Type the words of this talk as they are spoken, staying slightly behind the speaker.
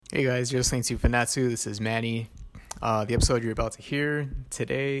Hey guys, you're listening to Fanatsu. This is Manny. The episode you're about to hear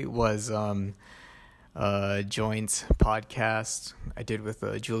today was a joint podcast I did with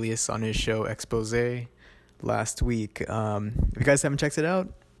Julius on his show Expose last week. If you guys haven't checked it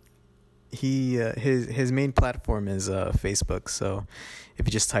out, his main platform is Facebook. So if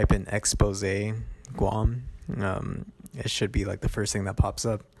you just type in Expose Guam, it should be like the first thing that pops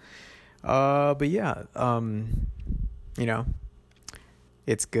up. But yeah, you know.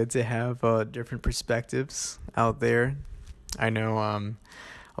 It's good to have different perspectives out there. I know a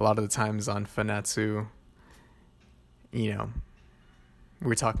lot of the times on Fanatsu,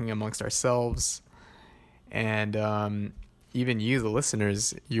 we're talking amongst ourselves. And even you, the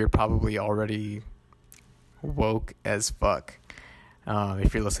listeners, you're probably already woke as fuck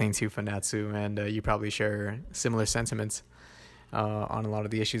if you're listening to Fanatsu. And you probably share similar sentiments on a lot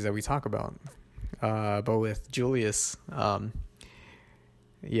of the issues that we talk about. But with Julius...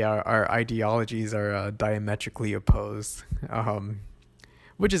 our ideologies are diametrically opposed,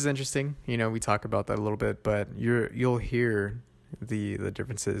 which is interesting. We talk about that a little bit, but you'll hear the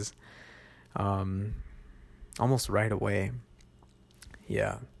differences almost right away.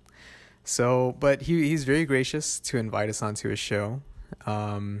 Yeah. So, but he's very gracious to invite us onto his show,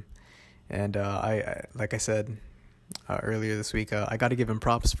 and I like I said earlier this week, I got to give him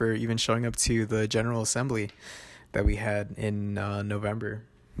props for even showing up to the General Assembly that we had in November.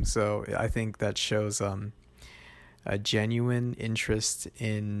 So I think that shows a genuine interest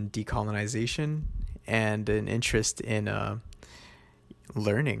in decolonization and an interest in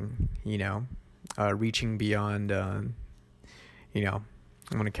learning, reaching beyond, I'm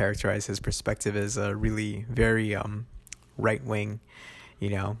going to characterize his perspective as really very right-wing,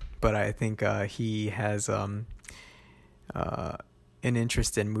 but I think he has an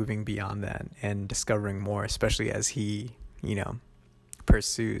interest in moving beyond that and discovering more, especially as he,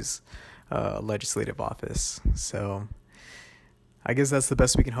 pursues legislative office. So I guess that's the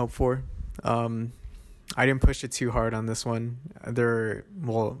best we can hope for. I didn't push it too hard on this one.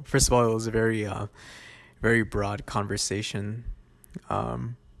 First of all, it was a very very broad conversation.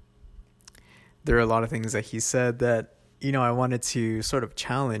 There are a lot of things that he said that I wanted to sort of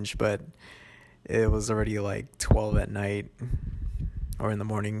challenge, but it was already like 12 at night or in the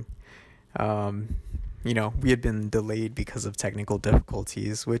morning. We had been delayed because of technical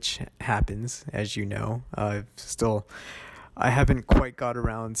difficulties, which happens, as you know. I haven't quite got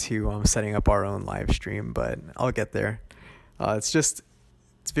around to setting up our own live stream, but I'll get there. It's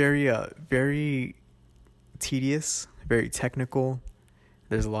very, very tedious, very technical.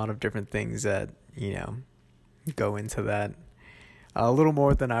 There's a lot of different things that, go into that. A little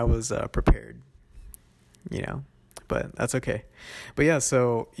more than I was prepared, but that's okay. But yeah,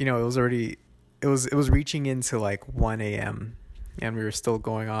 so, it was reaching into like 1 a.m. and we were still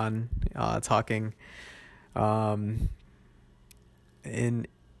going on talking. And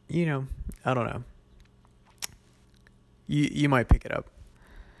I don't know. You might pick it up.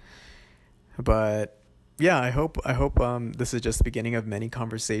 But yeah, I hope this is just the beginning of many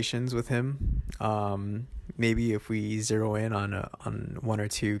conversations with him. Maybe if we zero in on one or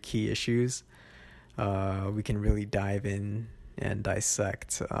two key issues, we can really dive in and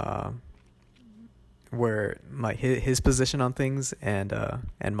dissect where like his position on things and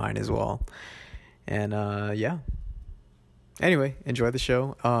mine as well. And yeah. Anyway, enjoy the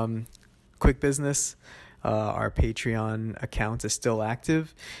show. Quick business. Our Patreon account is still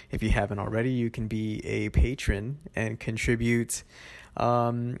active. If you haven't already, you can be a patron and contribute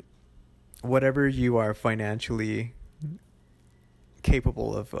whatever you are financially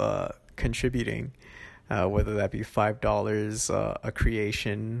capable of contributing, whether that be $5 a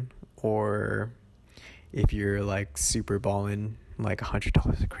creation, or if you're like super balling, like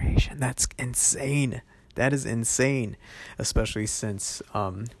 $100 a creation. That's insane. That is insane, especially since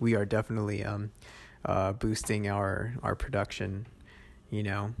we are definitely boosting our production,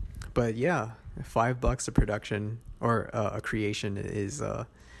 But yeah, $5 a production or a creation is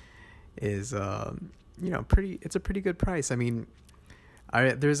pretty. It's a pretty good price. I mean,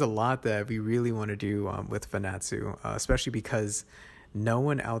 there's a lot that we really want to do with Fanatsu, especially because no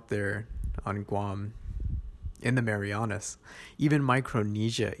one out there on Guam, in the Marianas, even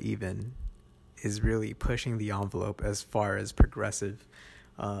Micronesia even, is really pushing the envelope as far as progressive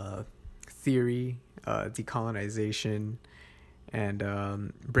theory, decolonization,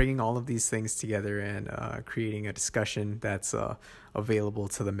 and bringing all of these things together and creating a discussion that's available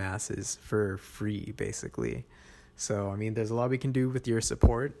to the masses for free, basically. So, I mean, there's a lot we can do with your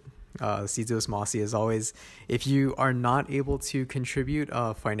support. Sidos Masi, as always, if you are not able to contribute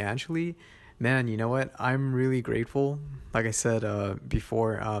financially, Man, you know what? I'm really grateful. Like I said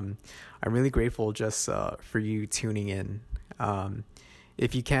before, I'm really grateful just for you tuning in.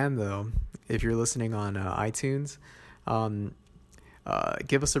 If you can, though, if you're listening on iTunes,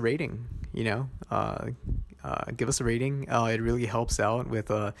 give us a rating. Give us a rating. It really helps out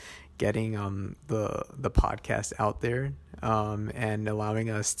with getting the podcast out there, and allowing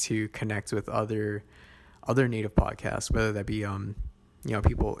us to connect with other native podcasts, whether that be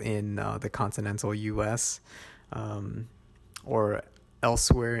people in the continental U.S. Or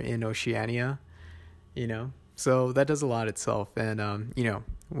elsewhere in Oceania. So that does a lot itself. And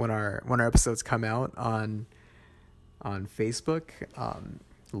when our episodes come out on Facebook,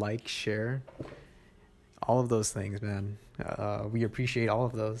 like, share, all of those things, man. We appreciate all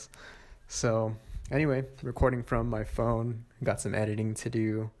of those. So anyway, recording from my phone, got some editing to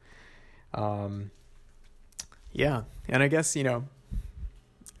do. Yeah, and I guess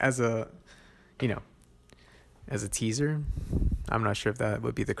as a teaser, I'm not sure if that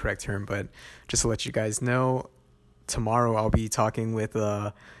would be the correct term, but just to let you guys know, tomorrow I'll be talking with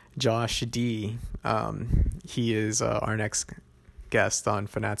Josh D. He is our next guest on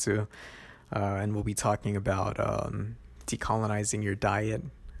Fanatsu, and we'll be talking about decolonizing your diet,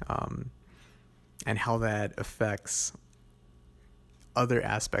 and how that affects other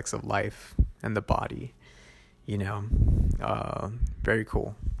aspects of life and the body. Very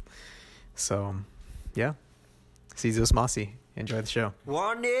cool. So, yeah. Caesar's Mossy. Enjoy the show.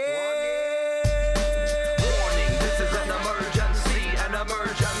 Warning! Warning! This is an emergency. An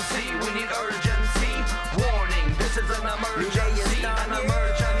emergency. We need urgency. Warning! This is an emergency. An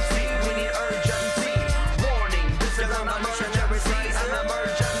emergency. We need urgency. Warning! This is an emergency. An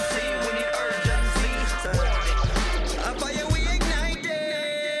emergency. We need urgency. Warning! A fire we ignited.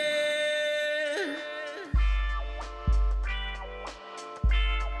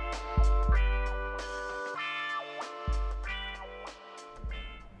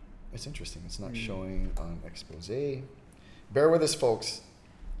 It's interesting. It's not showing on expose. Bear with us, folks.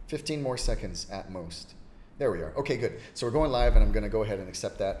 15 more seconds at most. There we are. Okay, good. So we're going live, and I'm going to go ahead and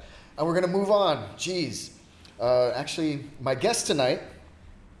accept that. And we're going to move on. Jeez. Actually, my guest tonight,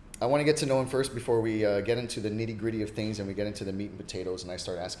 I want to get to know him first before we get into the nitty-gritty of things and we get into the meat and potatoes and I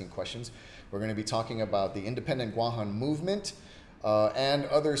start asking questions. We're going to be talking about the independent Guahan movement and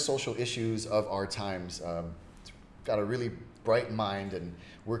other social issues of our times. Got a really bright mind, and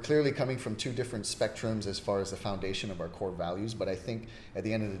we're clearly coming from two different spectrums as far as the foundation of our core values, but I think at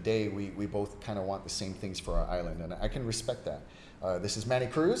the end of the day, we both kind of want the same things for our island, and I can respect that. This is Manny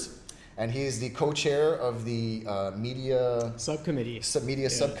Cruz, and he is the co-chair of the media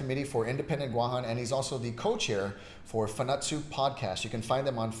subcommittee for Independent Guahan, and he's also the co-chair for Fanatsu Podcast. You can find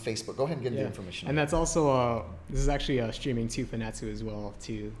them on Facebook. Go ahead and give the information. And that's also, this is actually streaming to Fanatsu as well,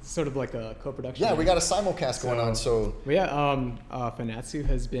 too. Sort of like a co-production. Yeah, we got a simulcast going on. So Fanatsu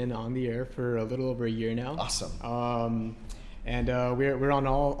has been on the air for a little over a year now. Awesome. And we're on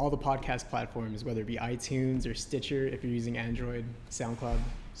all the podcast platforms, whether it be iTunes or Stitcher if you're using Android, SoundCloud.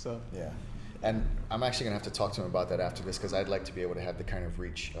 So yeah, and I'm actually gonna have to talk to him about that after this because I'd like to be able to have the kind of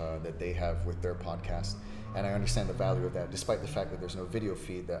reach that they have with their podcast, and I understand the value of that. Despite the fact that there's no video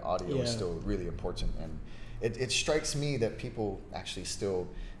feed, that audio is still really important, and it strikes me that people actually still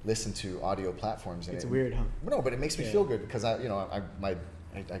listen to audio platforms. And it's weird, huh? No, but it makes me feel good because I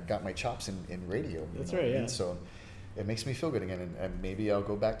got my chops in radio. That's right. Yeah. So it makes me feel good again, and maybe I'll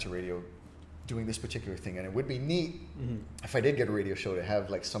go back to radio doing this particular thing. And it would be neat if I did get a radio show to have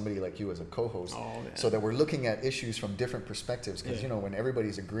like somebody like you as a co-host, so that we're looking at issues from different perspectives, because when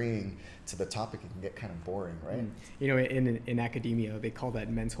everybody's agreeing to the topic, it can get kind of boring, right? In academia they call that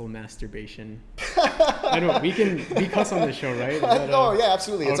mental masturbation. I know we cuss on the show, right? No, yeah,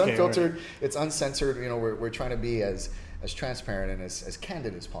 absolutely. It's unfiltered, right. It's uncensored. We're trying to be as transparent and as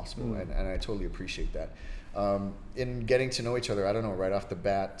candid as possible, and I totally appreciate that. In getting to know each other, I don't know, right off the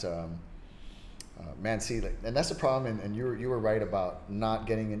bat, man, and that's the problem, and you were right about not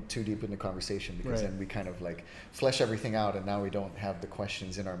getting in too deep into conversation, because then we kind of like flesh everything out, and now we don't have the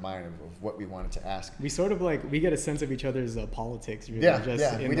questions in our mind of what we wanted to ask. We sort of we get a sense of each other's politics.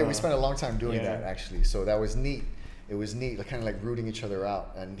 Really, we did. We spent a long time doing that, actually, so that was neat. It was neat, kind of like rooting each other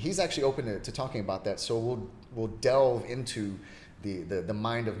out, and he's actually open to talking about that. So we'll delve into the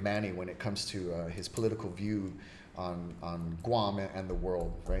mind of Manny when it comes to his political view on Guam and the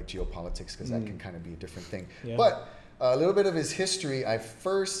world, right? Geopolitics, because that can kind of be a different thing. Yeah. But a little bit of his history. I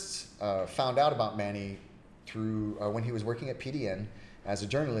first found out about Manny through when he was working at PDN as a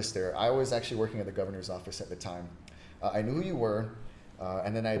journalist there. I was actually working at the governor's office at the time. I knew who you were.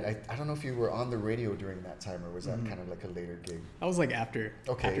 And then I don't know if you were on the radio during that time, or was that kind of like a later gig? I was like after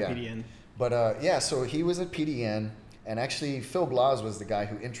PDN. But yeah, so he was at PDN, and actually Phil Blas was the guy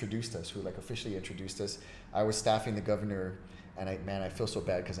who introduced us, who like officially introduced us. I was staffing the governor, and I feel so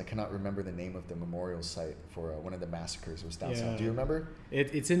bad because I cannot remember the name of the memorial site for one of the massacres. It was down south. Do you remember?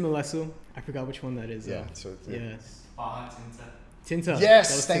 It's in Molesu. I forgot which one that is. Yeah. So Tinta.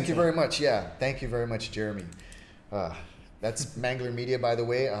 Yes, thank you very much. Yeah, thank you very much, Jeremy. That's Mangler Media, by the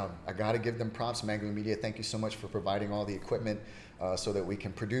way. I got to give them props. Mangler Media, thank you so much for providing all the equipment so that we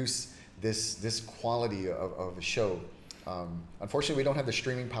can produce this quality of a show. Unfortunately, we don't have the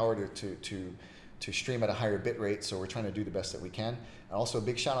streaming power to stream at a higher bit rate, so we're trying to do the best that we can. And also a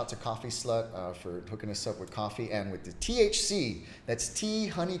big shout out to Coffee Slut for hooking us up with coffee and with the THC. That's tea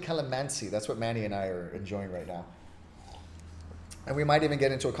honey calamansi. That's what Manny and I are enjoying right now. And we might even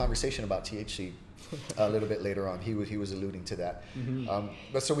get into a conversation about THC a little bit later on. He was alluding to that. Mm-hmm.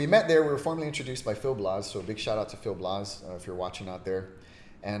 But so we met there. We were formally introduced by Phil Blas. So a big shout out to Phil Blas if you're watching out there.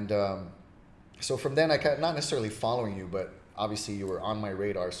 And so from then, not necessarily following you, but obviously you were on my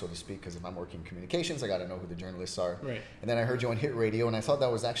radar, so to speak, because if I'm working communications, I got to know who the journalists are. Right. And then I heard you on Hit Radio, and I thought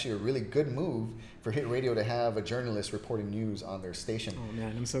that was actually a really good move for Hit Radio to have a journalist reporting news on their station. Oh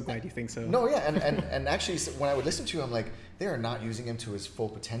man, I'm so glad you think so. No, yeah, and actually when I would listen to you, I'm like, they are not using him to his full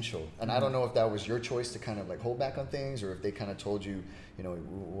potential. And I don't know if that was your choice to kind of like hold back on things, or if they kind of told you,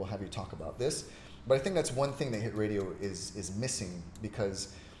 we'll have you talk about this. But I think that's one thing that Hit Radio is missing,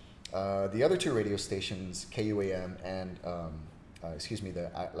 because the other two radio stations, KUAM and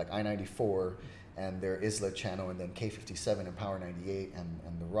I-94 and their Isla channel, and then K57 and Power 98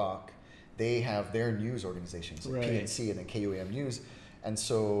 and The Rock, they have their news organizations, like PNC and then KUAM News, and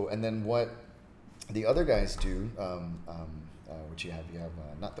then what the other guys do, which you have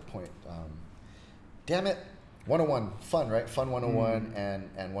not The Point, damn it, 101 Fun, right? Fun 101 and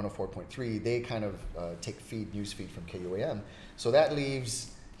 104.3. They kind of take news feed from KUAM, so that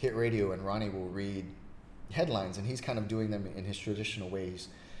leaves Hit Radio, and Ronnie will read headlines, and he's kind of doing them in his traditional ways,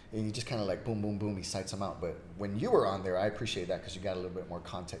 and he just kind of like boom, boom, boom, he cites them out. But when you were on there, I appreciate that because you got a little bit more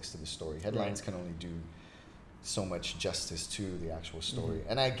context to the story. Headlines can only do so much justice to the actual story.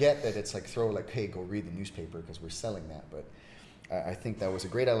 And I get that it's like hey, go read the newspaper because we're selling that, but I think that was a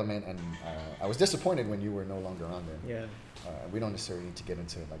great element, and I was disappointed when you were no longer on there. Yeah. We don't necessarily need to get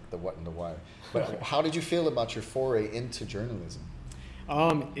into like the what and the why, but how did you feel about your foray into journalism?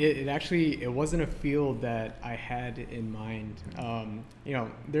 It wasn't a field that I had in mind.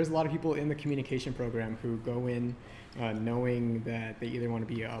 There's a lot of people in the communication program who go in knowing that they either want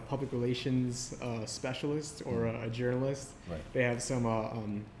to be a public relations specialist or a journalist. Right. They have some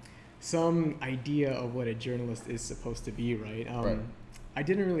idea of what a journalist is supposed to be, right? I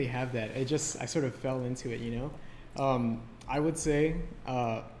didn't really have that. I sort of fell into it, I would say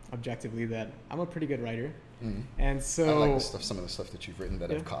objectively that I'm a pretty good writer. Mm-hmm. And so I like some of the stuff that you've written that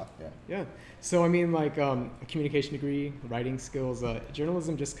I've caught. Yeah. So I mean, like a communication degree, writing skills,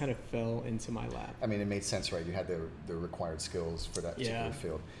 journalism just kind of fell into my lap. I mean, it made sense, right? You had the required skills for that particular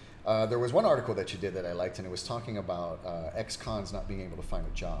field. There was one article that you did that I liked, and it was talking about ex-cons not being able to find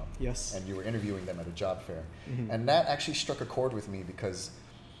a job. Yes. And you were interviewing them at a job fair. Mm-hmm. And that actually struck a chord with me, because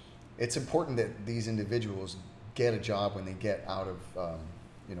it's important that these individuals get a job when they get out of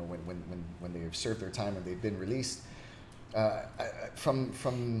when they've served their time and they've been released.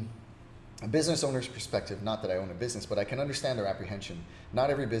 From a business owner's perspective, not that I own a business, but I can understand their apprehension. Not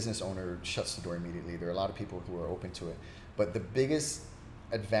every business owner shuts the door immediately. There are a lot of people who are open to it. But the biggest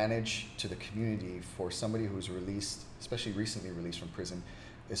advantage to the community for somebody who's released, especially recently released from prison,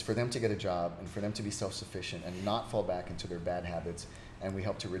 is for them to get a job and for them to be self-sufficient and not fall back into their bad habits. And we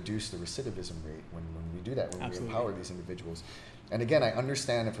help to reduce the recidivism rate when we do that, when Absolutely. We empower these individuals. And again, I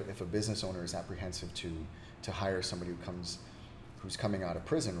understand if a business owner is apprehensive to hire somebody who's coming out of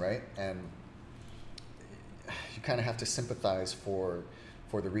prison, right? And you kind of have to sympathize for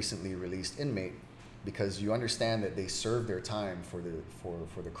the recently released inmate, because you understand that they served their time for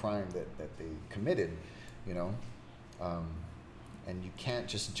the crime that they committed, and you can't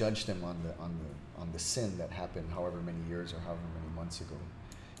just judge them on the sin that happened however many years or however many months ago.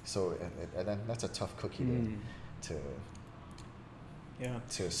 So that's a tough cookie to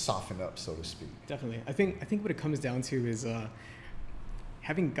soften up, so to speak. Definitely. I think what it comes down to is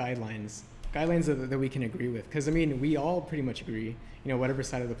having guidelines that we can agree with. Because I mean, we all pretty much agree. Whatever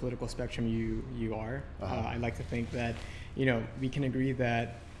side of the political spectrum you are. I like to think that we can agree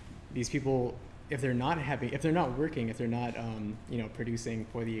that these people, if they're not working, if they're not producing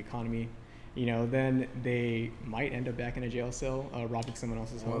for the economy, then they might end up back in a jail cell, robbing someone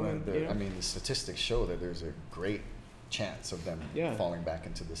else's home. I mean, the statistics show that there's a great chance of them Yeah. falling back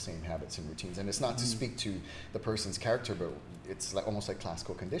into the same habits and routines. And it's not to speak to the person's character, but it's like almost like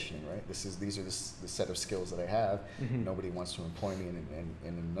classical conditioning, right? These are the set of skills that I have. Mhm. Nobody wants to employ me in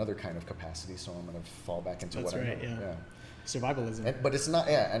another kind of capacity, so I'm going to fall back into That's what right, I know. yeah. Survivalism. But it's not,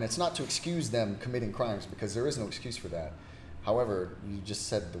 and it's not to excuse them committing crimes, because there is no excuse for that. However, you just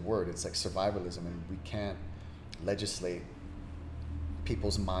said the word, it's like survivalism, and we can't legislate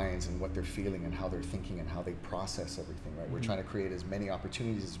people's minds and what they're feeling and how they're thinking and how they process everything, right? We're Mhm. trying to create as many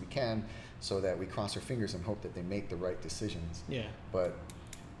opportunities as we can so that we cross our fingers and hope that they make the right decisions. Yeah. But,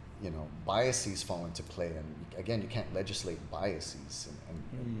 biases fall into play, and again, you can't legislate biases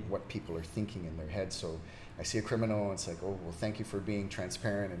and what people are thinking in their head. So I see a criminal, and it's like, oh, well, thank you for being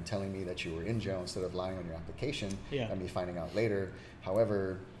transparent and telling me that you were in jail instead of lying on your application Yeah. and me finding out later.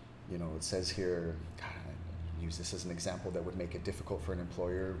 However, it says here, God, I use this as an example that would make it difficult for an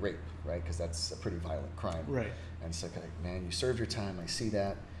employer, rape, right? Because that's a pretty violent crime. Right. And it's like, man, you served your time, I see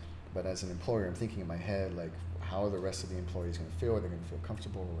that. But as an employer, I'm thinking in my head, like, how are the rest of the employees going to feel? Are they going to feel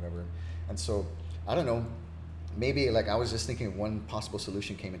comfortable or whatever? And so, I don't know, maybe, like, I was just thinking of one possible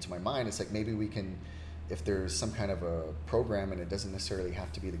solution came into my mind. It's like, maybe we can, if there's some kind of a program, and it doesn't necessarily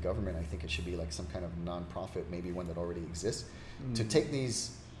have to be the government, I think it should be like some kind of nonprofit, maybe one that already exists, to take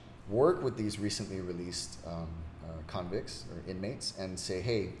work with these recently released convicts or inmates and say,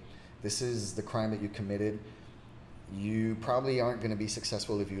 hey, this is the crime that you committed. You probably aren't going to be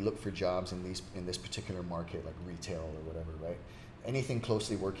successful if you look for jobs in this particular market, like retail or whatever, right? Anything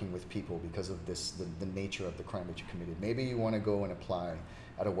closely working with people because of the nature of the crime that you committed. Maybe you want to go and apply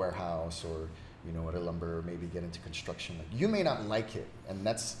at a warehouse or at a lumber, maybe get into construction. Like, you may not like it, and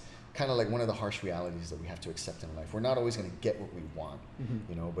that's kind of like one of the harsh realities that we have to accept in life. We're not always going to get what we want,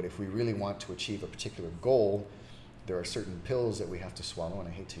 but if we really want to achieve a particular goal, there are certain pills that we have to swallow, and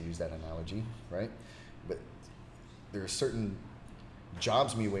I hate to use that analogy, right? But there are certain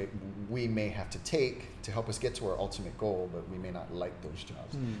jobs we may have to take to help us get to our ultimate goal, but we may not like those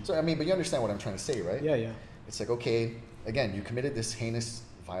jobs. So, but you understand what I'm trying to say, right? Yeah, yeah. It's like, okay, again, you committed this heinous,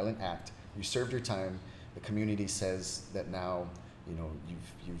 violent act. You served your time. The community says that now,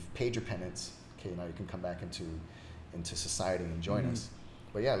 you've paid your penance. Okay, now you can come back into society and join us.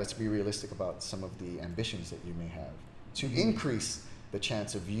 But yeah, let's be realistic about some of the ambitions that you may have to increase the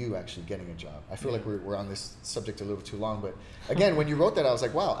chance of you actually getting a job. I feel like we're on this subject a little too long, but again, when you wrote that, I was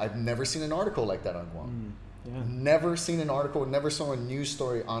like, wow, I've never seen an article like that on Guam. Yeah. Never seen an article, never saw a news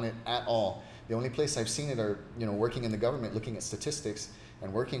story on it at all. The only place I've seen it are, working in the government, looking at statistics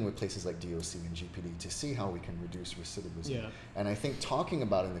and working with places like DOC and GPD to see how we can reduce recidivism. Yeah. And I think talking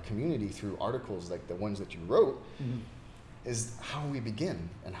about it in the community through articles like the ones that you wrote is how we begin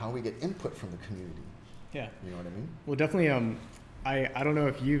and how we get input from the community. Yeah. You know what I mean? Well, definitely. I don't know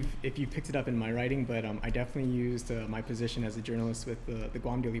if you picked it up in my writing, but I definitely used my position as a journalist with the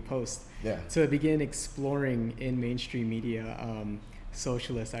Guam Daily Post to begin exploring in mainstream media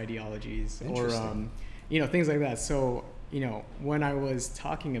socialist ideologies or things like that. So when I was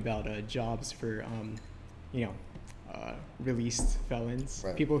talking about jobs for released felons,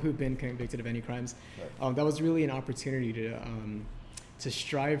 people who've been convicted of any crimes, that was really an opportunity to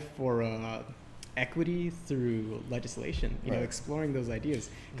strive for equity through legislation, exploring those ideas.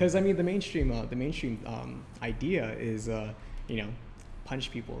 Because the mainstream idea is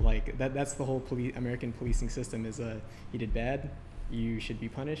punish people. Like that's the whole American policing system is you did bad, you should be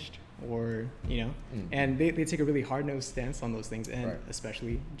punished, or and they take a really hard-nosed stance on those things, and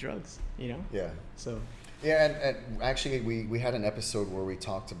especially drugs. So. Yeah, and actually we had an episode where we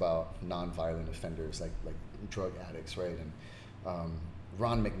talked about nonviolent offenders like drug addicts, right? And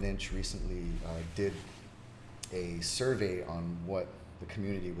Ron McNinch recently did a survey on what the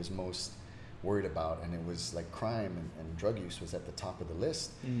community was most worried about, and it was like crime and drug use was at the top of the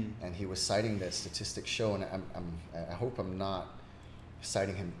list. And he was citing that statistics show, and I hope I'm not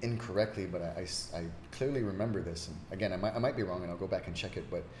citing him incorrectly, but I clearly remember this. And again, I might be wrong, and I'll go back and check it,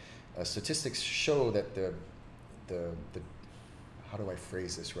 but statistics show that the how do I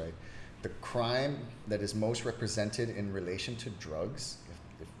phrase this right? The crime that is most represented in relation to drugs,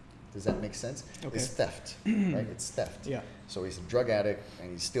 does that make sense? Is theft, right? It's theft. Yeah. So he's a drug addict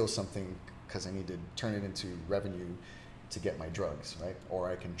and he steals something because I need to turn it into revenue to get my drugs, right? Or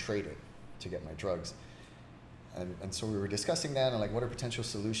I can trade it to get my drugs. And so we were discussing that and like what are potential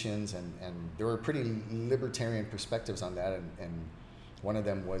solutions, and there were pretty libertarian perspectives on that, and one of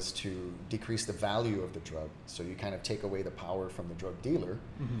them was to decrease the value of the drug. So you kind of take away the power from the drug dealer,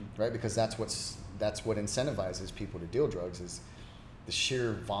 right? Because that's what incentivizes people to deal drugs is the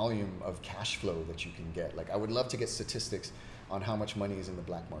sheer volume of cash flow that you can get. Like I would love to get statistics on how much money is in the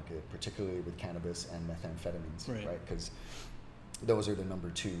black market, particularly with cannabis and methamphetamines, right? Because those are the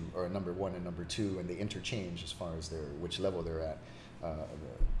number one and number two, and they interchange as far as which level they're at. The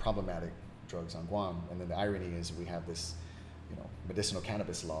problematic drugs on Guam, and then the irony is we have this, medicinal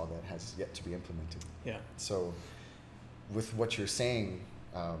cannabis law that has yet to be implemented. Yeah. So, with what you're saying,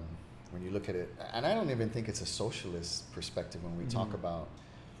 when you look at it, and I don't even think it's a socialist perspective when we talk about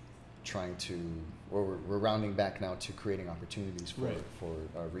trying to, or we're rounding back now to creating opportunities for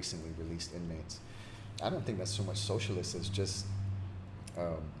recently released inmates. I don't think that's so much socialist as just, I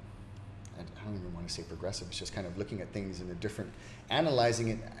don't even want to say progressive. It's just kind of looking at things in a different,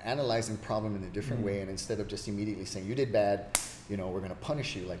 analyzing problem in a different way, and instead of just immediately saying you did bad, we're going to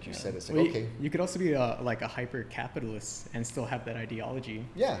punish you, like you said. It's like, okay. You could also be like a hyper-capitalist and still have that ideology.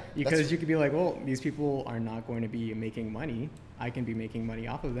 Yeah. Because you could be like, well, these people are not going to be making money. I can be making money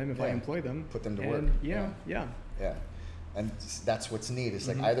off of them if I employ them. Put them to work. Yeah. And that's what's neat. It's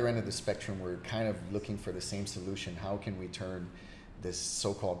like either end of the spectrum, we're kind of looking for the same solution. How can we turn this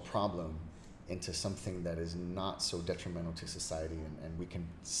so-called problem into something that is not so detrimental to society, and we can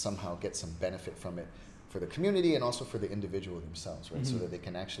somehow get some benefit from it for the community and also for the individual themselves, right? So that they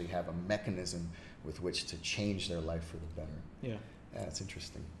can actually have a mechanism with which to change their life for the better. Yeah, it's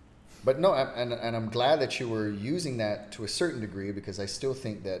interesting. But no, and I'm glad that you were using that to a certain degree, because I still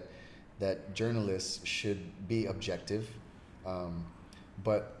think that journalists should be objective,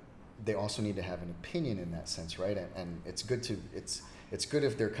 but they also need to have an opinion in that sense, right? And it's good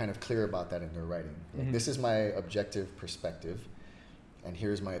if they're kind of clear about that in their writing. Like, this is my objective perspective, and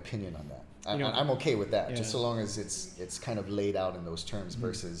here's my opinion on that. I'm okay with that, just so long as it's kind of laid out in those terms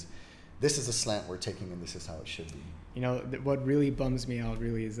versus this is a slant we're taking and this is how it should be. What really bums me out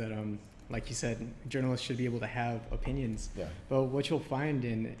really is that, like you said, journalists should be able to have opinions. Yeah. But what you'll find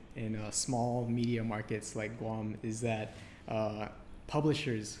in small media markets like Guam is that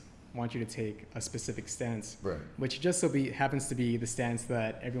publishers want you to take a specific stance, right, which just happens to be the stance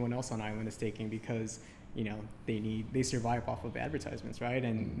that everyone else on island is taking, because they survive off of advertisements, right?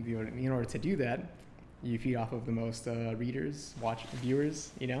 And in order to do that, you feed off of the most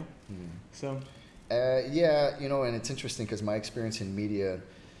viewers. So and it's interesting because my experience in media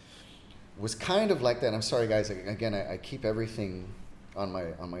was kind of like that. I'm sorry, guys. Again, I keep everything on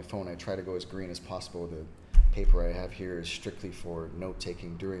my phone. I try to go as green as possible. The paper I have here is strictly for note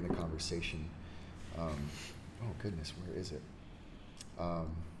taking during the conversation. Oh goodness, where is it? Okay,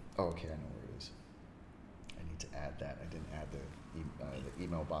 I know where it is. I need to add that. I didn't add the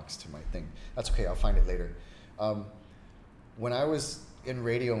email box to my thing. That's okay. I'll find it later. When I was in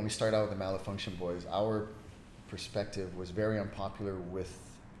radio and we started out with the Malfunction Boys, our perspective was very unpopular with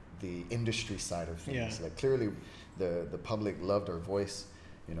the industry side of things. Yeah. Like, clearly the public loved our voice,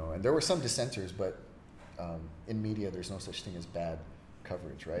 and there were some dissenters, but in media there's no such thing as bad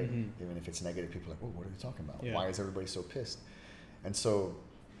coverage, right? Even if it's negative, people are like, oh, what are you talking about? Why is everybody so pissed? And so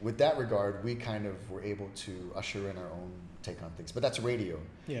with that regard, we kind of were able to usher in our own take on things. But that's radio.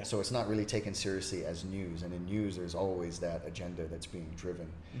 Yeah. So it's not really taken seriously as news. And in news, there's always that agenda that's being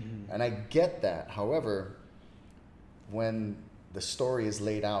driven. And I get that. However, when the story is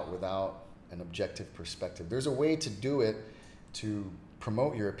laid out without an objective perspective, there's a way to do it to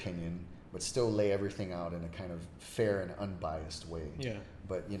promote your opinion, but still lay everything out in a kind of fair and unbiased way. Yeah.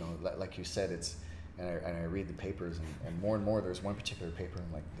 But, like you said, and I read the papers, and more, there's one particular paper,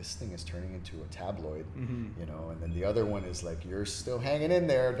 I'm like, this thing is turning into a tabloid, and then the other one is like, you're still hanging in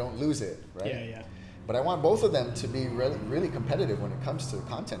there, don't lose it, right? Yeah. But I want both of them to be really, really competitive when it comes to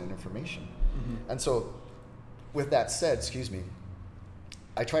content and information. And so, with that said,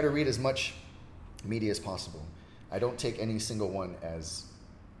 I try to read as much media as possible. I don't take any single one as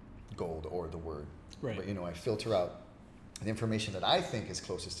gold or the word. Right. But, I filter out the information that I think is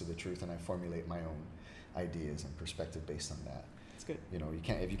closest to the truth, and I formulate my own ideas and perspective based on that. That's good.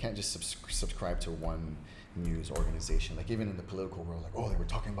 You can't just subscribe to one news organization. Like, even in the political world, like, oh, they were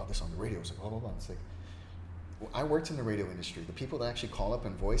talking about this on the radio. It's like, blah, blah, blah. It's like, well, I worked in the radio industry. The people that actually call up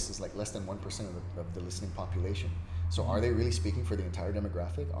and voice is like less than 1% of the listening population. So are they really speaking for the entire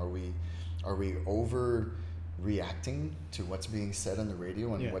demographic? Are we overreacting to what's being said on the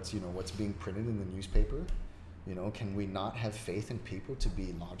radio and what's being printed in the newspaper? Can we not have faith in people to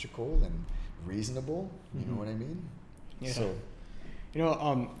be logical and reasonable? You know what I mean? Yeah. So,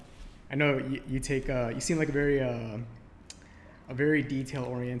 I know you seem like a very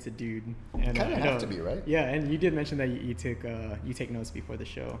detail-oriented dude. And kind of have to be, right? Yeah, and you did mention that you take notes before the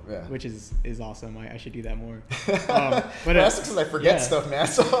show, which is awesome. I should do that more. But that's because I forget stuff, man.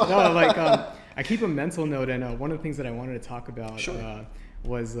 So. No, like I keep a mental note, and one of the things that I wanted to talk about Sure.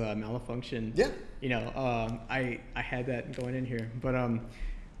 was malfunction. Yeah. You know, I had that going in here, but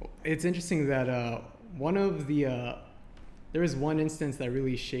it's interesting that one of the there was one instance that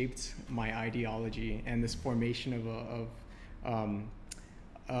really shaped my ideology and this formation of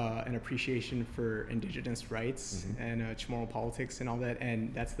an appreciation for indigenous rights and Chamorro politics and all that,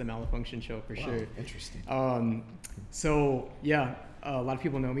 and that's the Malfunction Show for sure. Interesting. So yeah, a lot of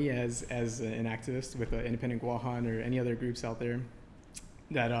people know me as an activist with Independent Guahan or any other groups out there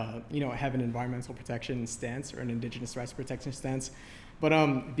that you know, have an environmental protection stance or an indigenous rights protection stance,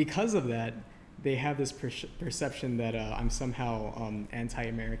 but because of that, they have this perception that I'm somehow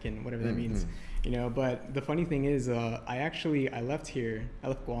anti-American, whatever that means, you know. But the funny thing is, I left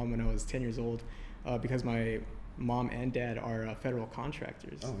Guam when I was 10 years old because my mom and dad are federal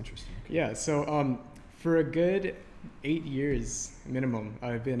contractors. Oh, interesting. Okay. Yeah, so for a good 8 years minimum,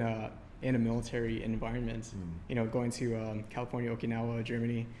 I've been in a military environment, you know, going to California, Okinawa,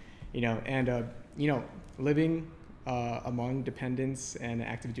 Germany, you know, and, you know, living among dependents and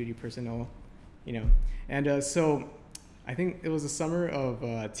active duty personnel, you know. And so I think it was the summer of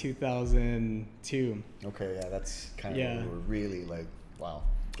 2002. Okay, yeah, that's kind of Yeah. when we were really like, wow.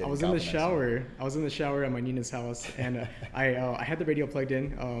 I was in the shower at my Nina's house, and I had the radio plugged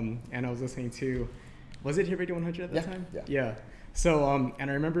in, and I was listening to, was it Hit Radio 100 at that time? Yeah. So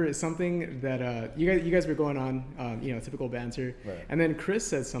and I remember something that you guys were going on, you know, typical banter, Right. and then Chris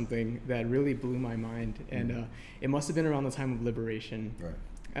said something that really blew my mind, and it must have been around the time of liberation. Right.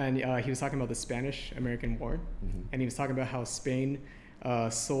 And he was talking about the Spanish-American War, and he was talking about how Spain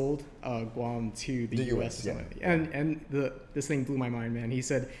sold Guam to the U.S. yeah. And this thing blew my mind, man. He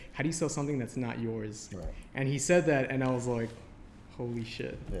said, "How do you sell something that's not yours?" Right. And he said that, and I was like, "Holy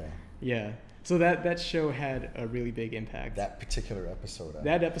shit!" Yeah. Yeah. So that show had a really big impact. That particular episode.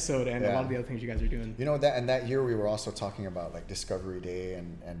 That episode and a Yeah. lot of the other things you guys are doing. You know, that year we were also talking about like Discovery Day,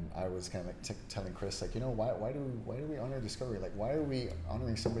 and I was kind of like telling Chris, like, you know, why do we honor Discovery? Like, why are we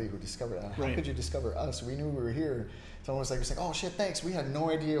honoring somebody who discovered it? How Right. could you discover us? We knew we were here. Someone was like, oh shit, thanks. We had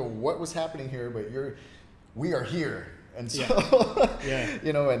no idea what was happening here, but we are here. And so, Yeah.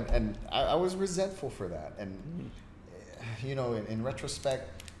 you know, and I was resentful for that. And, you know, in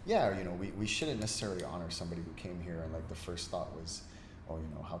retrospect, yeah, you know, we shouldn't necessarily honor somebody who came here and like the first thought was, oh, you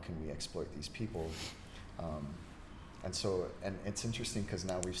know, how can we exploit these people? And so, and it's interesting because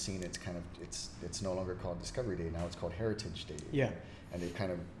now we've seen it's no longer called Discovery Day, now it's called Heritage Day. Yeah. And they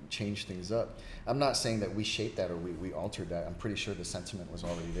kind of changed things up. I'm not saying that we shaped that or we altered that. I'm pretty sure the sentiment was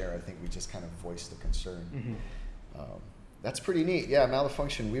already there. I think we just kind of voiced the concern. That's pretty neat. Yeah,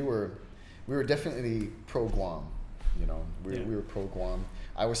 Malfunction, we were definitely pro-Guam. You know, we were pro-Guam.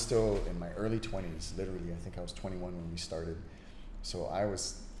 I was still in my early 20s, literally. I think I was 21 when we started. So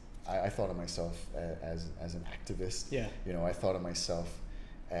I thought of myself as an activist. Yeah. You know, I thought of myself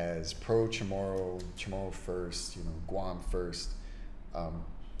as pro-Chamorro, Chamorro first, you know, Guam first.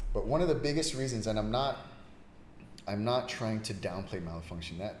 But one of the biggest reasons, and I'm not trying to downplay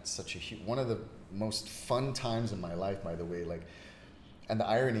Malfunction. That's such a one of the most fun times in my life, by the way. Like, and the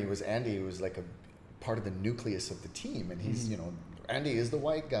irony was Andy was like a part of the nucleus of the team, and he's you know, Andy is the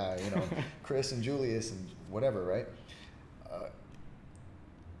white guy, you know, Chris and Julius and whatever, right?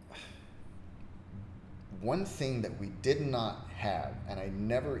 One thing that we did not have, and I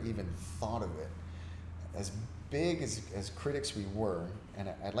never even thought of it, as big as critics we were, and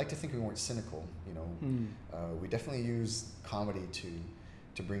I'd like to think we weren't cynical, you know, we definitely used comedy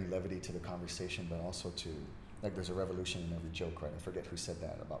to bring levity to the conversation, but also to, like, there's a revolution in every joke, right? I forget who said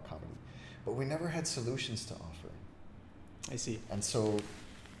that about comedy. But we never had solutions to offer. I see. And so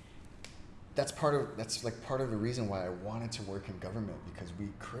that's part of the reason why I wanted to work in government, because we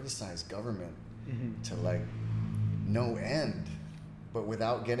criticize government to like no end, but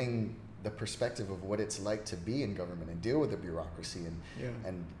without getting the perspective of what it's like to be in government and deal with the bureaucracy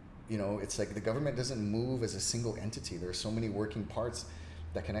and you know, it's like the government doesn't move as a single entity. There are so many working parts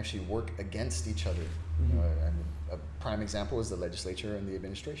that can actually work against each other. You know, and a prime example is the legislature and the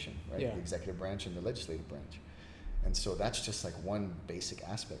administration, right? Yeah. The executive branch and the legislative branch. And so that's just like one basic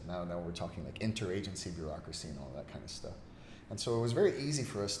aspect. Now we're talking like interagency bureaucracy and all that kind of stuff. And so it was very easy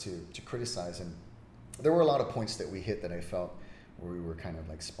for us to criticize. And there were a lot of points that we hit that I felt where we were kind of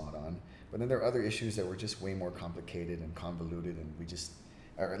like spot on. But then there are other issues that were just way more complicated and convoluted, and we just,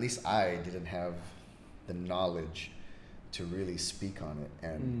 or at least I didn't have the knowledge to really speak on it,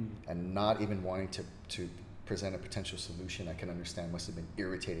 and not even wanting to present a potential solution, I can understand must have been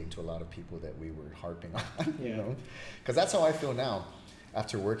irritating to a lot of people that we were harping on, you know, because that's how I feel now.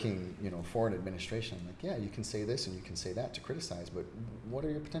 after working, foreign administration, I'm like, yeah, you can say this and you can say that to criticize, but what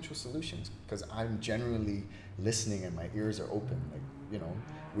are your potential solutions? Because I'm generally listening and my ears are open. Like,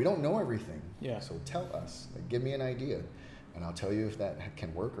 we don't know everything. Yeah. So tell us, like, give me an idea, and I'll tell you if that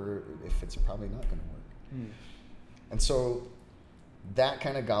can work or if it's probably not going to work. And so that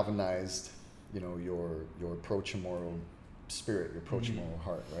kind of galvanized, your pro-Chamorro spirit, your pro-Chamorro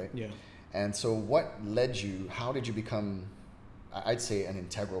heart, right? Yeah. And so what led you, how did you become, I'd say, an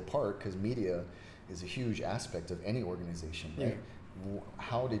integral part, because media is a huge aspect of any organization, right? Yeah.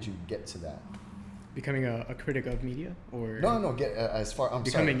 How did you get to that? Becoming a critic of media, or no, get as far. I'm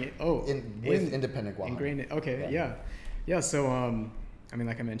becoming sorry. With Independent Guam. Ingrained. Okay, yeah. So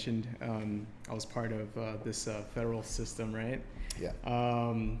like I mentioned, I was part of this federal system, right? Yeah.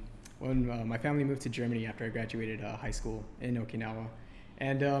 When my family moved to Germany after I graduated high school in Okinawa,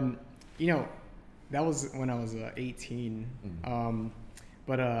 and that was when I was 18.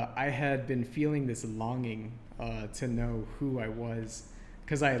 But I had been feeling this longing to know who I was,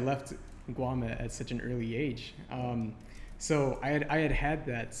 because I had left Guam at such an early age. So I had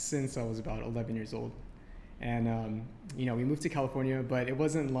that since I was about 11 years old. And, we moved to California, but it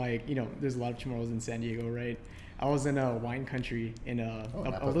wasn't like, there's a lot of Chamorros in San Diego, right? I was in a wine country in a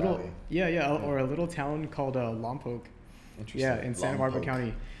little, or a little town called Lompoc. Yeah, in Santa Barbara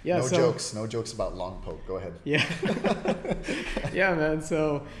County. Yeah, no jokes about Lompoc. Go ahead. Yeah. Yeah, man.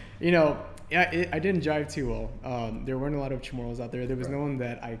 So, I didn't jive too well. There weren't a lot of Chamorros out there. There was no one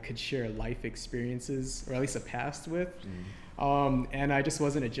that I could share life experiences, or at least a past with. And I just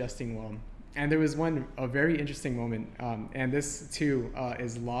wasn't adjusting well. And there was a very interesting moment, and this too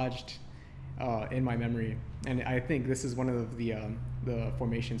is lodged in my memory. And I think this is one of the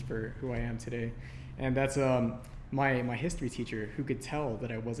formations for who I am today. And that's my history teacher, who could tell that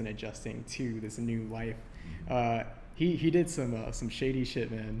I wasn't adjusting to this new life. He did some shady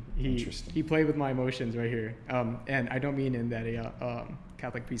shit, man. He played with my emotions right here. And I don't mean in that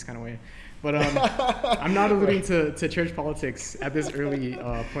Catholic priest kind of way, but I'm not alluding to church politics at this early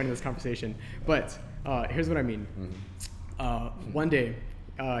point of this conversation. But here's what I mean. One day,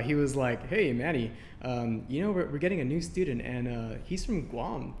 he was like, "Hey, Manny, we're getting a new student, and he's from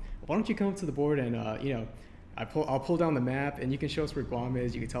Guam. Why don't you come up to the board and I'll pull down the map, and you can show us where Guam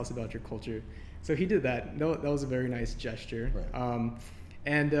is. You can tell us about your culture." So he did that. That was a very nice gesture. Right.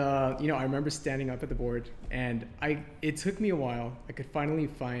 I remember standing up at the board, and it took me a while. I could finally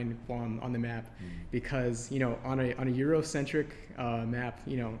find Guam on the map, because on a Eurocentric map,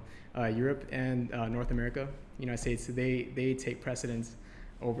 Europe and North America, United States, they take precedence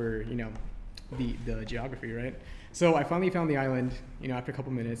over the geography, right? So I finally found the island, after a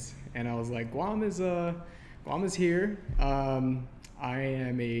couple minutes, and I was like, Guam is here. I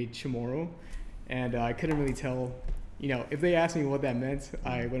am a Chamorro. And I couldn't really tell, if they asked me what that meant,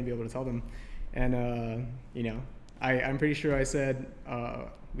 I wouldn't be able to tell them. And, I'm pretty sure I said,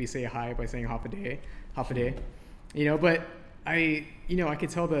 we say hi by saying hop a day, but I could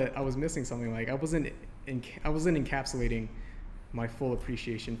tell that I was missing something. Like I wasn't encapsulating my full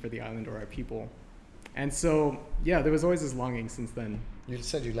appreciation for the island or our people. And so, there was always this longing since then. You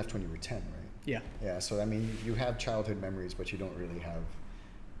said you left when you were 10, right? Yeah. Yeah, so you have childhood memories, but you don't really have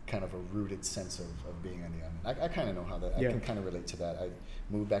kind of a rooted sense of being on the island. I kind of know how that, I can kind of relate to that. I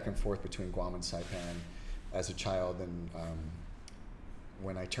moved back and forth between Guam and Saipan as a child, and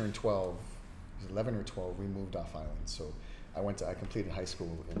when I turned 12, it was 11 or 12, we moved off island. So I completed high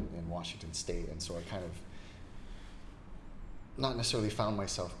school in Washington State, and so I kind of, not necessarily found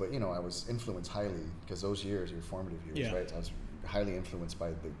myself, but I was influenced highly, because those years are formative years, right? I was highly influenced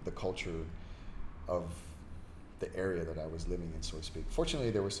by the culture of the area that I was living in, so to speak. Fortunately,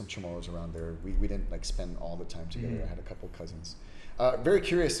 there were some Chamorros around there. We didn't spend all the time together. I had a couple cousins. Very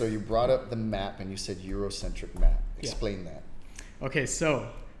curious, though, you brought up the map and you said Eurocentric map. Explain that. Okay, so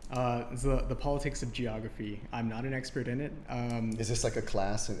the politics of geography. I'm not an expert in it. Is this like a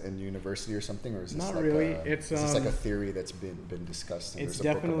class in university or something, or is this not really? Is this like a theory that's been discussed? And it's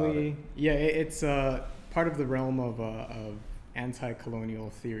definitely it's part of the realm of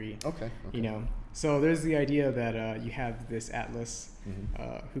anti-colonial theory. Okay. So there's the idea that you have this atlas,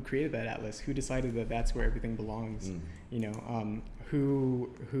 who created that atlas, who decided that that's where everything belongs,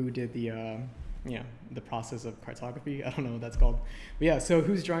 who did the process of cartography. I don't know what that's called, but so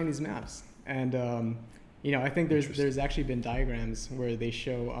who's drawing these maps? And I think there's actually been diagrams where they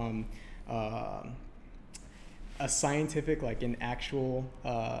show a scientific, an actual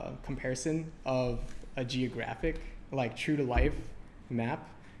comparison of a geographic, true to life map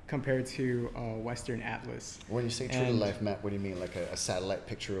compared to Western Atlas. When you say true to life map, what do you mean? Like a satellite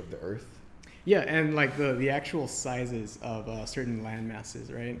picture of the Earth? Yeah, and like the actual sizes of certain land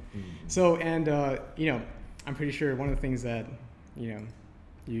masses, right? So, and you know, I'm pretty sure one of the things that, you know,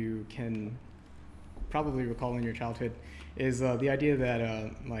 you can probably recall in your childhood is the idea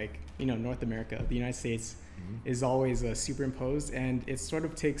that like, you know, North America, the United States, is always superimposed, and it sort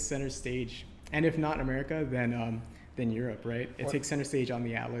of takes center stage. And if not America, then Europe, right? It takes center stage on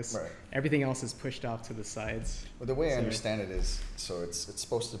the atlas. Right. Everything else is pushed off to the sides. Well, the way I So- understand it is, so it's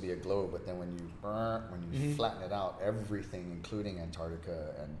supposed to be a globe, but then when you flatten it out, everything, including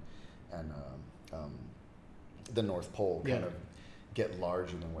Antarctica and the North Pole, kind Yeah. of get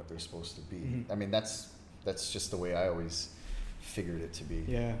larger than what they're supposed to be. I mean, that's just the way I always figured it to be.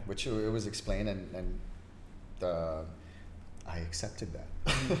 Yeah. Which it was explained, and I accepted that.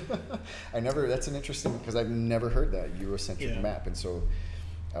 That's an interesting, because I've never heard that Eurocentric Yeah. map, and so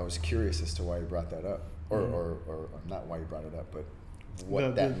I was curious as to why you brought that up, or not why you brought it up, but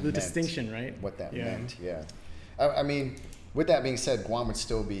what the meant. distinction, right? What that Yeah. meant, yeah. I mean, with that being said, Guam would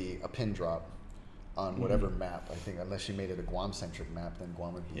still be a pin drop on whatever map. I think unless you made it a Guam-centric map, then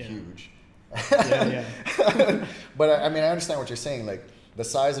Guam would be Yeah. huge. Yeah. But I mean, I understand what you're saying. Like the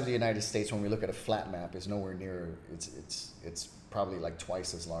size of the United States, when we look at a flat map, is nowhere near. It's probably like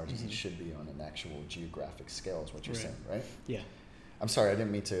twice as large as it should be on an actual geographic scale. Is what you're Right. saying, right? Yeah. I'm sorry, I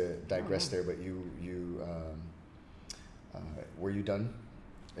didn't mean to digress there, but you were you done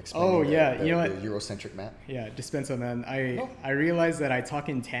explaining Oh, yeah, the, you know the what? Eurocentric map? Yeah, dispense on that. No. I realize that I talk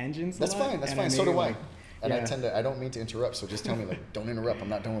in tangents. That's a lot, fine. That's and fine. So do maybe, I. like, And yeah. I don't mean to interrupt, so just tell me, like, don't interrupt. I'm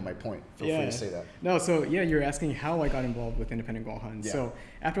not done with my point. Feel free to say that. No, so yeah, you're asking how I got involved with Independent Guam. Yeah. So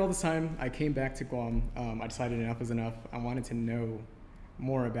after all this time, I came back to Guam. I decided enough was enough. I wanted to know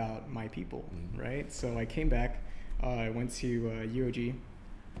more about my people, right? So I came back. I went to UOG.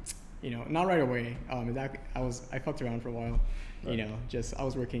 You know, not right away. I fucked around for a while. Right. You know, just I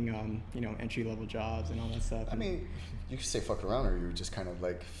was working you know, entry level jobs and all that stuff. I mean, you could say fuck around, or you were just kind of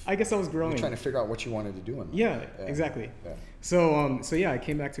like I guess I was growing. you're trying to figure out what you wanted to do in life. Yeah, exactly. Yeah. So yeah, I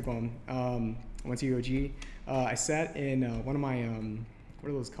came back to Guam. Went to UOG. I sat in one of my what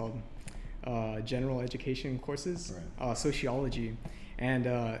are those called? General education courses, Right. Sociology, and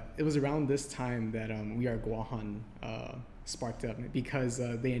it was around this time that We Are Guahan sparked up because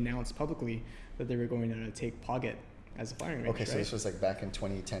they announced publicly that they were going to take Pauget as a firing range. Okay, so right? this was like back in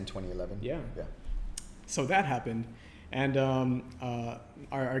 2010, 2011? Yeah. Yeah. So that happened, and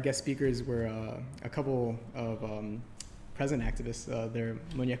our guest speakers were a couple of present activists. They're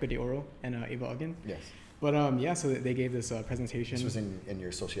Muñeco de Oro and Eva Uggen. Yes. But yeah, so they gave this presentation. This was in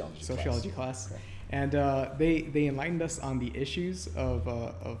your sociology class. Okay. And they enlightened us on the issues of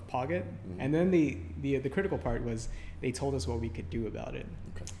Pauget, and then the critical part was they told us what we could do about it.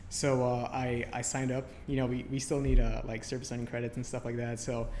 Okay. So I signed up. You know, we still need like service learning credits and stuff like that.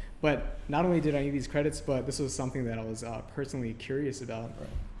 So, but not only did I need these credits, but this was something that I was personally curious about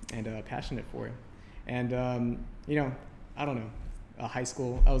and passionate for. And you know, I don't know, high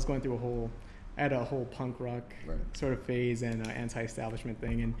school, I was going through I had a whole punk rock sort of phase and anti-establishment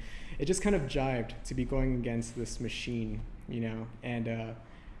thing, and it just kind of jived to be going against this machine, you know. And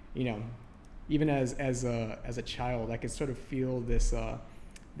you know, even as a child, I could sort of feel this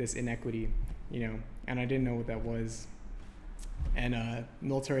this inequity, you know, and I didn't know what that was. And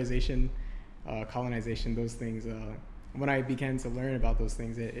militarization, colonization, those things. When I began to learn about those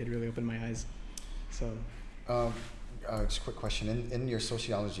things, it really opened my eyes. So. Just a quick question. In your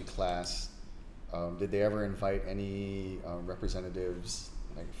sociology class, did they ever invite any representatives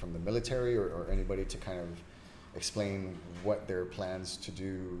like from the military or anybody to kind of explain what their plans to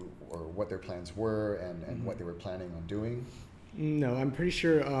do or what their plans were and what they were planning on doing? No, I'm pretty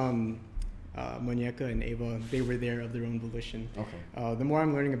sure Muñeca and Eva, they were there of their own volition. Okay. The more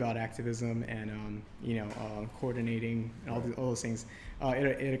I'm learning about activism and you know, coordinating and all those things,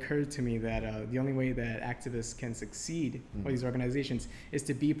 it occurred to me that the only way that activists can succeed with these organizations is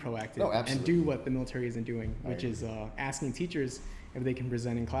to be proactive and do what the military isn't doing, which is asking teachers if they can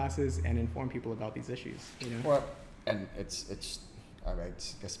present in classes and inform people about these issues. You know? Well, and it's I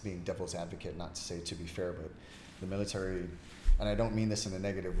guess being devil's advocate, not to say to be fair, but the military, and I don't mean this in a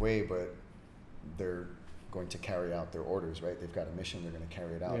negative way, but they're going to carry out their orders, right? They've got a mission, they're going to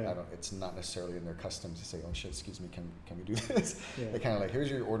carry it out. Yeah. It's not necessarily in their custom to say, oh shit, excuse me, can we do this? Yeah. They're kind of like, here's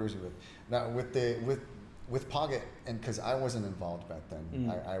your orders. Now with Pauget, and because I wasn't involved back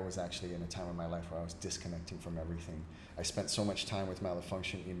then, I was actually in a time in my life where I was disconnecting from everything. I spent so much time with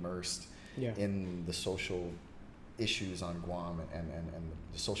Malfunction immersed in the social issues on Guam and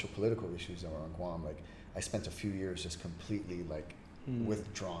the social political issues that were on Guam. Like I spent a few years just completely like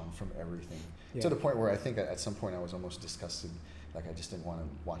withdrawn from everything to the point where I think at some point I was almost disgusted Like I just didn't want to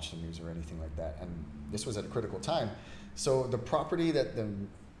watch the news or anything like that. And this was at a critical time. So the property that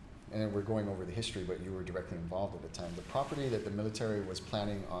and we're going over the history, but you were directly involved at the time. The property that the military was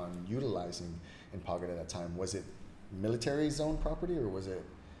planning on utilizing in Paugat at that time, was it military zone property, or was it,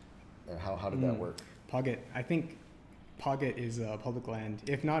 how did that work? Paugat, I think Paugat is public land.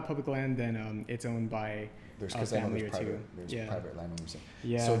 If not public land, then it's owned by a family or two. There's private landowners.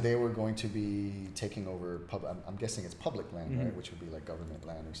 Yeah. So they were going to be taking over, I'm guessing it's public land, right? Which would be like government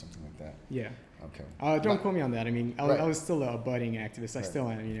land or something like that. Yeah. Okay. Don't quote me on that. I mean, I was still a budding activist. I still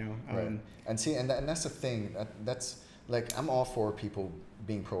am, you know. Right. And see, and that's the thing. That's like, I'm all for people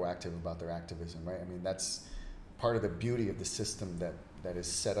being proactive about their activism, right? I mean, that's part of the beauty of the system that is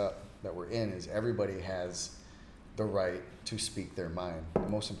set up, that we're in, is everybody has the right to speak their mind. The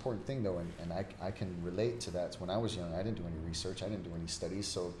most important thing, though, and I can relate to that, is when I was young, I didn't do any research, I didn't do any studies,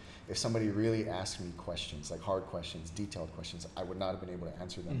 so if somebody really asked me questions, like hard questions, detailed questions, I would not have been able to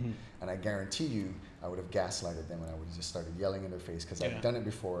answer them. And I guarantee you, I would have gaslighted them, and I would have just started yelling in their face, because I've done it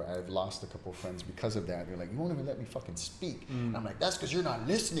before. I've lost a couple of friends because of that. They're like, you won't even let me fucking speak. And I'm like, that's because you're not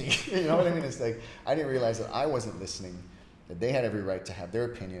listening. You know what I mean? It's like, I didn't realize that I wasn't listening, that they had every right to have their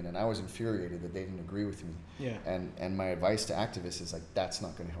opinion, and I was infuriated that they didn't agree with me. Yeah. And my advice to activists is like, that's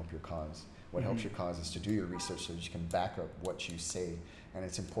not going to help your cause. What helps your cause is to do your research so that you can back up what you say. And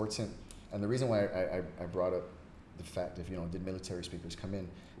it's important. And the reason why I brought up the fact of, did military speakers come in?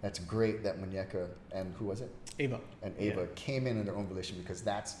 That's great that Muñeca and who was it? Ava. And Ava came in their own volition, because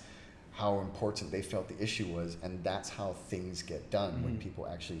that's how important they felt the issue was, and that's how things get done when people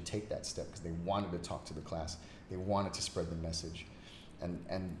actually take that step, because they wanted to talk to the class. They wanted to spread the message,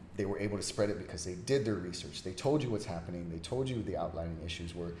 and they were able to spread it because they did their research. They told you what's happening. They told you the outlining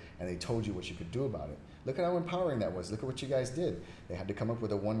issues were, and they told you what you could do about it. Look at how empowering that was. Look at what you guys did. They had to come up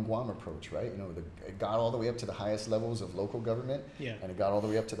with a one Guam approach, right? It got all the way up to the highest levels of local government, and it got all the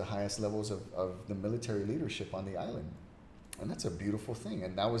way up to the highest levels of the military leadership on the island. And that's a beautiful thing.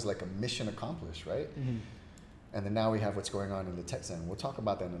 And that was like a mission accomplished, right? And then now we have what's going on in the tech zone. We'll talk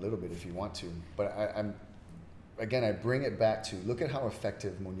about that in a little bit if you want to. But I bring it back to, look at how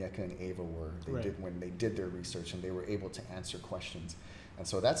effective Muñeca and Ava were. They did when they did their research, and they were able to answer questions. And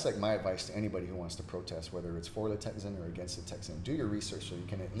so that's like my advice to anybody who wants to protest, whether it's for the tech zone or against the tech zone. Do your research so you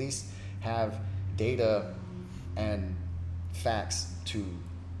can at least have data and facts to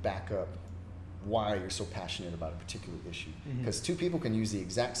back up why you're so passionate about a particular issue. Because two people can use the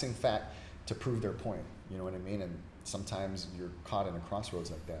exact same fact to prove their point. You know what I mean? And sometimes you're caught in a crossroads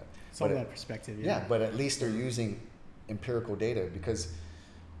like that. It's all that perspective. Yeah, but at least they're using empirical data, because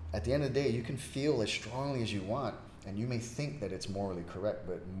at the end of the day, you can feel as strongly as you want, and you may think that it's morally correct,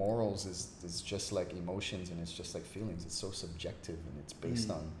 but morals is just like emotions, and it's just like feelings. It's so subjective, and it's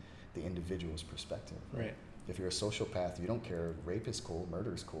based on the individual's perspective. Right. If you're a sociopath, you don't care. Rape is cool,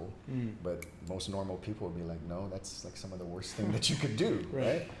 murder is cool, but most normal people would be like, no, that's like some of the worst thing that you could do,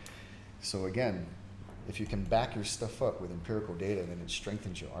 right? So again, if you can back your stuff up with empirical data, then it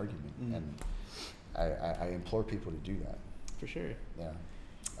strengthens your argument, and I implore people to do that. For sure.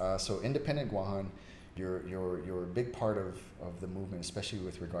 Yeah. So Independent Guahan, you're a big part of the movement, especially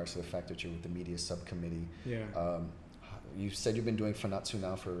with regards to the fact that you're with the media subcommittee. Yeah. You said you've been doing Fanatsu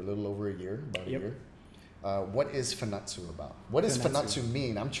now for a little over a year, about a year. What is Fanatsu about? What does Fanatsu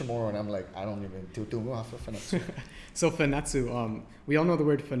mean? I'm Chamorro, and I'm like, I don't even do Fanatsu. So Fanatsu, we all know the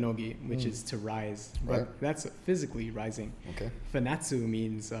word Fanogi, which is to rise, but that's physically rising. Okay. Fanatsu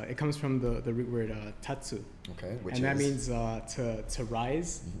means, it comes from the root word tatsu. Okay. And that means to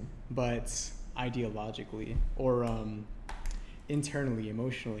rise, but ideologically or internally,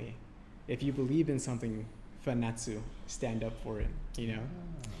 emotionally. If you believe in something, Fanatsu, stand up for it,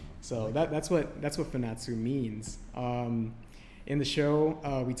 So that's what Fanatsu means. In the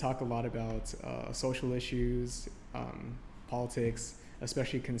show, we talk a lot about social issues, politics,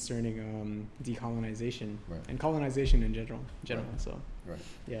 especially concerning decolonization and colonization in general. So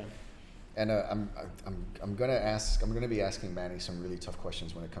yeah. And I'm gonna be asking Manny some really tough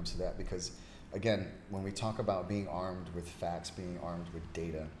questions when it comes to that, because again, when we talk about being armed with facts, being armed with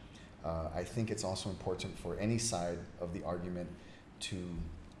data, I think it's also important for any side of the argument to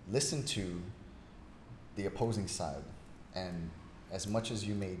listen to the opposing side. And as much as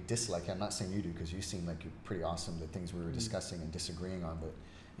you may dislike, I'm not saying you do, because you seem like you're pretty awesome, the things we were discussing and disagreeing on, but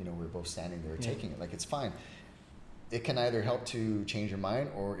we're both standing there taking it. Like, it's fine. It can either help to change your mind,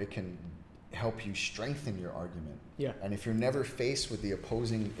 or it can help you strengthen your argument. Yeah. And if you're never faced with an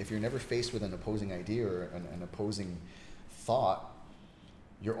opposing idea or an opposing thought,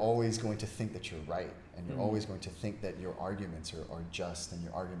 you're always going to think that you're right, and you're always going to think that your arguments are just and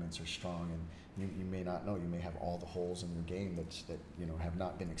your arguments are strong, and you may not know, you may have all the holes in your game that you know have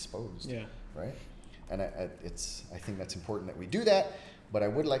not been exposed. Yeah. Right. And I think that's important that we do that. But I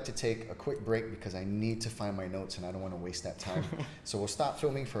would like to take a quick break because I need to find my notes and I don't want to waste that time. So we'll stop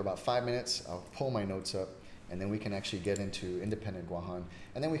filming for about 5 minutes. I'll pull my notes up, and then we can actually get into independent Guahan,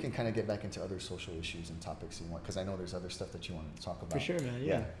 and then we can kind of get back into other social issues and topics you want, because I know there's other stuff that you want to talk about. For sure, man.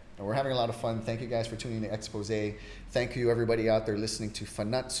 Yeah. And we're having a lot of fun. Thank you guys for tuning in to Expose. Thank you everybody out there listening to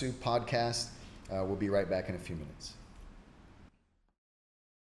Fanatsu Podcast. We'll be right back in a few minutes.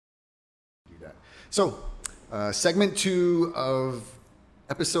 Do that. So, segment 2 of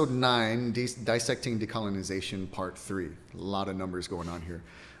Episode 9, Dissecting Decolonization, Part 3. A lot of numbers going on here.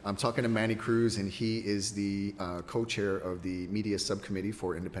 I'm talking to Manny Cruz, and he is the co-chair of the media subcommittee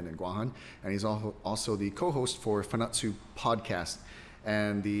for Independent Guahan, and he's also the co-host for Fanatsu Podcast.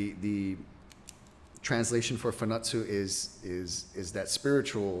 And the translation for Fanatsu is that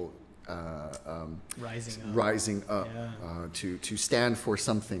spiritual rising up Yeah. To stand for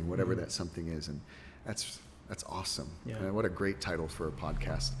something, whatever that something is, and that's awesome. Yeah. And what a great title for a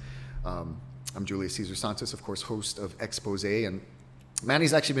podcast. I'm Julius Cesar Santos, of course, host of Expose, and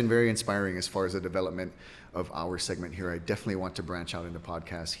Manny's actually been very inspiring as far as the development of our segment here. I definitely want to branch out into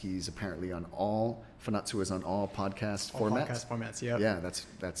podcasts. He's apparently on Fanatsu is on all podcast formats. Podcast formats, yeah. Yeah,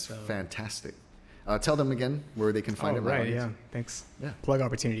 that's fantastic. Tell them again where they can find it. Right, yeah. Thanks. Yeah. Plug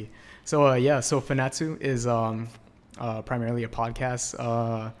opportunity. So, so Fanatsu is primarily a podcast.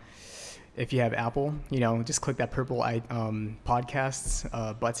 If you have Apple, just click that purple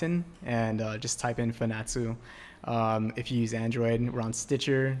podcasts button and just type in Fanatsu. If you use Android, we're on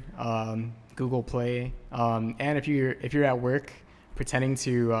Stitcher, Google Play, and if you're at work pretending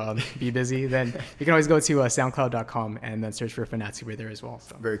to be busy, then you can always go to SoundCloud.com and then search for Fanatsu. We're there as well.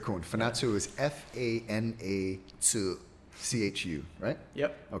 So. Very cool. And Fanatsu is Fanatsu, right?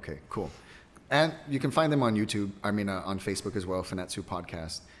 Yep. Okay, cool. And you can find them on YouTube. On Facebook as well, Fanatsu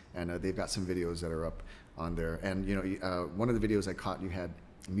Podcast. And they've got some videos that are up on there. And one of the videos I caught, you had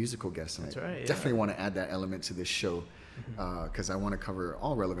musical guests, and I definitely want to add that element to this show because I want to cover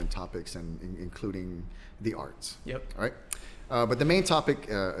all relevant topics and including the arts. Yep. All right. But the main topic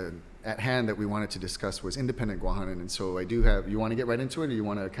at hand that we wanted to discuss was independent Guahan, and so I do have. You want to get right into it, or you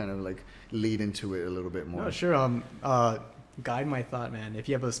want to kind of like lead into it a little bit more? No, sure. Guide my thought, man. If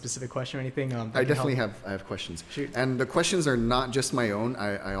you have a specific question or anything, I definitely have questions. Shoot. And the questions are not just my own.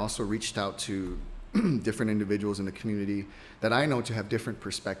 I also reached out to different individuals in the community that I know to have different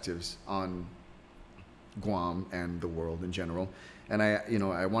perspectives on Guam and the world in general. And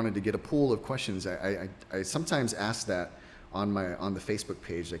I wanted to get a pool of questions. I sometimes ask that on the Facebook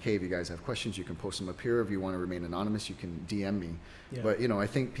page, like, hey, if you guys have questions, you can post them up here. If you want to remain anonymous, you can DM me. Yeah. But I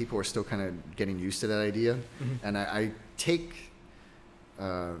think people are still kind of getting used to that idea, and I take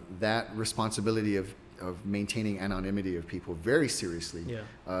that responsibility of maintaining anonymity of people very seriously.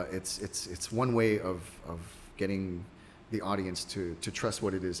 Yeah. It's one way of getting the audience to trust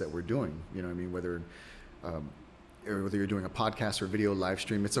what it is that we're doing. Whether you're doing a podcast or video live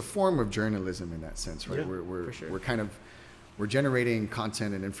stream, it's a form of journalism in that sense, right? Yeah, for sure. We're generating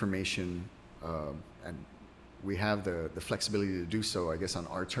content and information, and we have the flexibility to do so, I guess, on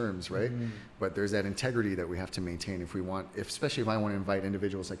our terms, right? But there's that integrity that we have to maintain especially if I want to invite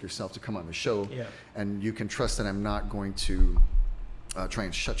individuals like yourself to come on the show, and you can trust that I'm not going to try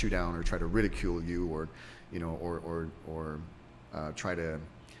and shut you down or try to ridicule you or try to,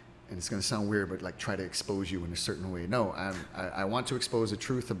 and it's going to sound weird, but like try to expose you in a certain way. No, I want to expose the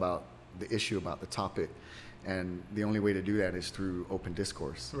truth about the issue, about the topic. And the only way to do that is through open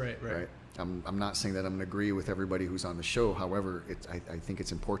discourse. Right. I'm not saying that I'm going to agree with everybody who's on the show. However, I think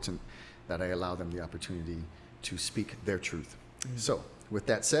it's important that I allow them the opportunity to speak their truth. So, with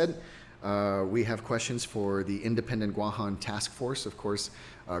that said, we have questions for the Independent Guahan Task Force. Of course,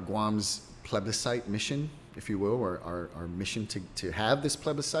 Guam's plebiscite mission, if you will, or our mission to have this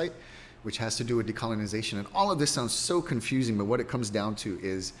plebiscite, which has to do with decolonization. And all of this sounds so confusing, but what it comes down to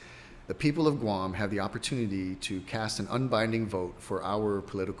is the people of Guam have the opportunity to cast an unbinding vote for our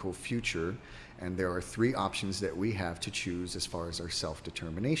political future, and there are 3 options that we have to choose as far as our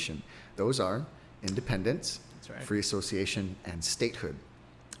self-determination. Those are independence, free association, and statehood.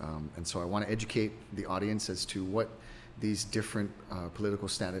 And so I want to educate the audience as to what these different political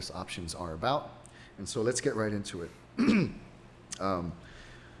status options are about. And so let's get right into it.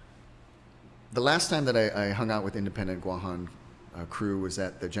 The last time that I hung out with Independent Guahan crew was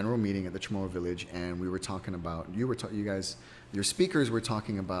at the general meeting at the Chamorro Village, and we were talking about, your speakers were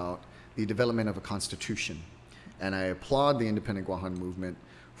talking about the development of a constitution. And I applaud the Independent Guahan movement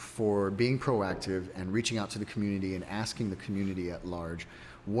for being proactive and reaching out to the community and asking the community at large,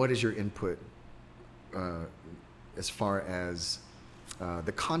 what is your input as far as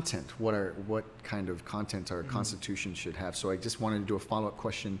the content? What kind of content our Constitution should have? So I just wanted to do a follow-up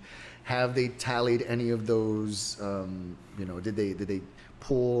question. Have they tallied any of those? Did they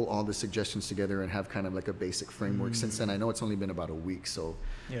pull all the suggestions together and have kind of like a basic framework since then? I know it's only been about a week, so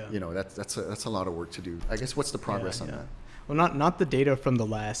that's a lot of work to do. I guess what's the progress on that? Well, not the data from the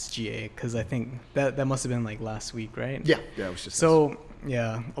last GA, because I think that must have been like last week, right? Yeah, it was just so.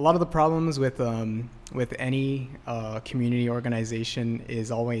 Yeah, a lot of the problems with any community organization is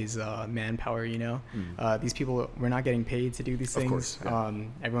always manpower. These people, we're not getting paid to do these things. Of course, yeah.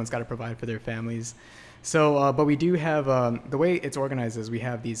 Everyone's got to provide for their families. So, but we do have the way it's organized is we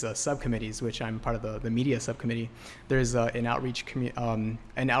have these subcommittees, which I'm part of the media subcommittee. There's an outreach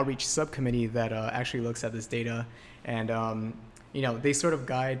subcommittee that actually looks at this data, and they sort of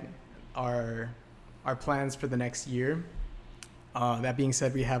guide our plans for the next year. That being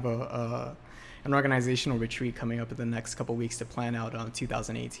said, we have an organizational retreat coming up in the next couple of weeks to plan out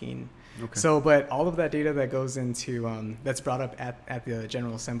 2018. Okay. So, but all of that data that goes into that's brought up at the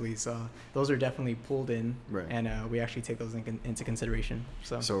General Assemblies, those are definitely pulled in, right. And we actually take those into consideration.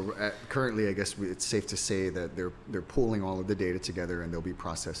 So currently, I guess it's safe to say that they're pulling all of the data together and they'll be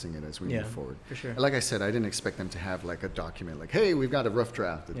processing it as we move forward. For sure. Like I said, I didn't expect them to have like a document like, hey, we've got a rough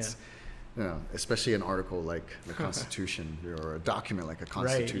draft. It's especially an article like the Constitution or a document like a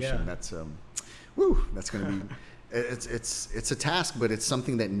Constitution. Right, that's that's going to be. It's a task, but it's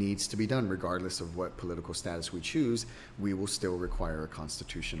something that needs to be done regardless of what political status we choose. We will still require a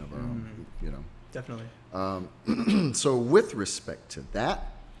Constitution of our own. Definitely. So with respect to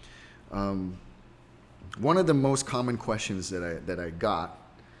that, one of the most common questions that I got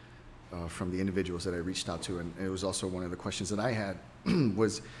from the individuals that I reached out to, and it was also one of the questions that I had,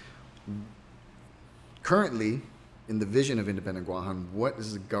 was currently in the vision of Independent Guahan, what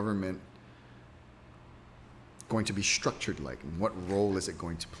is the government going to be structured like, and what role is it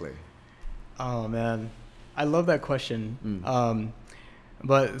going to play? Oh man, I love that question.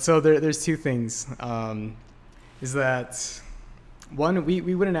 But so there's two things. Is that one,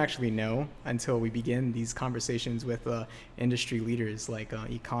 we wouldn't actually know until we begin these conversations with industry leaders like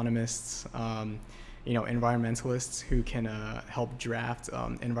economists, environmentalists who can help draft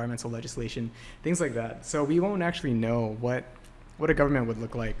environmental legislation, things like that. So we won't actually know what a government would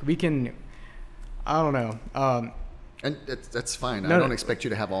look like. We can, I don't know. And that's fine. I don't expect you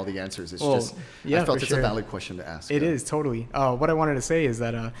to have all the answers. It's just, I felt it's a valid question to ask. It is, totally. What I wanted to say is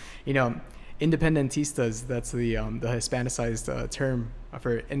that, independentistas, that's the Hispanicized term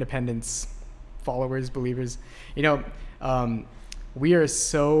for independence followers, believers. We are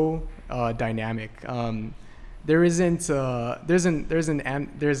so dynamic. There's an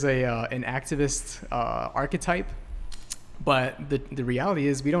activist archetype, but the reality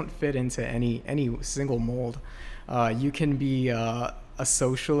is we don't fit into any single mold. You can be a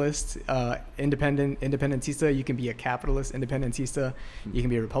socialist independentista. You can be a capitalist independentista. You can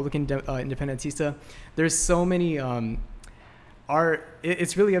be a Republican independentista. There's so many.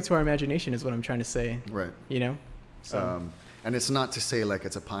 It's really up to our imagination, is what I'm trying to say. Right. So. And it's not to say like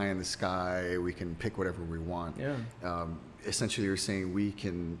it's a pie in the sky. We can pick whatever we want. Yeah. Essentially, you're saying we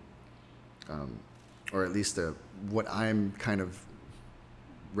can, or at least what I'm kind of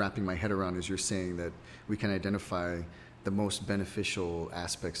wrapping my head around is you're saying that we can identify the most beneficial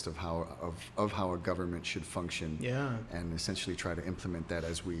aspects of how a government should function. Yeah. And essentially try to implement that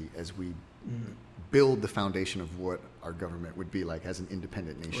as we build the foundation of what our government would be like as an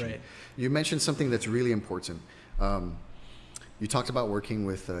independent nation. Right. You mentioned something that's really important. You talked about working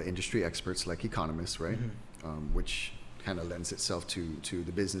with industry experts like economists, right? Which kind of lends itself to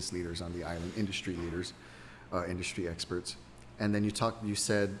the business leaders on the island, industry leaders, industry experts. And then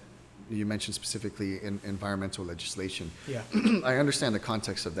you mentioned specifically environmental legislation. Yeah. I understand the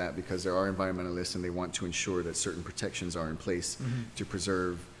context of that because there are environmentalists and they want to ensure that certain protections are in place to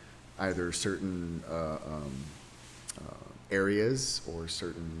preserve either certain areas or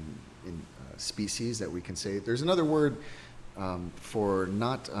certain species that we can say. There's another word for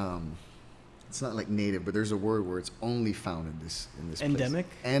not. It's not like native, but there's a word where it's only found in this endemic.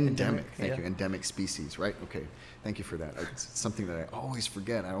 Place. Endemic. Thank you. Endemic species, right? Okay. Thank you for that. It's something that I always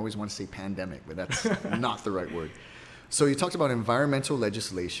forget. I always want to say pandemic, but that's not the right word. So you talked about environmental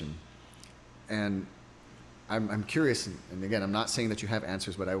legislation, and I'm curious. And again, I'm not saying that you have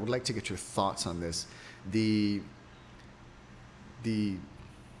answers, but I would like to get your thoughts on this. The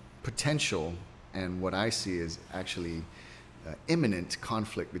potential, and what I see is actually imminent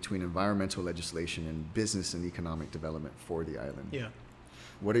conflict between environmental legislation and business and economic development for the island. Yeah.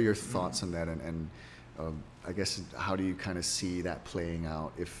 What are your thoughts on that, and I guess how do you kind of see that playing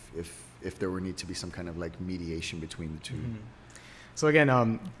out if there would need to be some kind of like mediation between the two? So again,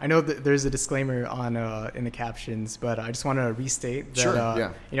 I know that there's a disclaimer on in the captions, but I just want to restate that Sure,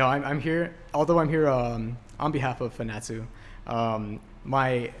 yeah. you know, I'm here. Although I'm here on behalf of Fanatsu,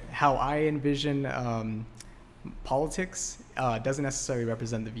 how I envision politics doesn't necessarily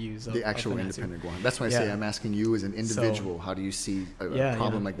represent the views of The actual of Fanatsu. independent Guam. That's why I say Yeah. I'm asking you as an individual. How do you see a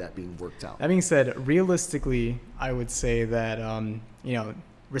problem like that being worked out? That being said, realistically, I would say that you know,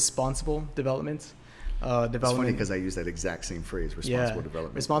 responsible development. It's funny because I use that exact same phrase, responsible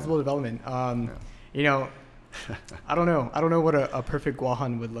development. Responsible development. You know, I don't know what a perfect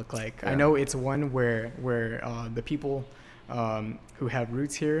Guahan would look like. Yeah. I know it's one where the people who have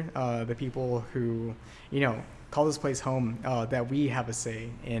roots here, the people who, you know, call this place home, that we have a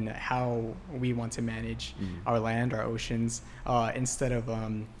say in how we want to manage our land, our oceans, instead of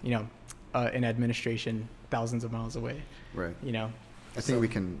you know, an administration thousands of miles away. Right. You know. I think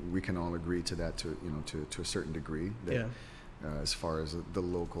we can all agree to that, to a certain degree. That, as far as the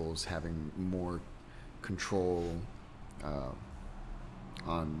locals having more control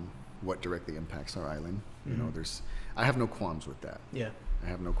on what directly impacts our island. You know, I have no qualms with that. Yeah. I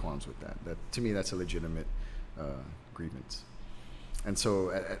have no qualms with that. That to me, that's a legitimate grievance. And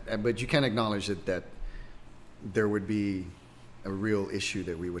so, but you can acknowledge that there would be a real issue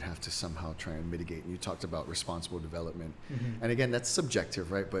that we would have to somehow try and mitigate. And you talked about responsible development. And again, that's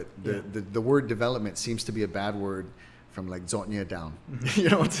subjective, right? But the word development seems to be a bad word from like Zotnia down. You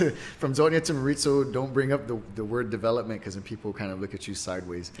know, from Zotnia to Maritzo, don't bring up the word development because then people kind of look at you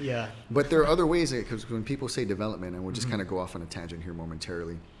sideways. Yeah. But there are other ways, because when people say development, and we'll just kind of go off on a tangent here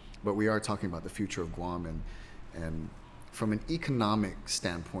momentarily, but we are talking about the future of Guam, and from an economic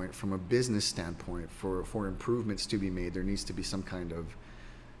standpoint, from a business standpoint, for improvements to be made, there needs to be some kind of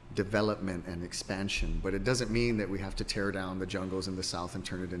development and expansion. But it doesn't mean that we have to tear down the jungles in the south and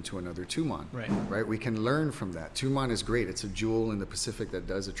turn it into another Tumon. Right? We can learn from that. Tumon is great. It's a jewel in the Pacific that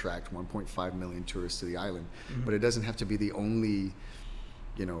does attract 1.5 million tourists to the island. But it doesn't have to be the only,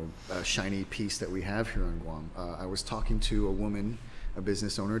 you know, shiny piece that we have here on Guam. I was talking to a woman, a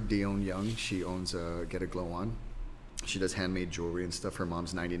business owner, Dion Young. She owns Get a Glow On. She does handmade jewelry and stuff. Her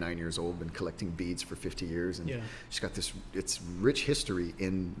mom's 99 years old, been collecting beads for 50 years. And she's got it's rich history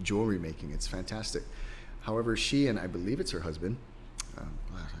in jewelry making. It's fantastic. However, she, and I believe it's her husband,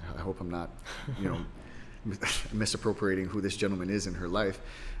 I hope I'm not, you know, misappropriating who this gentleman is in her life,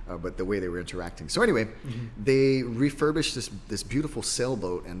 but the way they were interacting. So anyway, they refurbished this beautiful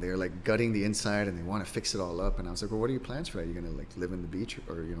sailboat, and they're like gutting the inside, and they want to fix it all up. And I was like, well, what are your plans for that? Are you going to like live in the beach,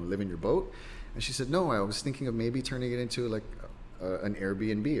 or, you know, live in your boat? And she said, no, I was thinking of maybe turning it into like an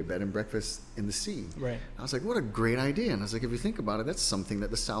Airbnb, a bed and breakfast in the sea. Right. I was like, what a great idea. And I was like, if you think about it, that's something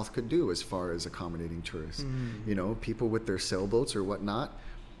that the South could do as far as accommodating tourists. You know, people with their sailboats or whatnot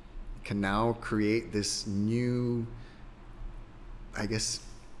can now create this new, I guess,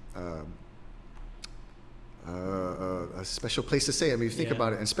 a special place to stay. I mean, if you think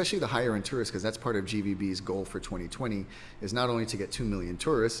about it, and especially the higher end tourists, because that's part of GVB's goal for 2020, is not only to get 2 million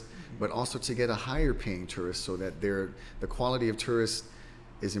tourists, but also to get a higher paying tourist, so that the quality of tourists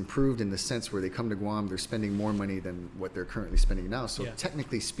is improved in the sense where they come to Guam, they're spending more money than what they're currently spending now. So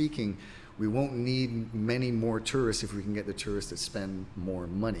technically speaking, we won't need many more tourists if we can get the tourists that spend more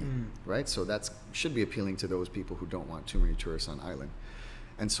money, right? So that should be appealing to those people who don't want too many tourists on island.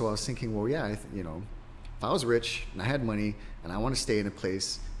 And so I was thinking, well, yeah, you know, if I was rich and I had money and I want to stay in a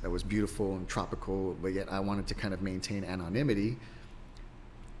place that was beautiful and tropical, but yet I wanted to kind of maintain anonymity,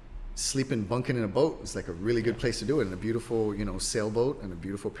 bunking in a boat is like a really good place to do it, in a beautiful, you know, sailboat and a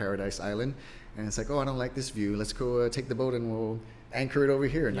beautiful paradise island. And it's like, oh, I don't like this view. Let's go take the boat and we'll anchor it over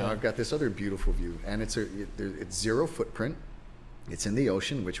here. And now I've got this other beautiful view. And it's zero footprint. It's in the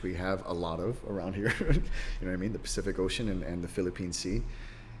ocean, which we have a lot of around here. You know what I mean? The Pacific Ocean and the Philippine Sea.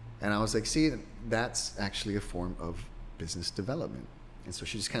 And I was like, see, that's actually a form of business development. And so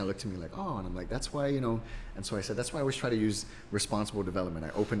she just kind of looked at me like, oh, and I'm like, that's why, you know, and so I said, that's why I always try to use responsible development. I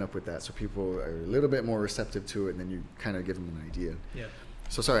open up with that so people are a little bit more receptive to it, and then you kind of give them an idea. Yeah.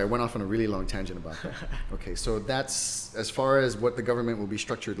 So sorry, I went off on a really long tangent about that. Okay, so that's, as far as what the government will be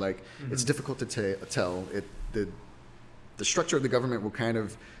structured like, it's difficult to tell. The structure of the government will kind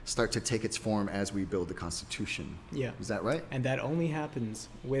of start to take its form as we build the Constitution. Yeah. Is that right? And that only happens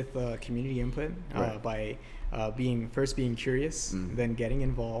with community input, by being curious, then getting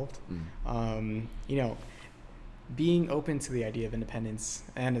involved, you know, being open to the idea of independence,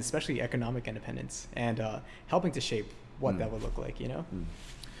 and especially economic independence, and helping to shape what that would look like, you know?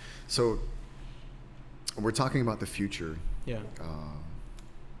 So we're talking about the future. Yeah.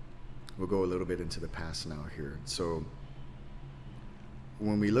 We'll go a little bit into the past now here. So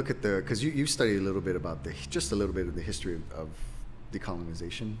when we look at because you studied a little bit about just a little bit of the history of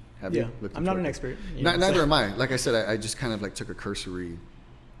decolonization. Have you looked I'm not into an it? expert. Neither am I. Like I said, I just kind of like took a cursory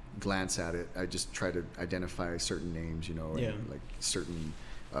glance at it. I just try to identify certain names, you know, and like certain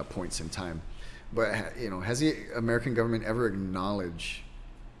points in time. But, you know, has the American government ever acknowledged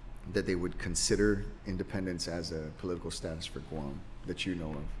that they would consider independence as a political status for Guam that you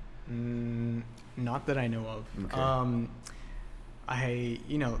know of? Not that I know of. Okay.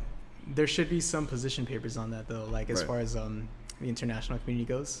 You know, there should be some position papers on that, though, like as far as the international community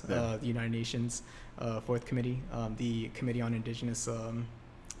goes, the United Nations Fourth Committee, the Committee on Indigenous,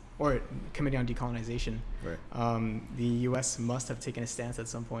 or Committee on Decolonization. Right. The U.S. must have taken a stance at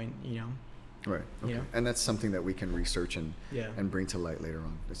some point, you know. Right. Okay. You know? And that's something that we can research and bring to light later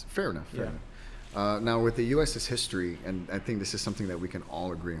on. It's fair enough. Fair enough. Now, with the U.S.'s history, and I think this is something that we can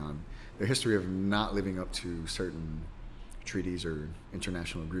all agree on, the history of not living up to certain treaties or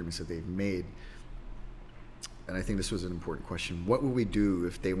international agreements that they've made. And I think this was an important question. What will we do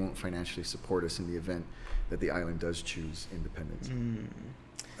if they won't financially support us in the event that the island does choose independence?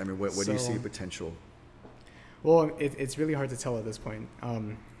 I mean, what do you see potential? Well, it's really hard to tell at this point.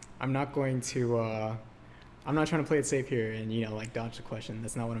 I'm not going to. I'm not trying to play it safe here and, you know, like dodge the question.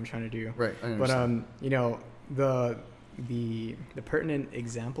 That's not what I'm trying to do. Right. I understand. But you know, the pertinent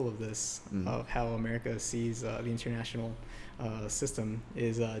example of this, of how America sees the international system,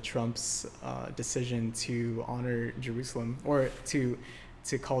 is Trump's decision to honor Jerusalem, or to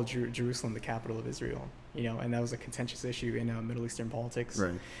call Jerusalem the capital of Israel. You know, and that was a contentious issue in Middle Eastern politics.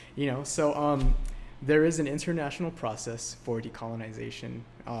 Right. You know, so there is an international process for decolonization.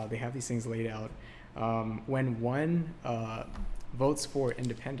 They have these things laid out. When one votes for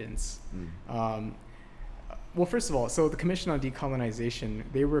independence, well, first of all, so the Commission on Decolonization,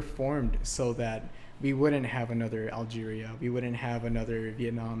 they were formed so that we wouldn't have another Algeria, we wouldn't have another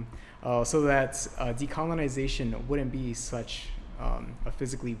Vietnam, so that decolonization wouldn't be such a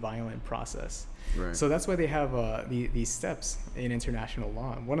physically violent process. Right. So that's why they have these steps in international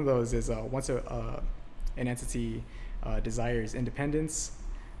law. One of those is once an entity desires independence,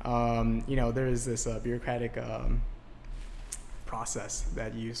 you know, there is this bureaucratic process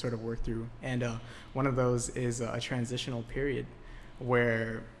that you sort of work through, and one of those is a transitional period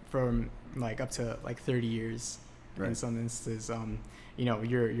where from like up to like 30 years in some instances, you know,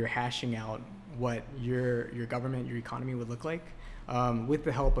 you're hashing out what your government, your economy would look like with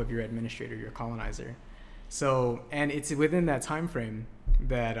the help of your administrator, your colonizer. So, and it's within that time frame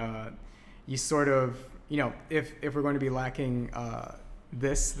that you sort of, you know, if we're going to be lacking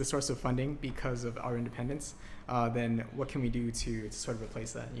the source of funding because of our independence, then what can we do to sort of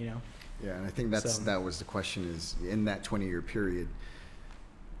replace that, you know? Yeah, and I think that was the question, is in that 20-year period,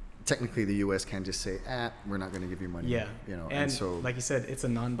 technically the U.S. can just say, we're not going to give you money. Yeah, you know, and so, like you said, it's a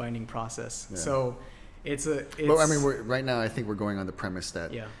non-binding process. Yeah. So it's but I mean, right now I think we're going on the premise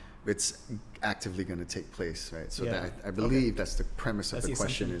that it's actively going to take place, right? So Yeah. I believe that's the premise of That's the the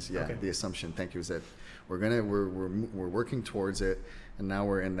question. assumption. The assumption. Thank you. Is that we're working towards it, and now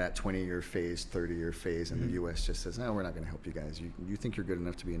we're in that 20-year phase, 30-year phase, and the U.S. just says, no, we're not going to help you guys. You think you're good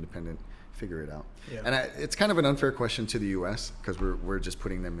enough to be independent? Figure it out. Yeah. And it's kind of an unfair question to the U.S. because we're just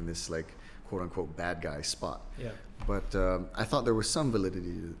putting them in this like quote unquote bad guy spot. Yeah. But I thought there was some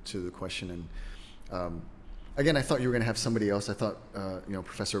validity to the question, and again, I thought you were going to have somebody else. I thought, you know,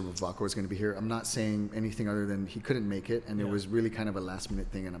 Professor Vavaco was going to be here. I'm not saying anything other than he couldn't make it, and it was really kind of a last-minute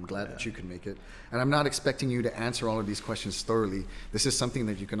thing, and I'm glad that you could make it. And I'm not expecting you to answer all of these questions thoroughly. This is something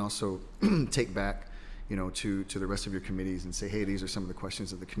that you can also take back, you know, to the rest of your committees and say, hey, these are some of the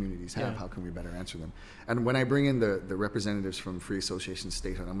questions that the communities have. How can we better answer them? And when I bring in the representatives from Free Association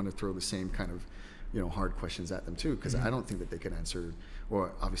Statehood, I'm going to throw the same kind of, you know, hard questions at them too, because I don't think that they can answer. Well,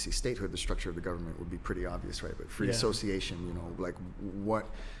 obviously statehood, the structure of the government would be pretty obvious, right? But free association, you know, like what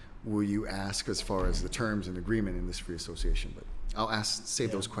will you ask as far as the terms and agreement in this free association? But I'll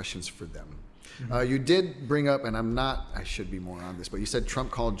save those questions for them. You did bring up, and I should be more on this, but you said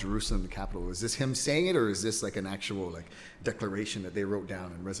Trump called Jerusalem the capital. Is this him saying it, or is this like an actual like declaration that they wrote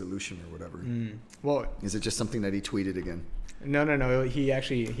down in resolution or whatever? Well, is it just something that he tweeted again? No. He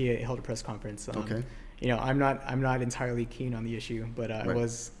held a press conference. Okay. You know, I'm not entirely keen on the issue, but I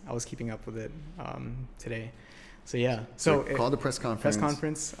was keeping up with it today. So yeah. So called the press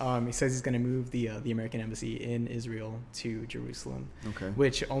conference. He says he's going to move the American embassy in Israel to Jerusalem. Okay.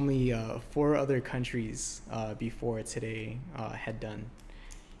 Which only 4 other countries before today had done.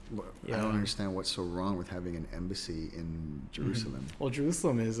 I don't understand what's so wrong with having an embassy in Jerusalem. Well,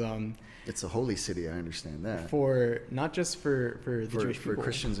 Jerusalem is It's a holy city. I understand that. for not just for the Jewish For people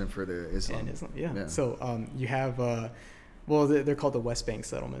Christians and for the Islam. and Islam. Yeah. So you have well, they're called the West Bank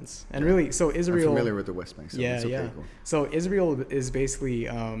settlements, and really, so Israel. I'm familiar with the West Bank. So Yeah, it's okay, yeah. cool. So Israel is basically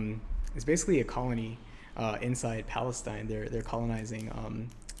a colony inside Palestine. They're colonizing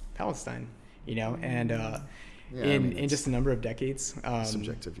Palestine, you know, and Yeah, I mean, in just a number of decades.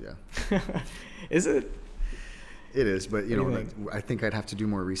 Subjective, yeah. Is it? It is, but you What do know, you like, I think I'd have to do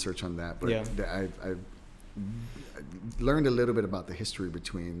more research on that. But Yeah. I've learned a little bit about the history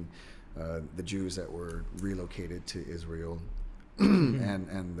between the Jews that were relocated to Israel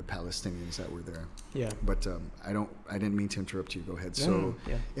and the Palestinians that were there. Yeah. But I didn't mean to interrupt you. Go ahead. No, So, no,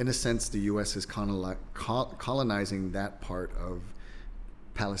 yeah. in a sense, the U.S. is colonizing that part of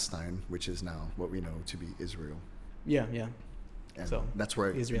Palestine, which is now what we know to be Israel. Yeah, yeah. And So, that's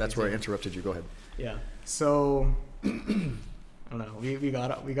where the Israelis, that's where I yeah. interrupted you. Go ahead. Yeah. So I don't know. We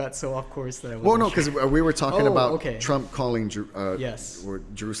got so off course that I wasn't Well, no, sure. because we were talking Oh, about okay. Trump calling Yes. or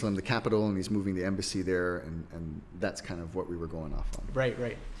Jerusalem the capital, and he's moving the embassy there, and that's kind of what we were going off on. Right.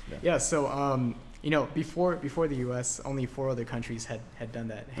 Yeah. Yeah. So you know, before the U.S., only 4 other countries had done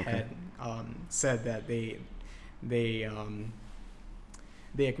that. Okay. Had said that they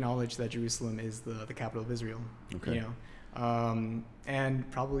acknowledge that Jerusalem is the capital of Israel. Okay. You know, and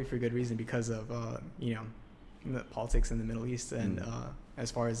probably for good reason, because of you know, the politics in the Middle East, and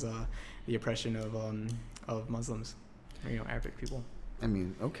as far as the oppression of Muslims, you know, Arabic people. I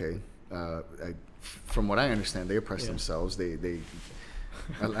mean, okay. From what I understand, they oppress Yeah. themselves. They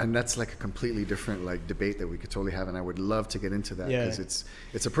and that's like a completely different like debate that we could totally have, and I would love to get into that Yeah. because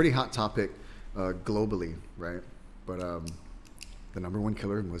it's a pretty hot topic globally, right? But the number one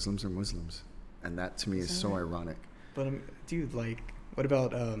killer of Muslims are Muslims, and that to me is so ironic. But dude, like, what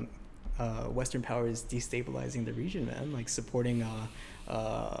about Western powers destabilizing the region, man? Like supporting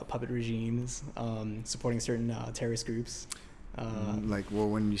puppet regimes, supporting certain terrorist groups. Like, well,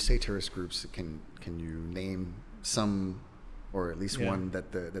 when you say terrorist groups, can you name some, or at least Yeah. one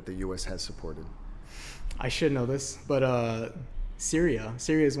that the U.S. has supported? I should know this, but Syria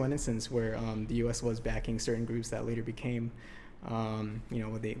is one instance where the U.S. was backing certain groups that later became, you know,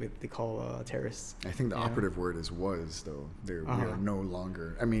 what they call terrorists. I think the Yeah. operative word is was, though. We Uh-huh. are no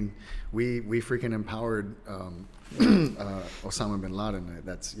longer. I mean, we freaking empowered Osama bin Laden.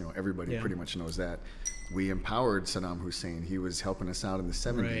 That's, you know, everybody Yeah. pretty much knows that. We empowered Saddam Hussein. He was helping us out in the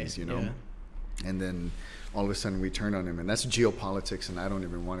 70s, Right, you know. yeah. And then all of a sudden we turned on him, and that's geopolitics, and I don't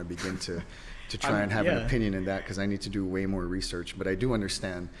even want to begin to try and have an yeah. opinion in that because I need to do way more research. But I do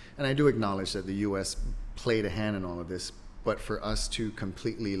understand, and I do acknowledge that the U.S. played a hand in all of this. But for us to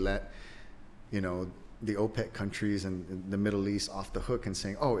completely let, you know, the OPEC countries and the Middle East off the hook and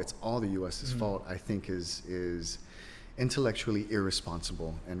saying, oh, it's all the U.S.'s fault, I think is intellectually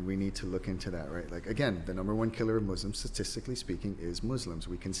irresponsible, and we need to look into that, right? Like, again, the number one killer of Muslims, statistically speaking, is Muslims.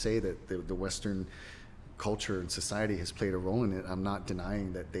 We can say that the Western culture and society has played a role in it. I'm not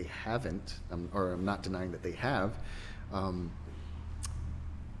denying that they haven't, or I'm not denying that they have.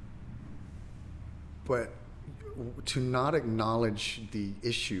 But to not acknowledge the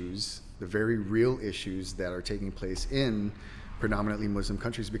issues, the very real issues that are taking place in predominantly Muslim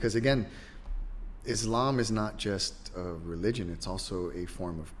countries, because again, Islam is not just a religion, it's also a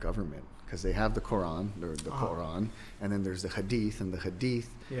form of government, because they have the Quran, Quran, and then there's the Hadith, and the Hadith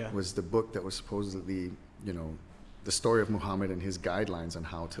Yeah. was the book that was supposedly, you know, the story of Muhammad and his guidelines on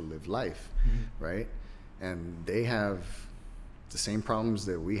how to live life, right? And they have the same problems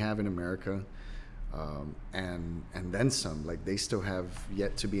that we have in America, and then some. Like, they still have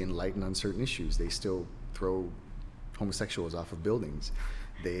yet to be enlightened on certain issues. They still throw homosexuals off of buildings.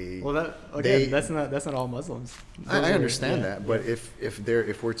 That's not all Muslims. I understand Yeah, that, but yeah.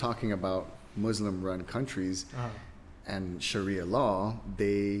 if we're talking about Muslim-run countries and Sharia law,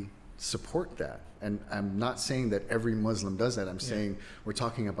 they support that. And I'm not saying that every Muslim does that. I'm saying we're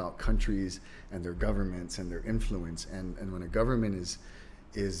talking about countries and their governments and their influence. And when a government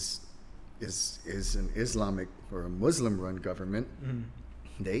is an Islamic or a Muslim-run government,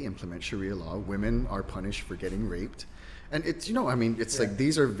 they implement Sharia law. Women are punished for getting raped. And it's, you know, I mean, it's like,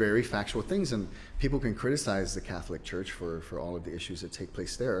 these are very factual things, and people can criticize the Catholic Church for all of the issues that take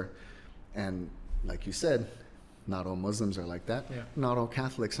place there. And like you said, not all Muslims are like that. Yeah. Not all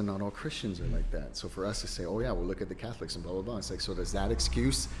Catholics and not all Christians are like that. So for us to say, oh yeah, well, look at the Catholics and blah, blah, blah. It's like, so does that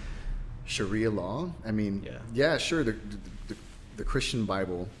excuse Sharia law? I mean, yeah, sure, the Christian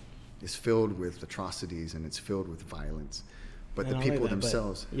Bible is filled with atrocities and it's filled with violence. But And the not only people that,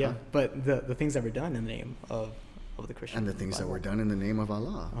 themselves... but the things that were done in the name of of the Christian And the things that Bible. were done in the name of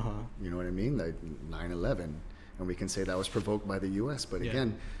Allah. Uh-huh. You know what I mean? Like 9/11. And we can say that was provoked by the U.S. But Yeah.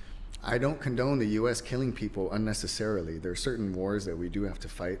 again, I don't condone the U.S. killing people unnecessarily. There are certain wars that we do have to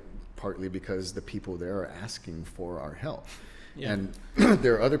fight, partly because the people there are asking for our help. Yeah. And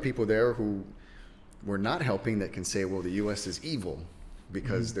there are other people there who were not helping that can say, well, the U.S. is evil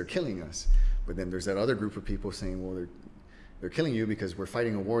because they're killing us. But then there's that other group of people saying, well, they're killing you because we're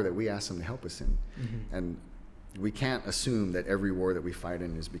fighting a war that we asked them to help us in. And we can't assume that every war that we fight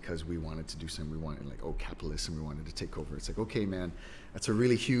in is because we wanted to do something. We wanted, like, capitalism, we wanted to take over. It's like, okay, man, that's a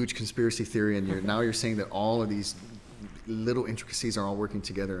really huge conspiracy theory, and now you're saying that all of these little intricacies are all working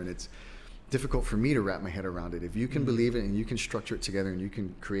together, and it's difficult for me to wrap my head around it. If you can believe it and you can structure it together and you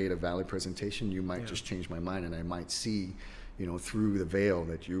can create a valid presentation, you might just change my mind, and I might see, through the veil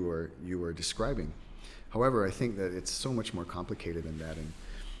that you are describing. However, I think that it's so much more complicated than that. And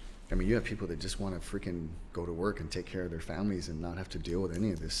I mean, you have people that just want to freaking go to work and take care of their families and not have to deal with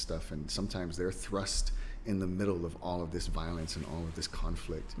any of this stuff. And sometimes they're thrust in the middle of all of this violence and all of this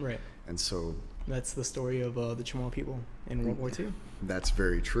conflict. Right. And so That's the story of the Chamorro people in World War II. that's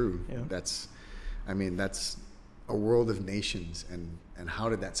very true. Yeah. That's a world of nations. And how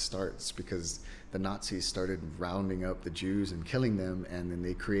did that start? It's because the Nazis started rounding up the Jews and killing them, and then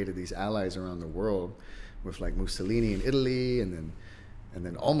they created these allies around the world with, like, Mussolini in Italy, and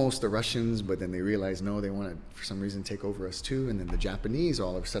then almost the Russians, but then they realized, no, they want to, for some reason, take over us too. And then the Japanese,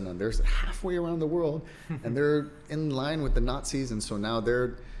 all of a sudden, they're halfway around the world, and they're in line with the Nazis. And so now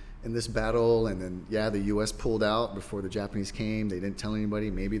they're in this battle. And then, the U.S. pulled out before the Japanese came. They didn't tell anybody.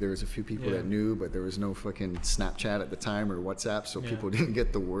 Maybe there was a few people that knew, but there was no fucking Snapchat at the time or WhatsApp, so people didn't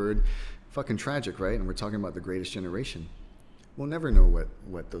get the word. Fucking tragic, right? And we're talking about the greatest generation. We'll never know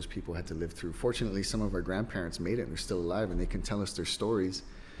what those people had to live through. Fortunately, some of our grandparents made it and they're still alive, and they can tell us their stories.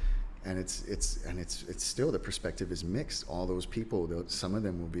 And it's still, the perspective is mixed. All those people, some of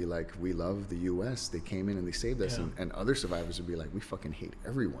them will be like, we love the U.S. They came in and they saved us. And other survivors would be like, we fucking hate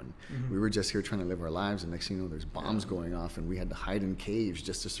everyone. We were just here trying to live our lives, and next thing you know, there's bombs going off, and we had to hide in caves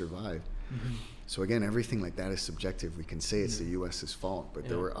just to survive. So again, everything like that is subjective. We can say it's the U.S.'s fault, but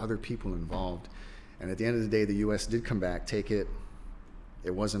there were other people involved. And at the end of the day, the U.S. did come back, take it.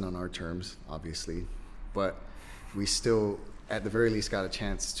 It wasn't on our terms, obviously, but we still, at the very least, got a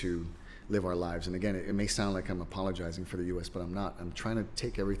chance to live our lives. And again, it may sound like I'm apologizing for the U.S., but I'm not. I'm trying to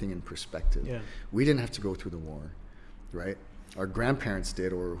take everything in perspective. Yeah. We didn't have to go through the war, right? Our grandparents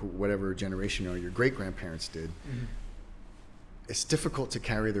did, or whatever generation, or your great-grandparents did. It's difficult to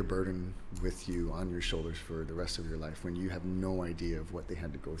carry their burden with you on your shoulders for the rest of your life when you have no idea of what they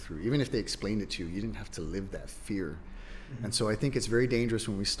had to go through. Even if they explained it to you, you didn't have to live that fear. And so I think it's very dangerous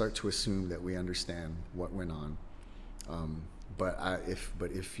when we start to assume that we understand what went on. But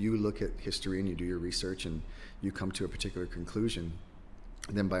if you look at history and you do your research and you come to a particular conclusion,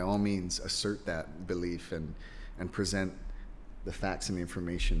 then by all means assert that belief and present the facts and the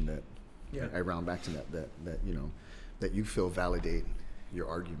information that I round back to that you feel validate your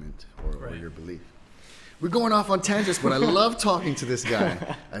argument or your belief. We're going off on tangents, but I love talking to this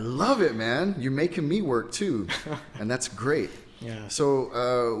guy. I love it, man. You're making me work too, and that's great. Yeah.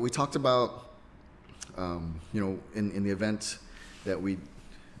 So we talked about, in the event that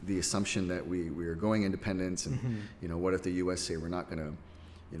the assumption that we are going independence, and what if the U.S. say we're not going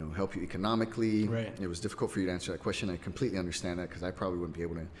to, help you economically? Right. It was difficult for you to answer that question. I completely understand that because I probably wouldn't be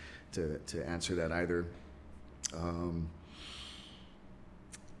able to answer that either.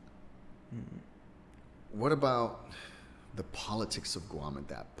 What about the politics of Guam at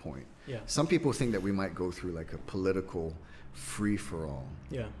that point? Yeah. Some people think that we might go through like a political free-for-all.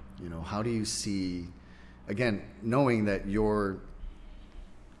 Yeah. How do you see, again, knowing that your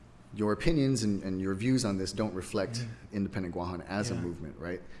opinions and your views on this don't reflect Independent Guahan as a movement,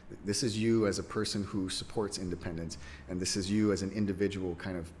 right? This is you as a person who supports independence, and this is you as an individual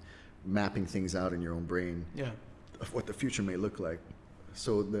kind of mapping things out in your own brain of what the future may look like.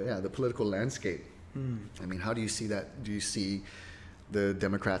 So the political landscape. I mean, how do you see that? Do you see the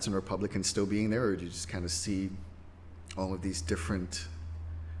Democrats and Republicans still being there, or do you just kind of see all of these different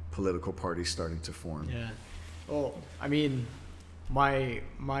political parties starting to form? Yeah. Well, I mean, my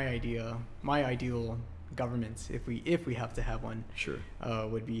ideal government, if we have to have one, Sure.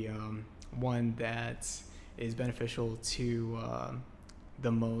 Would be one that is beneficial to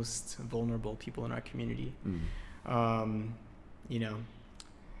the most vulnerable people in our community.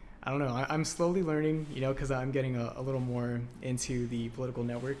 I don't know. I'm slowly learning, because I'm getting a little more into the political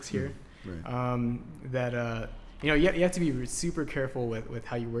networks here. Right. That you have to be super careful with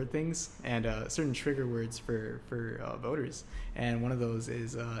how you word things and certain trigger words for voters. And one of those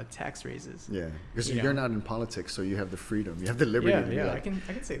is tax raises. Yeah, because You know. you're not in politics, so you have the freedom, you have the liberty. to be I like,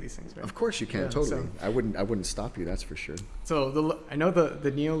 can say these things, right? Of course you can, Yeah, totally. so- I wouldn't stop you. That's for sure. So I know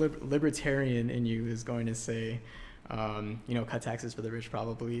the neo-libertarian in you is going to say, cut taxes for the rich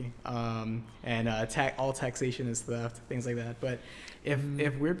probably, and all taxation is theft, things like that. But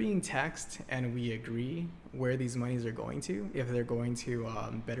if we're being taxed and we agree where these monies are going to, if they're going to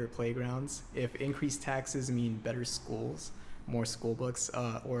better playgrounds, if increased taxes mean better schools, more school books,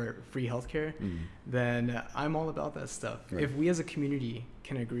 or free healthcare, then I'm all about that stuff. Right. If we as a community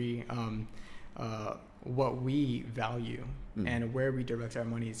can agree what we value and where we direct our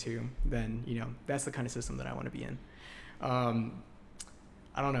money to, then that's the kind of system that I want to be in.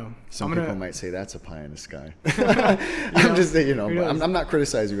 I don't know. Some people might say that's a pie in the sky. know, I'm not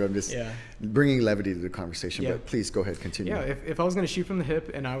criticizing you. I'm just Yeah. bringing levity to the conversation. Yeah. But please go ahead, continue. Yeah, if I was going to shoot from the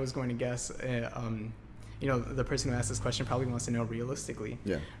hip and I was going to guess, the person who asked this question probably wants to know realistically.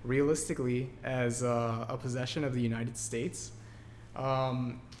 Yeah. Realistically, as a possession of the United States,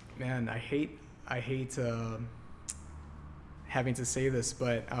 man, I hate having to say this,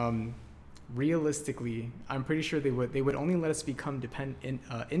 but realistically, I'm pretty sure they would only let us become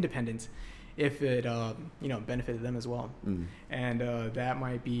independent if it benefited them as well. And that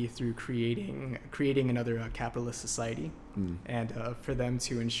might be through creating another capitalist society, and for them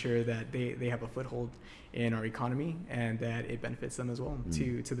to ensure that they have a foothold in our economy and that it benefits them as well,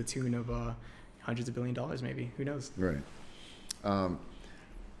 to the tune of hundreds of $billions maybe. Who knows? Right.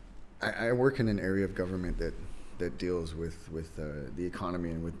 I work in an area of government that deals with the economy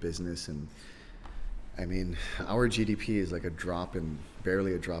and with business, and I mean, our GDP is like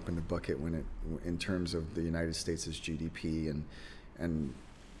barely a drop in the bucket in terms of the United States' GDP, and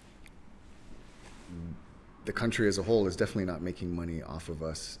the country as a whole is definitely not making money off of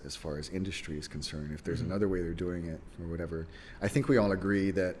us as far as industry is concerned. If there's another way they're doing it or whatever, I think we all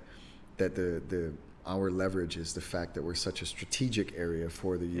agree that our leverage is the fact that we're such a strategic area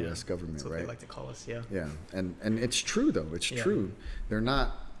for the U.S. government, That's what right? they like to call us, yeah. Yeah, and it's true though. It's true. They're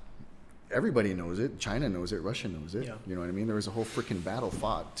not. Everybody knows it. China knows it. Russia knows it. Yeah. You know what I mean? There was a whole freaking battle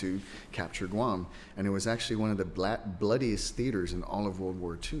fought to capture Guam, and it was actually one of the bloodiest theaters in all of World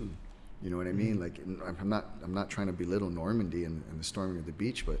War II. You know what I mean? Like, I'm not trying to belittle Normandy and the storming of the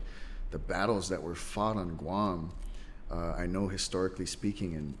beach, but the battles that were fought on Guam. I know historically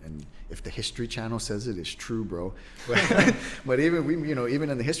speaking, and if the History Channel says it, it's true, bro. But even even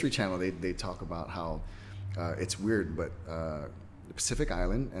in the History Channel, they talk about how it's weird, but the Pacific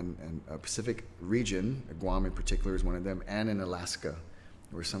Island and Pacific region, Guam in particular is one of them, and in Alaska,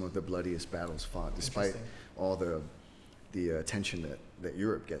 were some of the bloodiest battles fought, despite all the attention that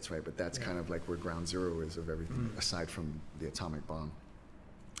Europe gets, right? But that's kind of like where ground zero is of everything, aside from the atomic bomb.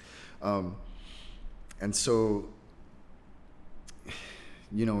 And so,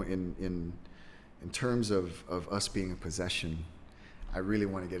 in terms of us being a possession, I really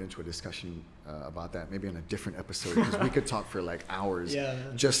want to get into a discussion about that, maybe on a different episode, because we could talk for like hours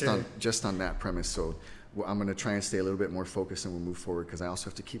just on that premise. So I'm going to try and stay a little bit more focused and we'll move forward, because I also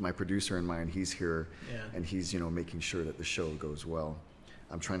have to keep my producer in mind. He's here and he's making sure that the show goes well.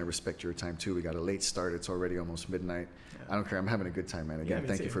 I'm trying to respect your time too. We got a late start. It's already almost midnight. I don't care. I'm having a good time, man. Again,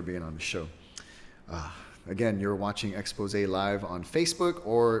 thank you for being on the show. Again, you're watching Expose Live on Facebook,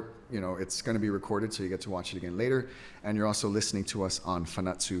 or it's going to be recorded, so you get to watch it again later. And you're also listening to us on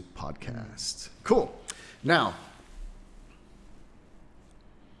Fanatsu Podcast. Cool. Now,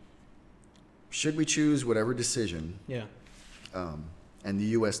 should we choose whatever decision, and the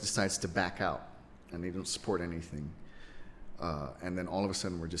U.S. decides to back out and they don't support anything, and then all of a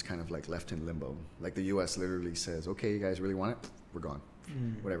sudden we're just kind of like left in limbo. Like the U.S. literally says, okay, you guys really want it? We're gone.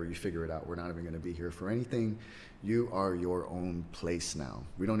 Whatever, you figure it out. We're not even going to be here for anything. You are your own place now.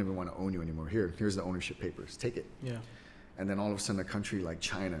 We don't even want to own you anymore. Here's the ownership papers. Take it. Yeah. And then all of a sudden a country like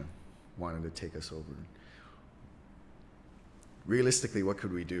China wanted to take us over. Realistically, what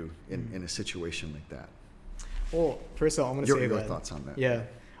could we do in a situation like that? Well, first of all, I want to say that... Your thoughts on that. Yeah.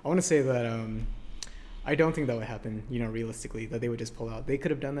 I want to say that I don't think that would happen, realistically, that they would just pull out. They could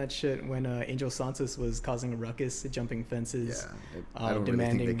have done that shit when Angel Santos was causing a ruckus, jumping fences, I don't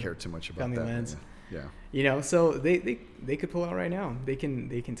demanding really think they cared too much about family that. lands. Yeah. So they could pull out right now. They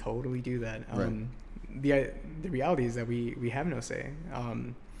can totally do that. The reality is that we have no say.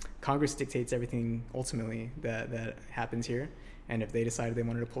 Congress dictates everything ultimately that happens here, and if they decided they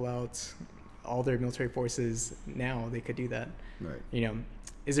wanted to pull out all their military forces now, they could do that. Right.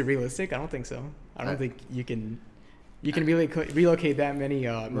 Is it realistic? I don't think so. I don't think you can You can relocate that many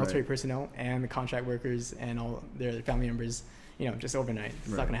military personnel and the contract workers and all their family members, just overnight. It's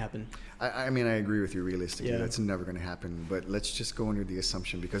not going to happen. I mean, I agree with you realistically. Yeah. That's never going to happen. But let's just go under the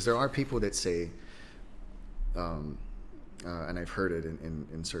assumption, because there are people that say, and I've heard it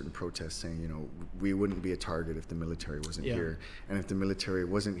in certain protests saying, we wouldn't be a target if the military wasn't here. And if the military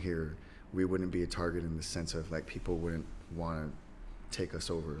wasn't here, we wouldn't be a target in the sense of like people wouldn't want to take us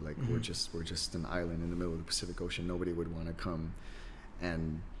over. Like we're just an island in the middle of the Pacific Ocean. Nobody would want to come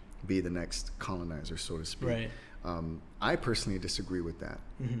and be the next colonizer, so to speak. Right. I personally disagree with that,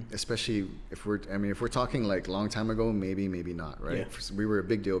 especially if we're talking like long time ago, maybe not, right? Yeah. We were a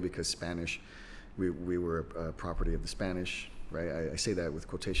big deal because Spanish, we were a property of the Spanish, right? I say that with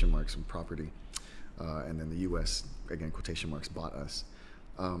quotation marks and property, and then the U.S. again quotation marks bought us.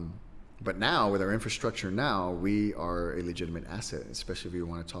 But now with our infrastructure now, we are a legitimate asset, especially if you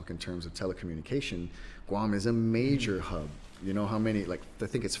want to talk in terms of telecommunication. Guam is a major hub. You know how many, like I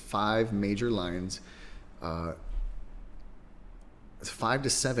think it's 5 major lines, 5 to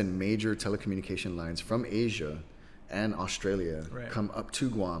 7 major telecommunication lines from Asia and Australia come up to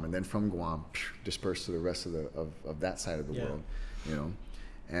Guam, and then from Guam disperse to the rest of that side of the world,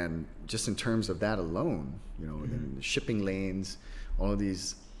 and just in terms of that alone, and the shipping lanes, all of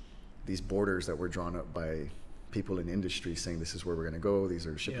these borders that were drawn up by people in industry saying this is where we're going to go, these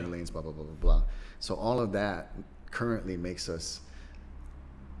are shipping lanes, blah blah blah blah blah. So all of that currently makes us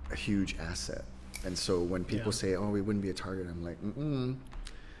a huge asset. And so when people say, "Oh, we wouldn't be a target," I'm like,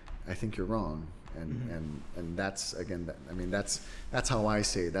 I think you're wrong. And that's again, that's how I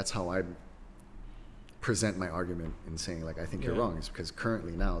say, that's how I present my argument in saying like I think you're wrong. Is because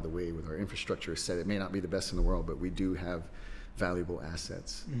currently now the way with our infrastructure is set, it may not be the best in the world, but we do have valuable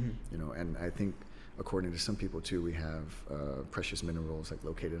assets, and I think according to some people too, we have precious minerals like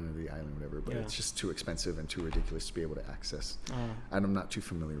located under the island, whatever, but it's just too expensive and too ridiculous to be able to access. And I'm not too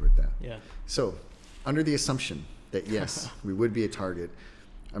familiar with that. So under the assumption that yes, we would be a target,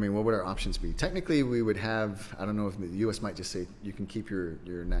 I mean, what would our options be? Technically, we would have, I don't know if the U.S. might just say you can keep your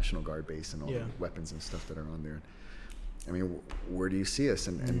National Guard base and all the weapons and stuff that are on there. I mean, where do you see us?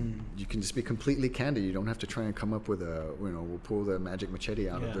 And you can just be completely candid. You don't have to try and come up with we'll pull the magic machete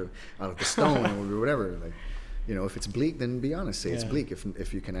out of the stone or whatever. Like, if it's bleak, then be honest, say it's bleak.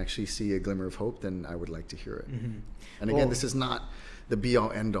 If you can actually see a glimmer of hope, then I would like to hear it. And again, this is not the be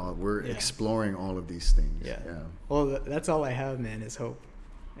all end all. We're exploring all of these things. Well, that's all I have, man, is hope.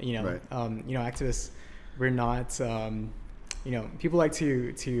 Activists, we're not. People like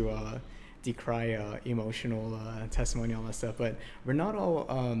to decry emotional testimony, all that stuff, but we're not all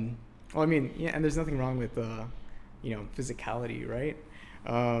and there's nothing wrong with physicality, right?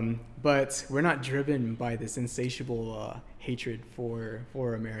 But we're not driven by this insatiable hatred for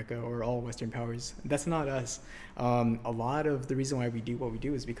America or all Western powers. That's not us. A lot of the reason why we do what we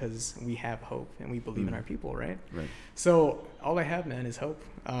do is because we have hope and we believe in our people, right? So all I have, man, is hope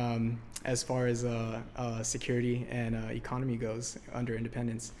as far as security and economy goes under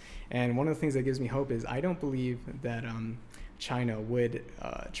independence. And one of the things that gives me hope is I don't believe that China would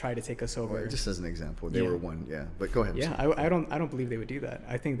try to take us over. Well, just as an example, they were one, but go ahead. Yeah, I don't believe they would do that.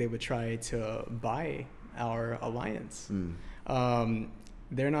 I think they would try to buy our alliance.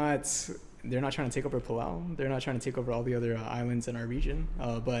 They're not trying to take over Palau. They're not trying to take over all the other islands in our region.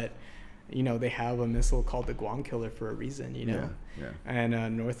 But they have a missile called the Guam Killer for a reason.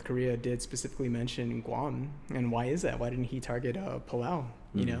 And North Korea did specifically mention Guam. And why is that? Why didn't he target Palau?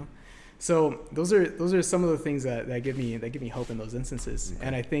 So those are some of the things that give me hope in those instances.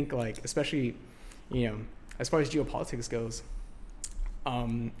 And I think, like, especially, as far as geopolitics goes,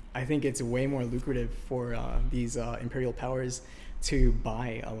 I think it's way more lucrative for these imperial powers to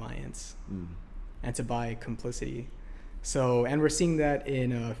buy alliance and to buy complicity. So, and we're seeing that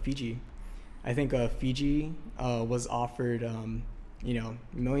in Fiji. I think Fiji was offered,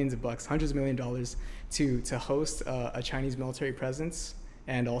 millions of bucks, $hundreds of millions to host a Chinese military presence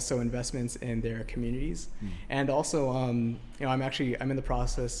and also investments in their communities. And also, I'm in the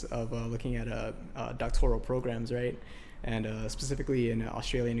process of looking at doctoral programs, right? And specifically in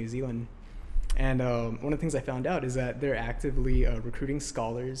Australia and New Zealand. And one of the things I found out is that they're actively recruiting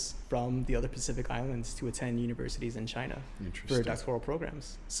scholars from the other Pacific Islands to attend universities in China for doctoral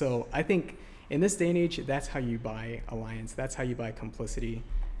programs. So I think in this day and age, that's how you buy alliance. That's how you buy complicity,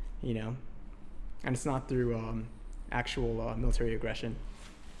 and it's not through actual military aggression.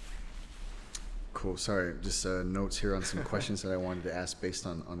 Cool. Sorry, just notes here on some questions that I wanted to ask based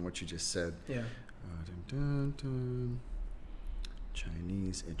on what you just said.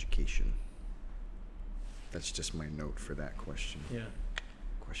 Chinese education. That's just my note for that question.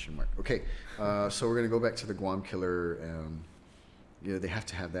 Question mark. Okay, so we're going to go back to the Guam killer. You know, they have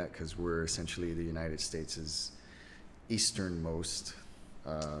to have that because we're essentially the United States' easternmost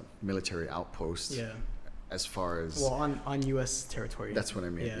military outpost. Yeah. As far as Well, on U.S. territory. that's what I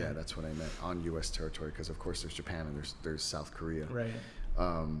mean. Yeah. Yeah, that's what I meant on U.S. territory because of course there's Japan and there's South Korea. Right.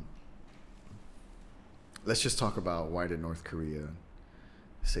 Let's just talk about why did North Korea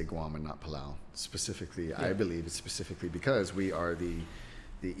say Guam and not Palau specifically? Yeah. I believe it's specifically because we are the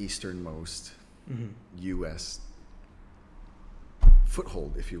easternmost U.S.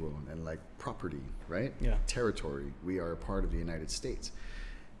 foothold, if you will, and like property, right? Yeah. Territory. We are a part of the United States,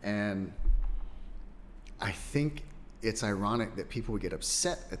 and I think it's ironic that people would get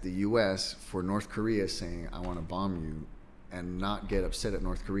upset at the U.S. for North Korea saying, "I want to bomb you," and not get upset at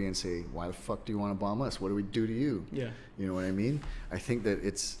North Korea and say, "Why the fuck do you want to bomb us? What do we do to you?" Yeah. You know what I mean? I think that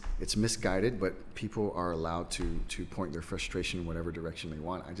it's misguided, but people are allowed to point their frustration in whatever direction they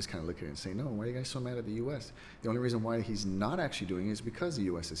want. I just kind of look at it and say, no, why are you guys so mad at the U.S.? The only reason why he's not actually doing it is because the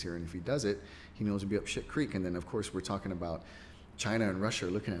U.S. is here, and if he does it, he knows it'll be up shit creek. And then, of course, we're talking about China and Russia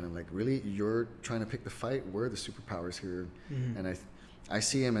looking at him like, really? You're trying to pick the fight? We're the superpowers here. And I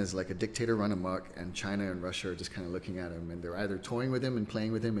see him as like a dictator run amok, and China and Russia are just kind of looking at him, and they're either toying with him and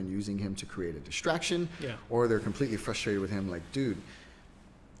playing with him and using him to create a distraction, or they're completely frustrated with him like, dude,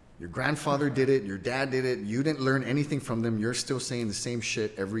 your grandfather did it, your dad did it, you didn't learn anything from them, you're still saying the same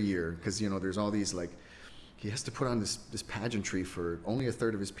shit every year. Because, you know, there's all these like, he has to put on this pageantry for only a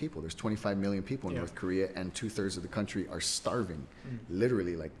third of his people. There's 25 million people in North Korea, and 2/3 of the country are starving.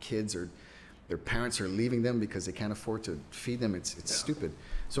 Literally, like kids are, their parents are leaving them because they can't afford to feed them. It's stupid.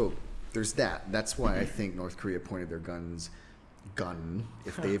 So there's that. That's why I think North Korea pointed their gun,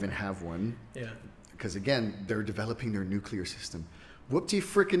 if they even have one. Yeah. Because again, they're developing their nuclear system.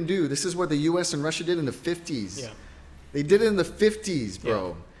 Whoop-de-frickin' do. This is what the U.S. and Russia did in the 50s. Yeah. They did it in the 50s,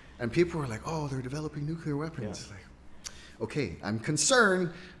 bro. And people were like, oh, they're developing nuclear weapons. Yeah. Like, okay, I'm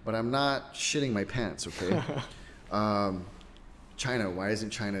concerned, but I'm not shitting my pants, okay? China, why isn't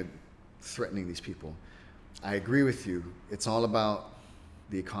China threatening these people? I agree with you. It's all about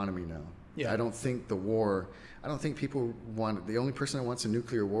the economy now. Yeah. I don't think people want, the only person that wants a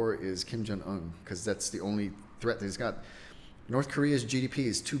nuclear war is Kim Jong-un, because that's the only threat that he's got. North Korea's GDP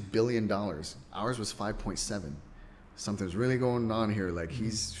is $2 billion. Ours was 5.7. Something's really going on here. Like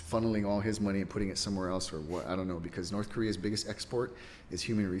he's funneling all his money and putting it somewhere else, or what? I don't know. Because North Korea's biggest export is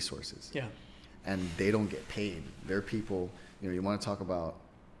human resources. Yeah. And they don't get paid. Their people, you know, you want to talk about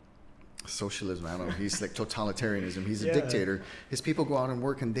socialism. I don't know. He's like totalitarianism. He's a dictator. His people go out and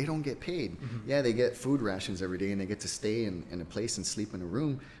work and they don't get paid. Yeah, they get food rations every day and they get to stay in a place and sleep in a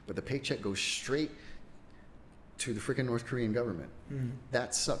room, but the paycheck goes straight to the freaking North Korean government.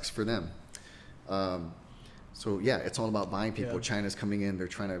 That sucks for them. So yeah, it's all about buying people. China's coming in. They're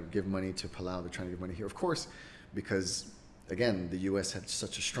trying to give money to Palau. They're trying to give money here. Of course, because again, the U.S. had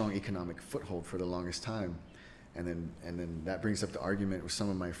such a strong economic foothold for the longest time. And then that brings up the argument with some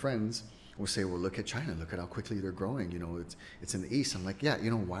of my friends will say, well, look at China. Look at how quickly they're growing. You know, it's in the East. I'm like, yeah, you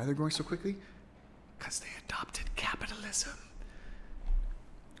know why they're growing so quickly? Because they adopted capitalism.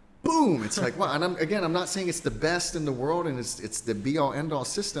 Boom! It's like, wow. And I'm not saying it's the best in the world and it's the be-all, end-all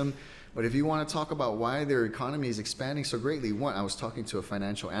system. But if you want to talk about why their economy is expanding so greatly, one, I was talking to a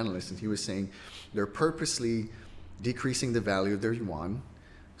financial analyst and he was saying they're purposely decreasing the value of their yuan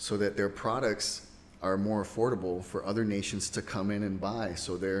so that their products are more affordable for other nations to come in and buy.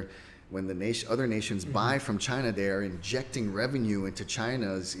 So when the other nations buy from China, they are injecting revenue into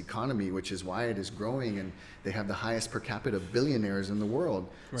China's economy, which is why it is growing, and they have the highest per capita billionaires in the world.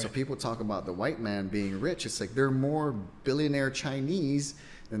 Right. So people talk about the white man being rich. It's like there are more billionaire Chinese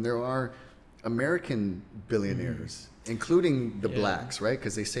than there are American billionaires, including the blacks, right?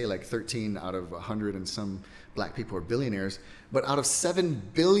 Because they say like 13 out of 100 and some black people are billionaires. But out of 7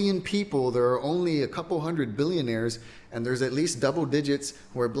 billion people, there are only a couple hundred billionaires, and there's at least double digits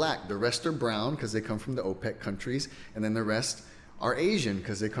who are black. The rest are brown because they come from the OPEC countries, and then the rest are Asian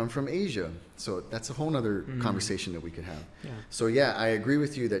because they come from Asia. So that's a whole nother conversation that we could have. Yeah. So yeah, I agree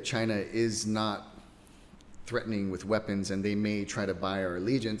with you that China is not threatening with weapons, and they may try to buy our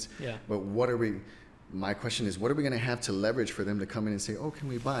allegiance. Yeah. But my question is, what are we going to have to leverage for them to come in and say, oh, can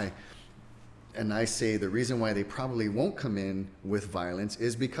we buy? And I say the reason why they probably won't come in with violence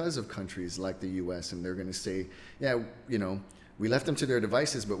is because of countries like the U.S. And they're going to say, yeah, you know, we left them to their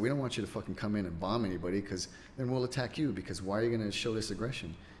devices, but we don't want you to fucking come in and bomb anybody, because then we'll attack you, because why are you going to show this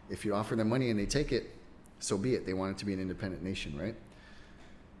aggression? If you offer them money and they take it, so be it. They want it to be an independent nation, right?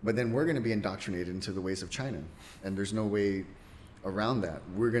 But then we're going to be indoctrinated into the ways of China. And there's no way around that.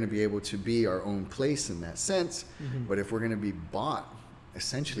 We're going to be able to be our own place in that sense. But if we're going to be bought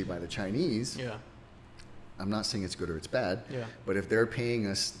essentially by the Chinese. Yeah. I'm not saying it's good or it's bad, Yeah. but if they're paying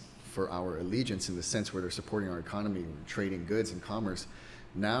us for our allegiance in the sense where they're supporting our economy, we're trading goods and commerce,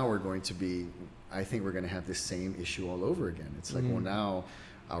 now we're going to be, I think we're going to have this same issue all over again. It's like, well, now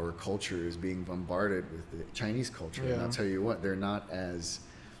our culture is being bombarded with the Chinese culture. And Yeah. I'll tell you what, they're not as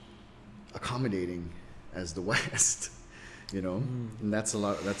accommodating as the West, you know? And that's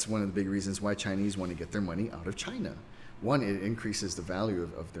one of the big reasons why Chinese want to get their money out of China. One, it increases the value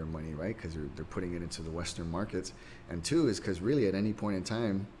of their money, right? Because they're putting it into the Western markets. And two is because really at any point in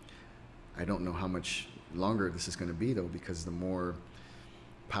time, I don't know how much longer this is going to be though, because the more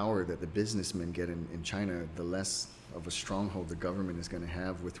power that the businessmen get in China, the less of a stronghold the government is going to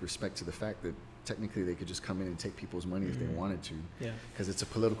have with respect to the fact that technically they could just come in and take people's money if they wanted to. Yeah. Because it's a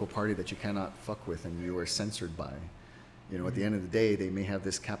political party that you cannot fuck with and you are censored by. You know, at the end of the day, they may have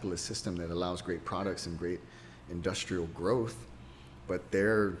this capitalist system that allows great products and great industrial growth, but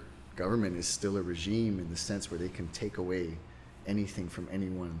their government is still a regime in the sense where they can take away anything from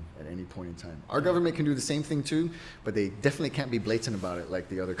anyone at any point in time. Our government can do the same thing too, but they definitely can't be blatant about it like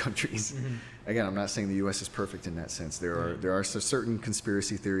the other countries. Again, I'm not saying the U.S. is perfect in that sense. There are certain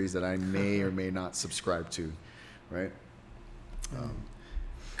conspiracy theories that I may or may not subscribe to, right?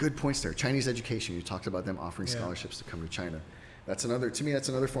 Good points there. Chinese education, you talked about them offering scholarships to come to China. That's another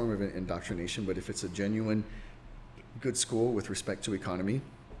form of indoctrination, but if it's a genuine good school with respect to economy,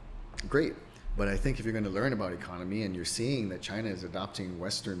 great. But I think if you're going to learn about economy and you're seeing that China is adopting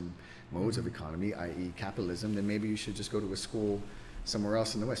Western modes of economy, i.e. capitalism, then maybe you should just go to a school somewhere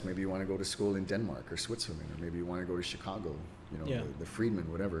else in the West. Maybe you want to go to school in Denmark or Switzerland, or maybe you want to go to Chicago, the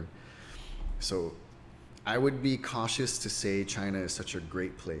Friedman, whatever. So I would be cautious to say China is such a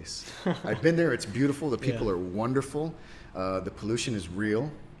great place. I've been there. It's beautiful. The people are wonderful. The pollution is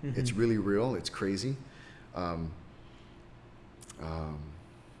real. It's really real. It's crazy.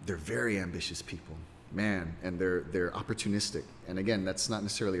 They're very ambitious people, man, and they're opportunistic. And again, that's not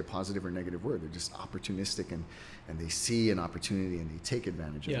necessarily a positive or negative word. They're just opportunistic, and they see an opportunity and they take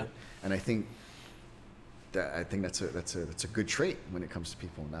advantage of it. And I think that's a good trait when it comes to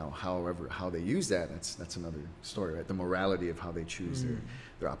people. Now, however, how they use that, that's another story, right? The morality of how they choose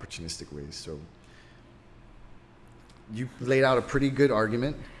their opportunistic ways. So you laid out a pretty good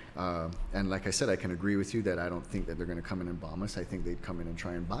argument. And like I said, I can agree with you that I don't think that they're going to come in and bomb us. I think they'd come in and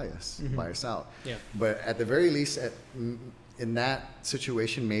try and buy us out. Yeah. But at the very least, in that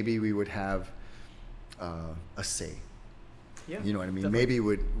situation, maybe we would have a say. Yeah, you know what I mean? Definitely.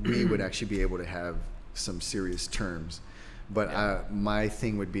 Maybe we would actually be able to have some serious terms. But my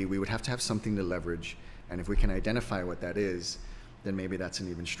thing would be we would have to have something to leverage. And if we can identify what that is, then maybe that's an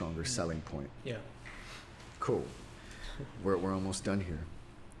even stronger selling point. Yeah. Cool. We're almost done here.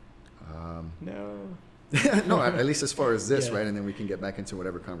 No, at least as far as this, right? And then we can get back into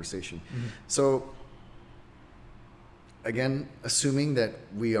whatever conversation. So, again, assuming that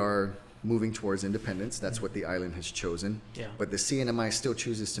we are moving towards independence, that's what the island has chosen. Yeah. But the CNMI still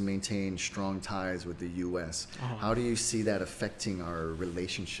chooses to maintain strong ties with the U.S. How do you see that affecting our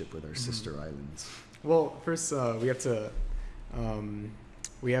relationship with our sister islands? Well, first we have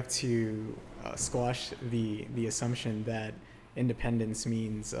to squash the assumption that independence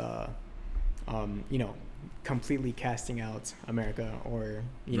means completely casting out America or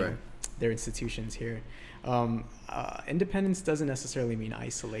their institutions here. Independence doesn't necessarily mean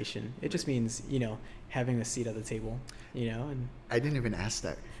isolation. It just means having a seat at the table. And I didn't even ask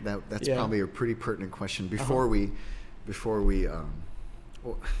that. That's probably a pretty pertinent question. Before we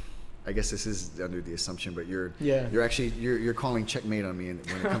well, I guess this is under the assumption, but you're calling checkmate on me when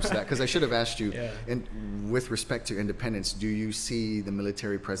it comes to that, because I should have asked you. And with respect to independence, do you see the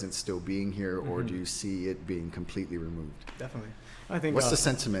military presence still being here, or do you see it being completely removed? Definitely, I think. What's the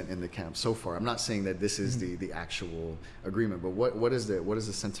sentiment in the camp so far? I'm not saying that this is the actual agreement, but what is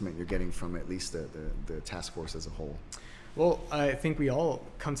the sentiment you're getting from at least the task force as a whole? Well, I think we all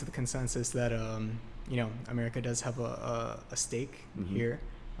come to the consensus that America does have a stake here.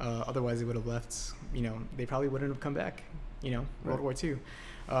 Otherwise, they would have left. They probably wouldn't have come back. World War II.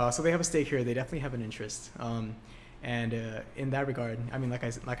 So they have a stake here. They definitely have an interest. And in that regard, I mean,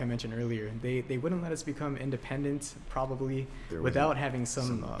 like I mentioned earlier, they wouldn't let us become independent probably without having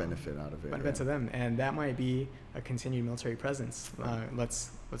some benefit out of it. Benefit to them, and that might be a continued military presence. Right. Let's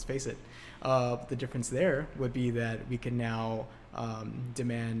face it. The difference there would be that we can now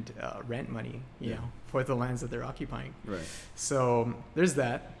demand rent money, for the lands that they're occupying. Right. So there's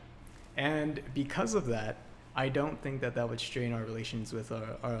that, and because of that, I don't think that would strain our relations with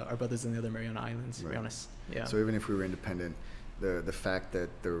our brothers in the other Mariana Islands. To be honest, yeah. So even if we were independent, the fact that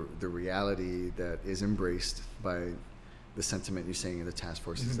the reality that is embraced by the sentiment you're saying in the task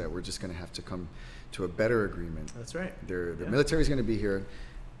force is that we're just going to have to come to a better agreement. That's right. The military is going to be here,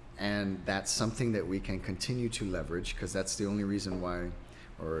 and that's something that we can continue to leverage, because that's the only reason why,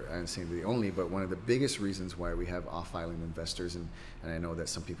 or I'm saying the only, but one of the biggest reasons why we have off-island investors. And I know that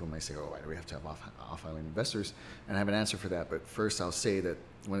some people might say, oh, why do we have to have off-island investors? And I have an answer for that. But first, I'll say that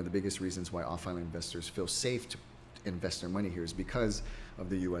one of the biggest reasons why off-island investors feel safe to invest their money here is because of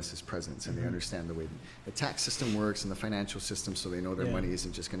the U.S.'s presence, and they understand the way the tax system works and the financial system, so they know their money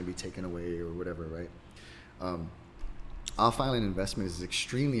isn't just going to be taken away or whatever, right? Off-island investment is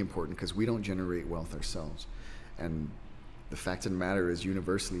extremely important because we don't generate wealth ourselves. And the fact of the matter is,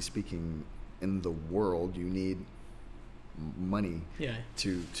 universally speaking, in the world, you need money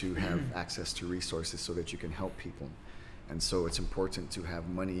to have access to resources so that you can help people. And so it's important to have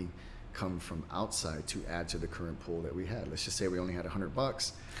money come from outside to add to the current pool that we had. Let's just say we only had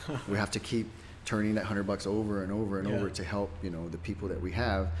 $100. We have to keep turning that $100 over and over and over to help, the people that we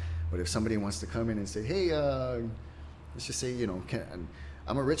have. But if somebody wants to come in and say, hey, let's just say,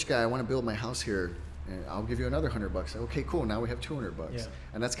 I'm a rich guy, I want to build my house here, and I'll give you another $100. Okay, cool, now we have $200.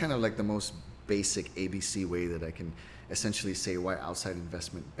 And that's kind of like the most basic ABC way that I can essentially say why outside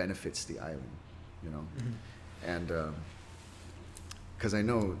investment benefits the island, And because I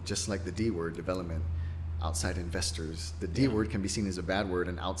know, just like the D word, development, outside investors, the D word can be seen as a bad word,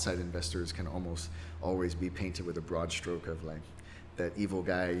 and outside investors can almost always be painted with a broad stroke of like that evil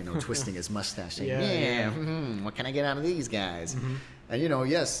guy, twisting his mustache saying, what can I get out of these guys? And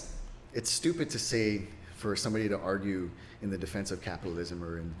yes, it's stupid to say, for somebody to argue in the defense of capitalism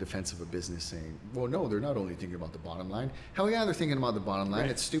or in the defense of a business, saying, well, no, they're not only thinking about the bottom line. Hell yeah, they're thinking about the bottom line. Right.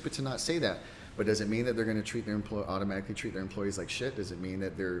 It's stupid to not say that. But does it mean that they're going to automatically treat their employees like shit? Does it mean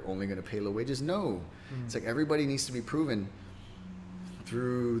that they're only going to pay low wages? No. It's like everybody needs to be proven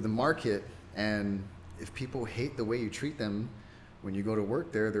through the market. And if people hate the way you treat them when you go to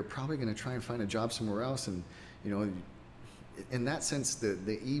work there, they're probably going to try and find a job somewhere else. And, in that sense,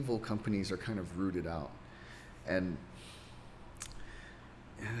 the evil companies are kind of rooted out. And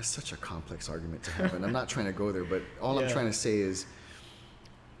it's such a complex argument to have. And I'm not trying to go there, but all I'm trying to say is,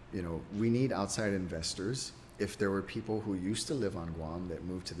 we need outside investors. If there were people who used to live on Guam that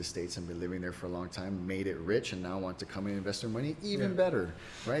moved to the States and been living there for a long time, made it rich, and now want to come and invest their money, even better,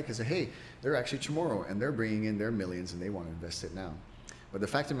 right? Because, hey, they're actually tomorrow, and they're bringing in their millions, and they want to invest it now. But the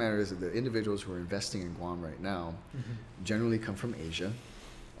fact of the matter is that the individuals who are investing in Guam right now generally come from Asia,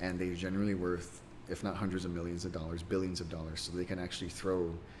 and they're generally worth, if not hundreds of millions of dollars, billions of dollars, so they can actually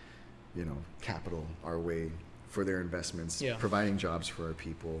throw, capital our way for their investments, providing jobs for our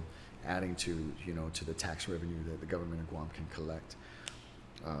people, adding to, to the tax revenue that the government of Guam can collect.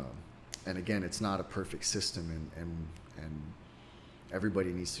 And again, it's not a perfect system, and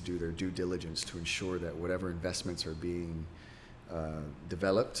everybody needs to do their due diligence to ensure that whatever investments are being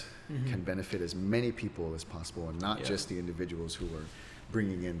developed can benefit as many people as possible, and not just the individuals who are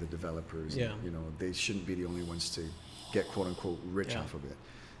bringing in the developers. They shouldn't be the only ones to get quote unquote rich off of it.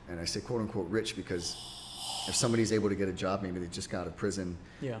 And I say quote unquote rich because if somebody's able to get a job, maybe they just got out of prison,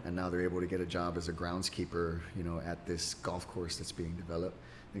 and now they're able to get a job as a groundskeeper, at this golf course that's being developed,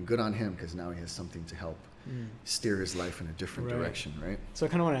 then good on him, because now he has something to help steer his life in a different direction, right? So I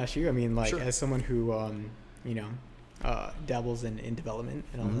kind of want to ask you, I mean, like, as someone who, dabbles in development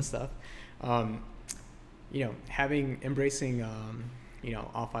and all this stuff, embracing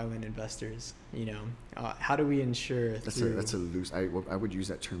off-island investors, how do we ensure that's a loose, I would use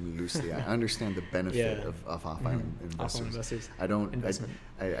that term loosely. I understand the benefit of off-island investors. I don't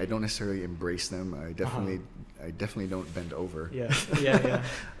necessarily embrace them. I definitely don't bend over.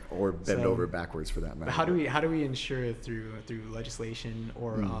 Or bend over backwards, for that matter. But how do we ensure through legislation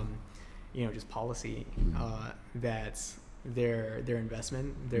or just policy that their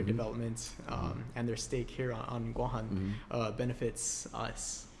investment, their development, and their stake here on Guam benefits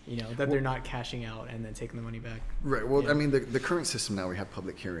us, that they're not cashing out and then taking the money back. Right. Well, I mean, the current system now, we have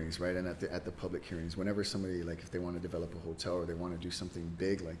public hearings, right? And at the public hearings, whenever somebody, like, if they want to develop a hotel or they want to do something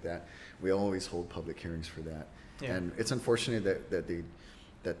big like that, we always hold public hearings for that. And it's unfortunate that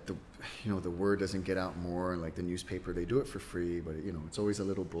the word doesn't get out more, and like the newspaper, they do it for free, but it's always a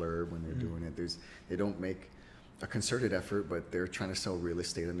little blurb when they're doing it. They don't make a concerted effort, but they're trying to sell real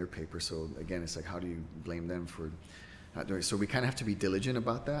estate in their paper. So again, it's like, how do you blame them for not doing it? So we kind of have to be diligent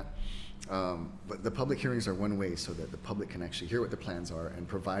about that. But the public hearings are one way so that the public can actually hear what the plans are and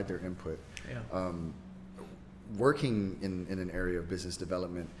provide their input. Working in an area of business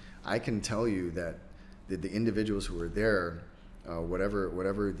development, I can tell you that the individuals who are there,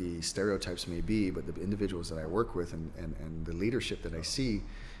 whatever the stereotypes may be, but the individuals that I work with and the leadership that I see,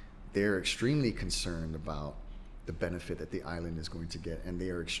 they're extremely concerned about the benefit that the island is going to get, and they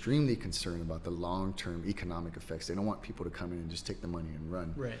are extremely concerned about the long-term economic effects. They don't want people to come in and just take the money and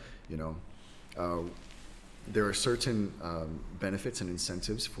run. Right. You know, there are certain benefits and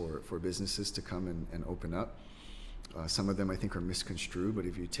incentives for businesses to come and open up. Some of them I think are misconstrued, but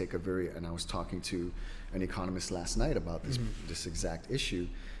if you take and I was talking to an economist last night about this exact issue,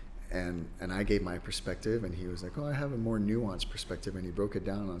 and I gave my perspective, and he was like, oh, I have a more nuanced perspective, and he broke it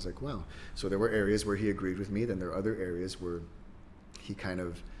down, and I was like, wow. So there were areas where he agreed with me, then there are other areas where he kind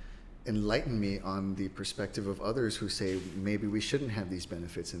of enlightened me on the perspective of others who say maybe we shouldn't have these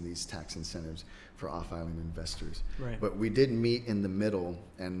benefits and these tax incentives for off-island investors. Right. But we did meet in the middle,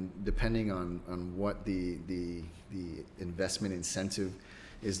 and depending on what the investment incentive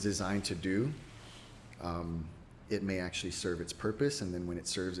is designed to do, it may actually serve its purpose, and then when it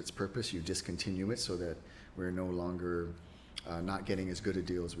serves its purpose, you discontinue it so that we're no longer not getting as good a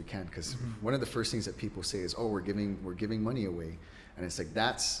deal as we can. Because one of the first things that people say is, oh, we're giving money away. And it's like,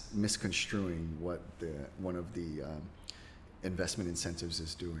 that's misconstruing what one of the investment incentives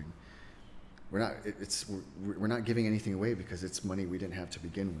is doing. We're not giving anything away because it's money we didn't have to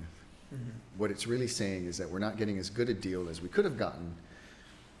begin with. What it's really saying is that we're not getting as good a deal as we could have gotten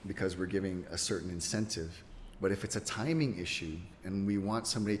because we're giving a certain incentive. But if it's a timing issue and we want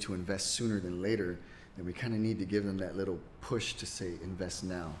somebody to invest sooner than later, then we kind of need to give them that little push to say, invest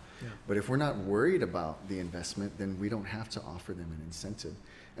now. Yeah. But if we're not worried about the investment, then we don't have to offer them an incentive.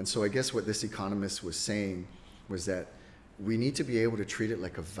 And so I guess what this economist was saying was that we need to be able to treat it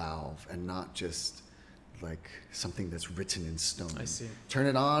like a valve and not just like something that's written in stone. I see. Turn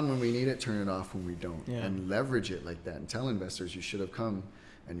it on when we need it, turn it off when we don't. Yeah. And leverage it like that and tell investors you should have come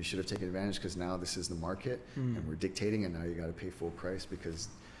and you should have taken advantage because now this is the market and we're dictating, and now you got to pay full price because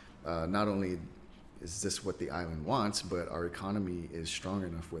not only is this what the island wants, but our economy is strong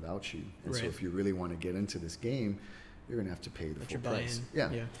enough without you. And so if you really want to get into this game, you're going to have to pay the full price. Yeah.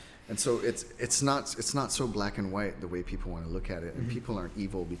 And so it's not so black and white the way people want to look at it. And people aren't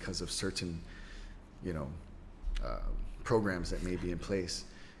evil because of certain, programs that may be in place.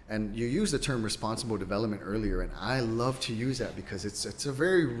 And you used the term responsible development earlier, and I love to use that because it's a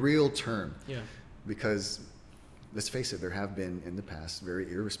very real term. Yeah. Because let's face it, there have been in the past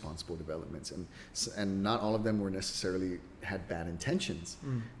very irresponsible developments, and not all of them were necessarily had bad intentions.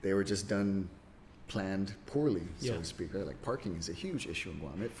 They were just planned poorly, so to speak. Right? Like parking is a huge issue in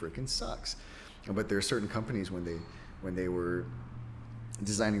Guam. It freaking sucks. But there are certain companies when they were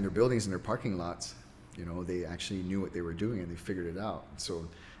designing their buildings and their parking lots, they actually knew what they were doing and they figured it out. So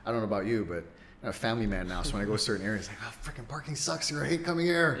I don't know about you, but I'm a family man now, so when I go to certain areas, like, oh, freaking parking sucks here. I hate coming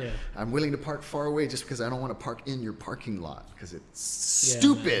here. Yeah. I'm willing to park far away just because I don't want to park in your parking lot because it's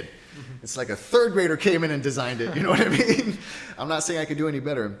stupid. It's like a third grader came in and designed it. You know what I mean? I'm not saying I could do any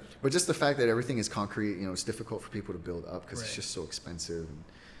better, but just the fact that everything is concrete, it's difficult for people to build up because it's just so expensive. And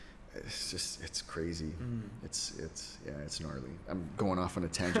it's crazy. It's gnarly. I'm going off on a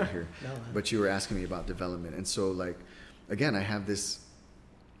tangent here, but you were asking me about development. And so again, I have this,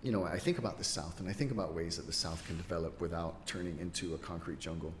 I think about the South and I think about ways that the South can develop without turning into a concrete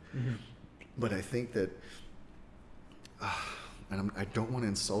jungle. But I think that, and I don't want to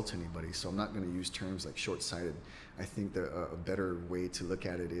insult anybody, so I'm not going to use terms like short-sighted. I think that a better way to look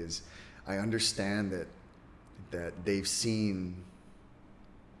at it is, I understand that they've seen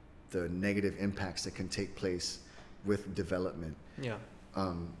the negative impacts that can take place with development. Yeah.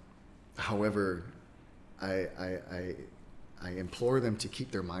 However, I implore them to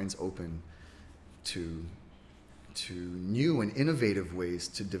keep their minds open to new and innovative ways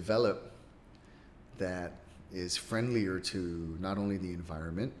to develop that is friendlier to not only the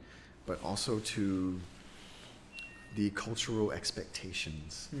environment, but also to the cultural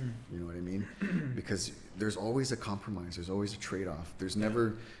expectations. You know what I mean? Because there's always a compromise. There's always a trade-off. There's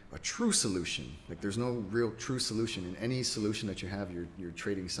never a true solution. Like there's no real true solution. In any solution that you have, you're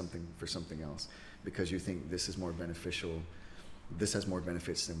trading something for something else because you think this is more beneficial. This has more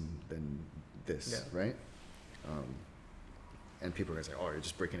benefits than this, right? And people are gonna say, "Oh, you're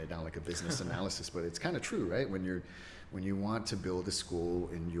just breaking it down like a business analysis," but it's kind of true, right? When you want to build a school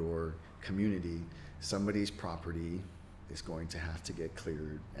in your community, somebody's property is going to have to get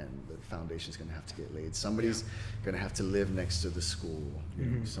cleared and the foundation is going to have to get laid. Somebody's going to have to live next to the school,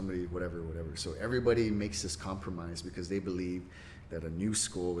 somebody, whatever. So everybody makes this compromise because they believe that a new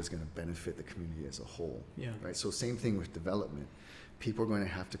school is going to benefit the community as a whole, right? So same thing with development. People are going to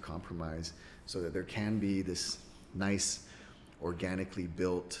have to compromise so that there can be this nice, organically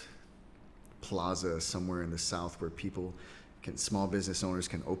built plaza somewhere in the South where small business owners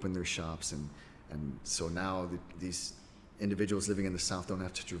can open their shops, and so now these individuals living in the South don't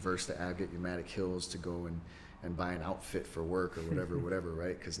have to traverse the Agate Umatic Hills to go and buy an outfit for work or whatever,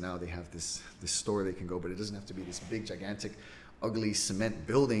 right? Because now they have this store they can go, but it doesn't have to be this big, gigantic, ugly cement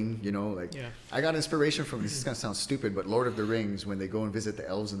building, you know, like I got inspiration from, this is going to sound stupid, but Lord of the Rings, when they go and visit the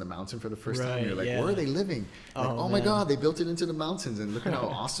elves in the mountain for the first time, you're like, where are they living? Like, oh my God, they built it into the mountains and look at how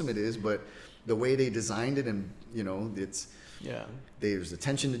awesome it is. But the way they designed it, and you know, it's, there's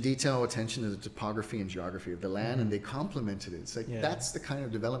attention to detail, attention to the topography and geography of the land, and they complemented it. It's like, that's the kind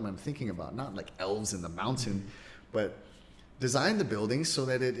of development I'm thinking about, not like elves in the mountain, but design the building so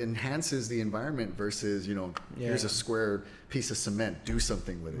that it enhances the environment versus, you know, here's a square piece of cement, do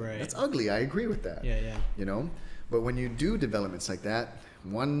something with it. Right. That's ugly. I agree with that. You know, but when you do developments like that,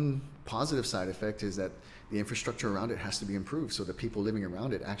 one positive side effect is that the infrastructure around it has to be improved so the people living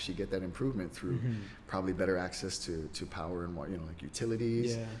around it actually get that improvement through probably better access to power and, you know, like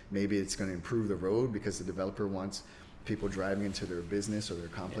utilities. Maybe it's going to improve the road because the developer wants people driving into their business or their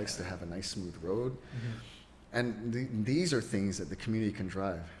complex to have a nice smooth road. And these are things that the community can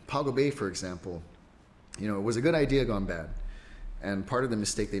drive. Pago Bay, for example, you know, it was a good idea gone bad. And part of the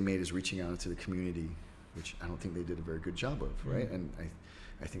mistake they made is reaching out to the community, which I don't think they did a very good job of, right? And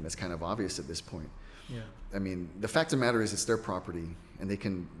I think that's kind of obvious at this point. I mean, the fact of the matter is it's their property and they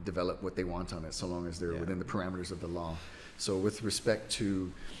can develop what they want on it so long as they're within the parameters of the law. So with respect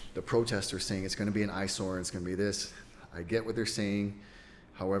to the protesters saying it's going to be an eyesore and it's going to be this, I get what they're saying.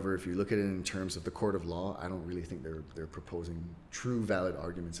 However, if you look at it in terms of the court of law, I don't really think they're proposing true valid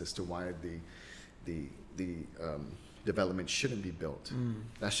arguments as to why the development shouldn't be built.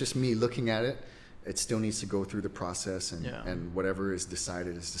 That's just me looking at it. It still needs to go through the process, and whatever is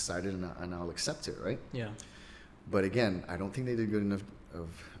decided, and I'll accept it, right? But again, I don't think they did a good enough of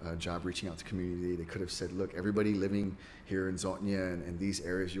a job reaching out to community. They could have said, look, everybody living here in Zotnia and these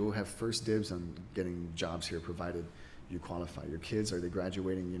areas, you'll have first dibs on getting jobs here provided you qualify. Your kids, are they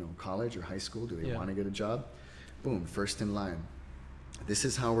graduating, you know, college or high school? Do they want to get a job? Boom, first in line. This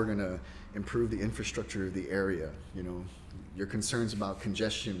is how we're going to improve the infrastructure of the area. You know, your concerns about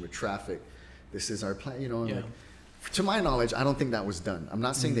congestion with traffic, this is our plan, you know. Like, to my knowledge, I don't think that was done. I'm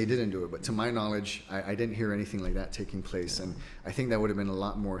not saying they didn't do it, but to my knowledge, I didn't hear anything like that taking place. And I think that would have been a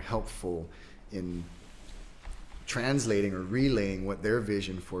lot more helpful in translating or relaying what their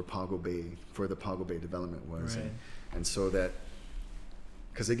vision for Pago Bay, for the Pago Bay development was. And so that,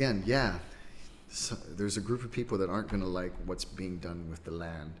 because again, so there's a group of people that aren't going to like what's being done with the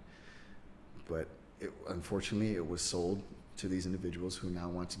land. But unfortunately, it was sold to these individuals who now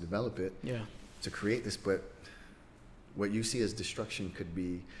want to develop it to create this. But what you see as destruction could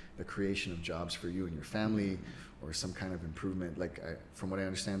be the creation of jobs for you and your family, or some kind of improvement. Like from what I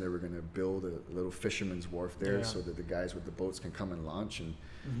understand, they were going to build a little fisherman's wharf there so that the guys with the boats can come and launch. And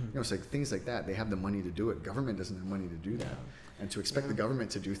you know, it's like things like that. They have the money to do it. Government doesn't have money to do that. And to expect the government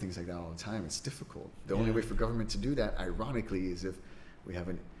to do things like that all the time, it's difficult. The only way for government to do that, ironically, is if we have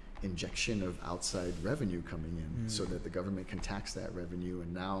an injection of outside revenue coming in, so that the government can tax that revenue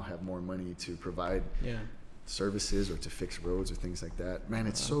and now have more money to provide services or to fix roads or things like that. Man,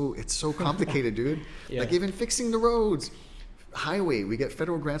 it's so complicated, dude. Like even fixing the roads, highway, we get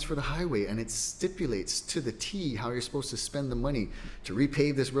federal grants for the highway, and it stipulates to the T how you're supposed to spend the money to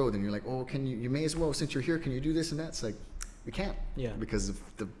repave this road. And you're like, oh, you may as well, since you're here, can you do this and that? It's like, we can't, because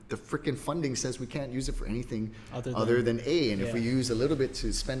the freaking funding says we can't use it for anything other than A. And if we use a little bit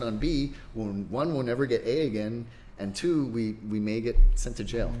to spend on B, one, we'll never get A again, and two, we may get sent to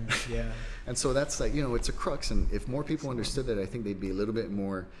jail. And so that's like, you know, it's a crux. And if more people understood that, I think they'd be a little bit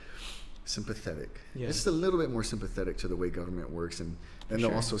more sympathetic. Just a little bit more sympathetic to the way government works, and then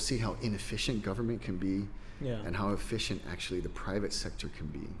they'll also see how inefficient government can be, and how efficient actually the private sector can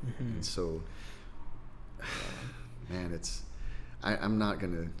be. And so, man, I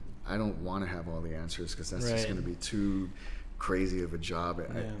don't want to have all the answers, because that's just going to be too crazy of a job.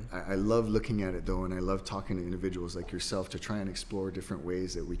 I love looking at it though, and I love talking to individuals like yourself to try and explore different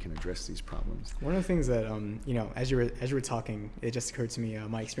ways that we can address these problems. One of the things that you know, as you were talking, it just occurred to me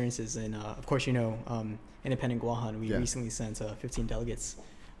my experiences, and of course, you know, Independent Guahan, we recently sent 15 delegates,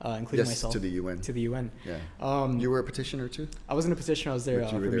 including myself, to the UN. You were a petitioner too? I wasn't a petitioner. I was there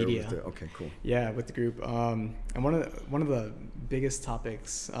for media. Okay, cool. Yeah, with the group. And one of the biggest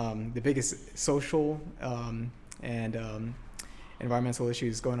topics, the biggest social and environmental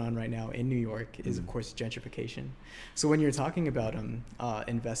issues going on right now in New York is, of course, gentrification. So when you're talking about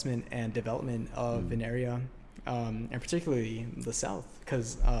investment and development of an area, and particularly the South,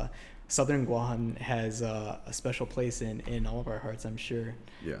 because Southern Guahan has a special place in all of our hearts, I'm sure.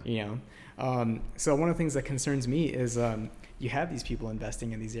 You know, so one of the things that concerns me is you have these people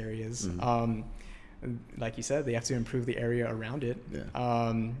investing in these areas, like you said, they have to improve the area around it.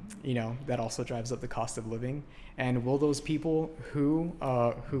 Yeah. You know, that also drives up the cost of living. And will those people who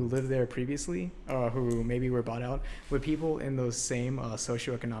lived there previously, who maybe were bought out, would people in those same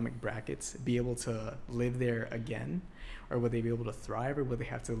socioeconomic brackets be able to live there again? Or would they be able to thrive, or would they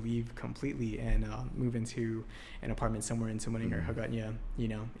have to leave completely and move into an apartment somewhere in Summoning or Hagåtña, you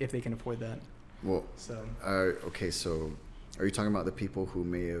know, if they can afford that? Well, So okay, so are you talking about the people who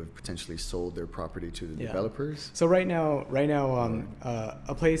may have potentially sold their property to the Yeah. developers? So right now,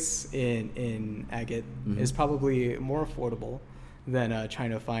 a place in Agate is probably more affordable than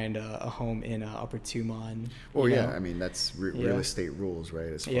trying to find a home in Upper Tumon. Well, you yeah, know? I mean, that's real Yeah. estate rules,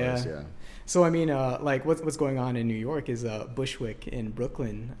 right? As far Yeah. as, yeah. So I mean, like what's going on in New York is Bushwick in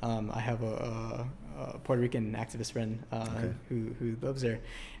Brooklyn. I have a Puerto Rican activist friend Okay. who lives there,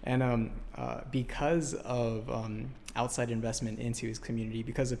 and because of outside investment into his community,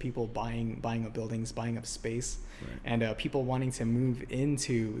 because of people buying up buildings, buying up space, Right. and people wanting to move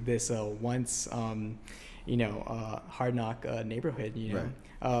into this once hard knock neighborhood, you know.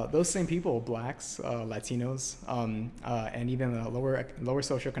 Right. Those same people, blacks, Latinos, and even lower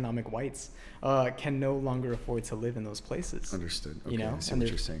socioeconomic whites, can no longer afford to live in those places. Understood. Okay, You know, I see and what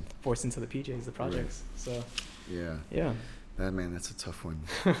they're you're saying. forced into the PJs, the projects. So Yeah. yeah, That's a tough one.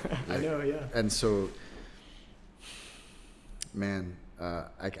 I know. Yeah. And so, man,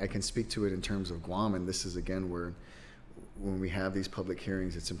 I can speak to it in terms of Guam, and this is again where when we have these public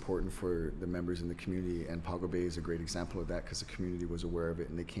hearings, it's important for the members in the community, and Pago Bay is a great example of that because the community was aware of it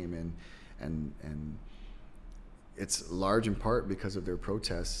and they came in, and it's large in part because of their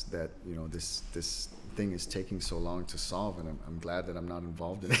protests that, you know, this thing is taking so long to solve, and I'm glad that I'm not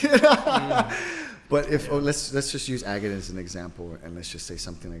involved in it. But if let's just use Agate as an example, and let's just say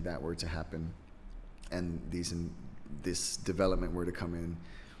something like that were to happen, and this development were to come in,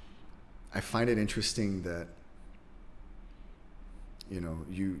 I find it interesting that, you know,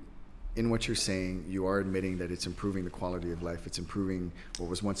 in what you're saying, you are admitting that it's improving the quality of life. It's improving what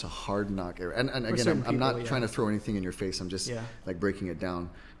was once a hard knock area. And again, certain I'm not people, trying to throw anything in your face. I'm just Yeah. like breaking it down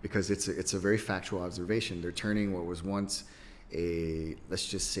because it's a very factual observation. They're turning what was once a, let's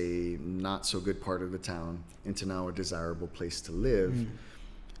just say, not so good part of the town into now a desirable place to live,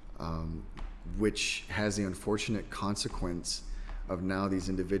 which has the unfortunate consequence of now these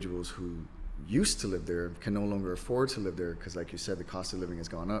individuals who used to live there can no longer afford to live there because, like you said, the cost of living has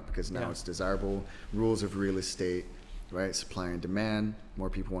gone up because now Yeah. it's desirable. Rules of real estate, right? Supply and demand. More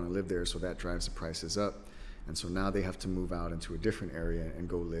people want to live there, so that drives the prices up. And so now they have to move out into a different area and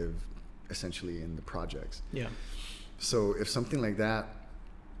go live essentially in the projects. Yeah. So if something like that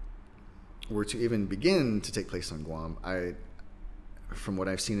were to even begin to take place on Guam, from what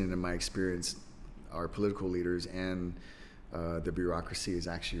I've seen and in my experience, our political leaders and the bureaucracy is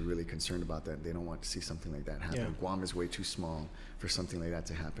actually really concerned about that. They don't want to see something like that happen. Yeah. Guam is way too small for something like that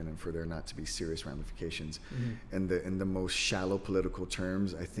to happen and for there not to be serious ramifications. In the most shallow political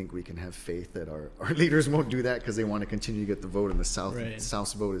terms, I think we can have faith that our leaders won't do that because they want to continue to get the vote in the South. Right. The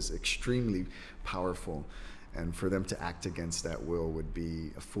South's vote is extremely powerful, and for them to act against that will would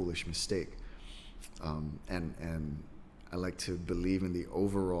be a foolish mistake. And I like to believe in the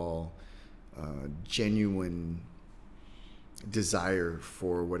overall genuine desire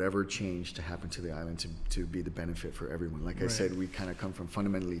for whatever change to happen to the island to be the benefit for everyone. Like I Right. said, we kind of come from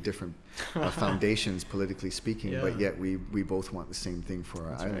fundamentally different foundations, politically speaking, but Yeah. yet we both want the same thing for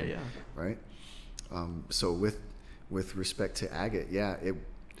our That's island, right, yeah. right? So with respect to Agate,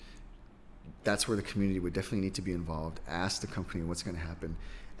 that's where the community would definitely need to be involved, ask the company what's going to happen,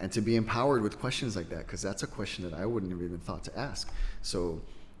 and to be empowered with questions like that, because that's a question that I wouldn't have even thought to ask. So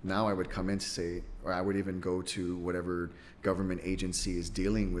now I would come in to say, or I would even go to whatever government agency is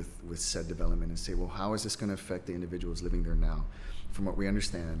dealing with said development and say, well, how is this going to affect the individuals living there now? From what we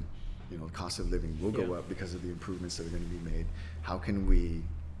understand, you know, the cost of living will go Yeah. up because of the improvements that are going to be made. How can we,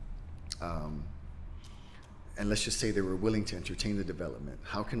 and let's just say they were willing to entertain the development,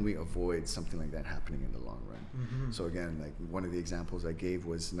 how can we avoid something like that happening in the long run? So again, like one of the examples I gave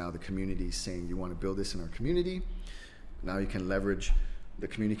was now the community saying, you want to build this in our community, now you can leverage, the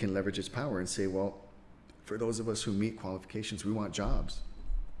community can leverage its power and say, well, for those of us who meet qualifications, we want jobs.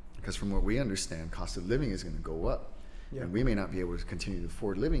 Because from what we understand, cost of living is going to go up. Yeah. And we may not be able to continue to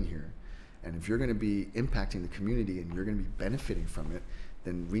afford living here. And if you're going to be impacting the community and you're going to be benefiting from it,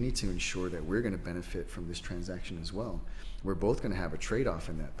 then we need to ensure that we're going to benefit from this transaction as well. We're both going to have a trade-off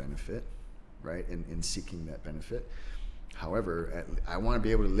in that benefit, right, in seeking that benefit. However, I want to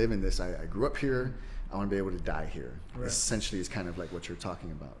be able to live in this. I grew up here. I want to be able to die here. Right. Essentially, is kind of like what you're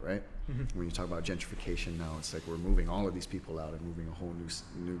talking about, right? When you talk about gentrification now, it's like we're moving all of these people out and moving a whole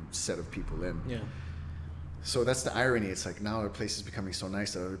new set of people in. Yeah. So that's the irony. It's like now the place is becoming so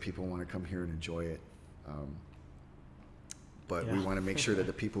nice that other people want to come here and enjoy it. But we want to make sure that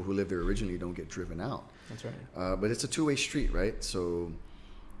the people who lived there originally don't get driven out. That's right. But it's a two-way street, right? So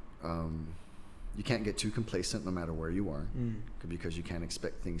you can't get too complacent no matter where you are, because you can't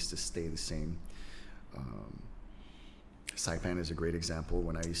expect things to stay the same. Saipan is a great example.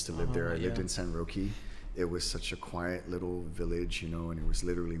 When I used to live there, I lived in San Roque. It was such a quiet little village, and it was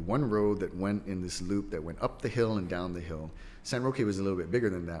literally one road that went in this loop that went up the hill and down the hill. San Roque was a little bit bigger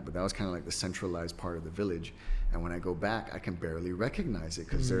than that, but that was kind of like the centralized part of the village. And when I go back, I can barely recognize it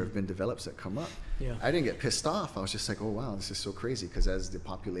because there have been develops that come up. Yeah. I didn't get pissed off. I was just like, oh, wow, this is so crazy. Because as the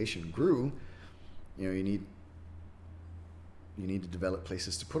population grew, you need to develop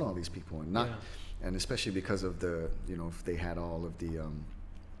places to put all these people and not. Yeah. And especially because of if they had all of the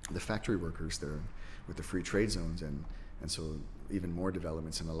factory workers there with the free trade zones, and so even more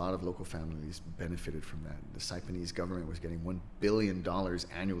developments, and a lot of local families benefited from that. The Saipanese government was getting $1 billion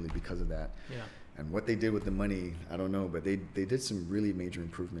annually because of that. Yeah. And what they did with the money, I don't know, but they did some really major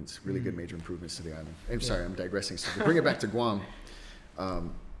improvements, really good major improvements to the island. I'm sorry, I'm digressing. So to bring it back to Guam,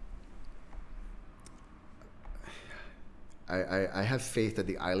 I have faith that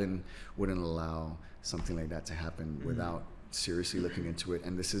the island wouldn't allow something like that to happen without seriously looking into it.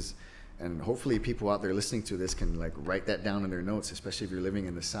 And hopefully people out there listening to this can write that down in their notes, especially if you're living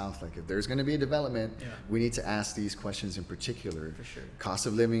in the South. If there's going to be a development, we need to ask these questions in particular. For sure. Cost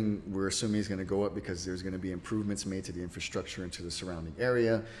of living, we're assuming, is going to go up because there's going to be improvements made to the infrastructure and to the surrounding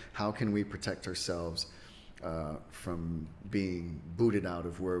area. How can we protect ourselves from being booted out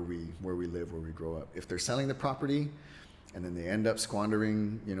of where we live, where we grow up? If they're selling the property and then they end up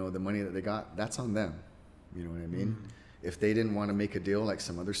squandering, the money that they got, that's on them. You know what I mean? If they didn't want to make a deal like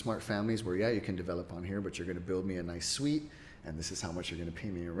some other smart families where, you can develop on here, but you're going to build me a nice suite, and this is how much you're going to pay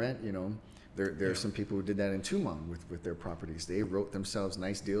me in rent, There are some people who did that in Tumon with their properties. They wrote themselves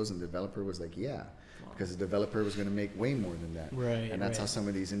nice deals, and the developer was like, because the developer was going to make way more than that. Right. And that's how some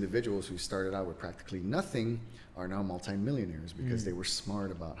of these individuals who started out with practically nothing are now multimillionaires because they were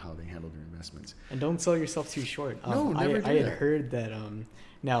smart about how they handled their investments. And don't sell yourself too short. No, never do I had that. heard that,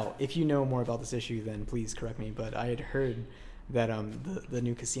 now, if you know more about this issue, then please correct me, but I had heard that the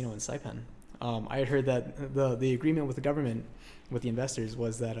new casino in Saipan, I had heard that the agreement with the government, with the investors,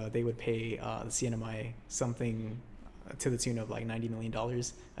 was that they would pay the CNMI something to the tune of $90 million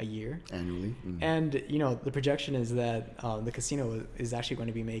a year Annually. And the projection is that the casino is actually going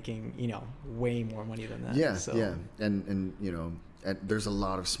to be making way more money than that. And there's a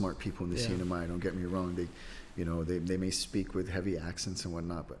lot of smart people in the CNMI, don't get me wrong. They may speak with heavy accents and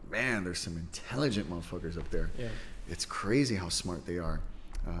whatnot, but man, there's some intelligent motherfuckers up there. It's crazy how smart they are.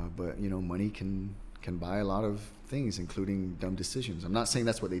 But money can buy a lot of things, including dumb decisions. I'm not saying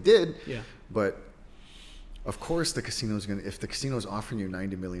that's what they did, but of course the casino's if the casino's offering you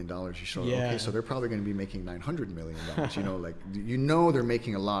 $90 million, you show okay, so they're probably going to be making $900 million. They're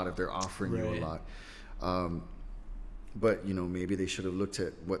making a lot if they're offering you a lot. But maybe they should have looked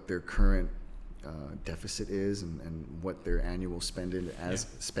at what their current deficit is and what their annual spend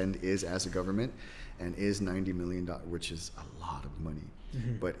is as a government, and is $90 million, which is a lot of money.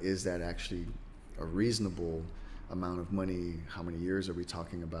 But is that actually a reasonable amount of money? How many years are we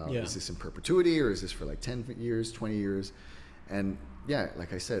talking about? Is this in perpetuity, or is this for 10 years, 20 years? And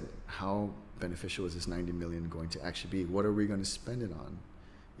like I said, how beneficial is this $90 million going to actually be? What are we going to spend it on?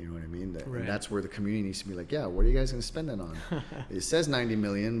 You know what I mean? And that's where the community needs to be like, what are you guys going to spend it on? It says $90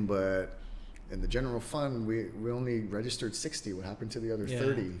 million, but in the general fund, we only registered 60. What happened to the other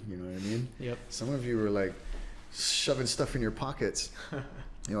 30? You know what I mean? Yep. Some of you were shoving stuff in your pockets.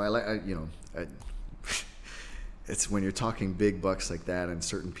 It's when you're talking big bucks like that, and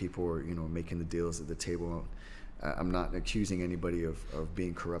certain people are, making the deals at the table. I'm not accusing anybody of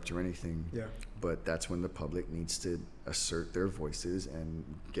being corrupt or anything. But that's when the public needs to assert their voices and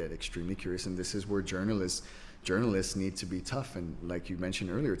get extremely curious. And this is where journalists need to be tough. And like you mentioned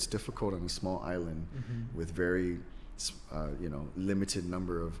earlier, it's difficult on a small island with very, limited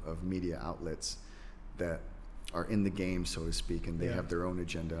number of media outlets that are in the game, so to speak, and they have their own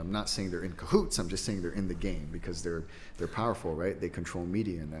agenda. I'm not saying they're in cahoots. I'm just saying they're in the game because they're powerful, right? They control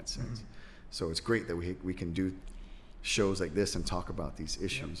media in that sense. So it's great that we can do shows like this and talk about these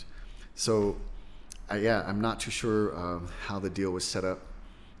issues. So, I'm not too sure how the deal was set up,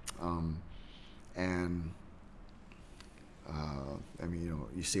 and I mean, you know,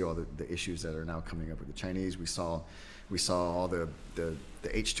 you see all the issues that are now coming up with the Chinese. We saw all the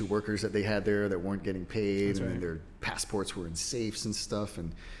H2 workers that they had there that weren't getting paid, That's and right. then their passports were in safes and stuff.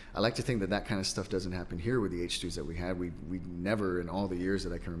 And I like to think that that kind of stuff doesn't happen here with the H2s that we had. We never, in all the years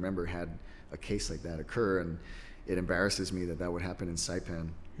that I can remember, had a case like that occur, and it embarrasses me that that would happen in Saipan.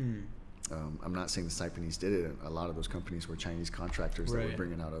 I'm not saying the Saipanese did it. A lot of those companies were Chinese contractors that were Right.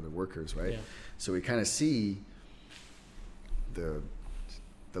 bringing out other workers, right? Yeah. So we kind of see the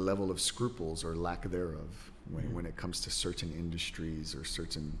level of scruples or lack thereof when it comes to certain industries or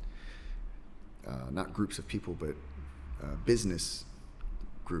certain not groups of people, but business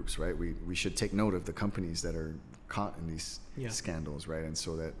groups, right? We should take note of the companies that are caught in these Yeah. scandals, right? And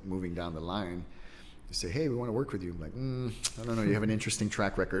so that moving down the line, you say, hey, we want to work with you. I'm like, I don't know, you have an interesting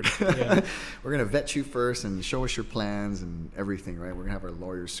track record. Yeah. We're going to vet you first and show us your plans and everything, right? We're going to have our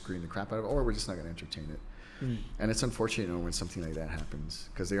lawyers screen the crap out of it, or we're just not going to entertain it. And it's unfortunate, you know, when something like that happens,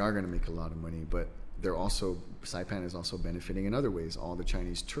 because they are going to make a lot of money, but they're also, Saipan is also benefiting in other ways, all the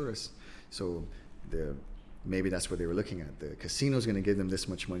Chinese tourists. So maybe that's what they were looking at. The casino's going to give them this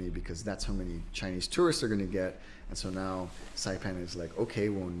much money because that's how many Chinese tourists they're going to get. And so now Saipan is like, okay,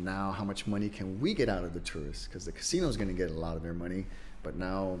 well, now how much money can we get out of the tourists? Because the casino's going to get a lot of their money, but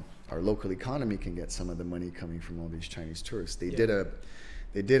now our local economy can get some of the money coming from all these Chinese tourists. They did a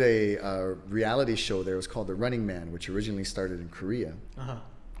reality show there. It was called The Running Man, which originally started in Korea.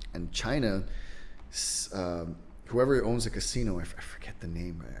 And China, whoever owns the casino, I forget the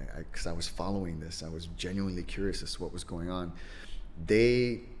name, because I was following this. I was genuinely curious as to what was going on.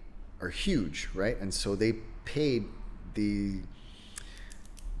 They are huge, right? And so they paid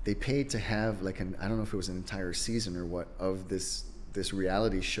to have like I don't know if it was an entire season or what, of this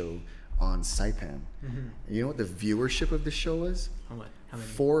reality show on Saipan. And you know what the viewership of the show was? How much? How many?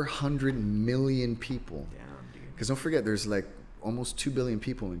 400 million people. Damn, dude. Because don't forget, there's like almost 2 billion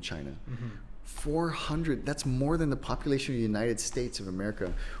people in China. 400, that's more than the population of the United States of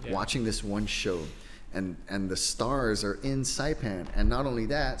America watching this one show. And the stars are in Saipan. And not only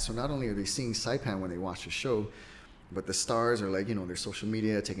that, so not only are they seeing Saipan when they watch the show, but the stars are like, you know, their social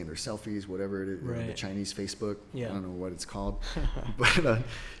media, taking their selfies, whatever it is, Right. the Chinese Facebook. Yeah. I don't know what it's called. But,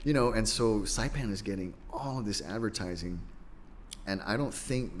 you know, and so Saipan is getting all of this advertising. And I don't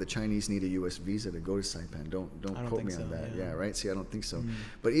think the Chinese need a U.S. visa to go to Saipan. Don't I don't quote me think on so, that. yeah. Yeah, right? See, I don't think so.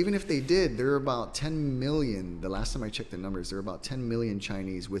 But even if they did, there are about 10 million. The last time I checked the numbers, there are about 10 million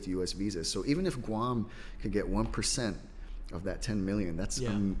Chinese with U.S. visas. So even if Guam could get 1% of that 10 million, that's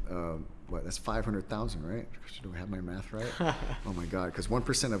that's 500,000, right? Do I have my math right? Oh my God, because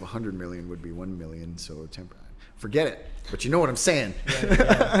 1% of 100 million would be 1 million. So forget it. But you know what I'm saying.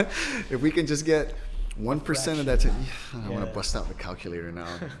 Yeah. If we can just get 1% of that, I want to Yeah. bust out the calculator now.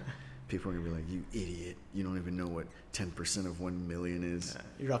 People are gonna be like, "You idiot! You don't even know what 10% of 1 million is."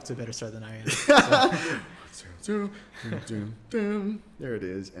 You're off to a better start than I am. There it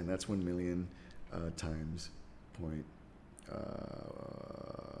is, and that's 1 million times point.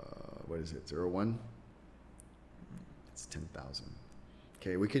 What is it? 0.1? It's 10,000.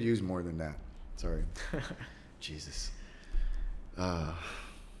 Okay, we could use more than that. Sorry. Jesus.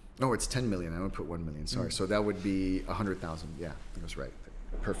 No, it's 10 million. I would put 1 million. Sorry. So that would be 100,000. Yeah, I was right.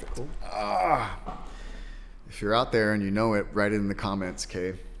 Perfect. Cool. If you're out there and you know it, write it in the comments,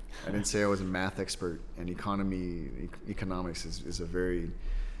 okay? I didn't say I was a math expert, and economics is a very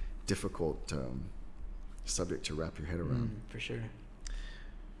difficult subject to wrap your head around. For sure.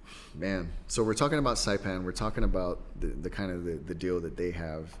 Man, so we're talking about Saipan. We're talking about the kind of the deal that they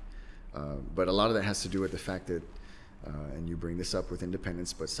have, but a lot of that has to do with the fact that, and you bring this up with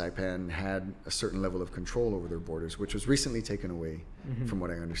independence, but Saipan had a certain level of control over their borders, which was recently taken away, from what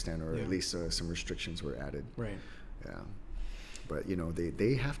I understand, or Yeah. at least some restrictions were added. Right. Yeah. But, you know,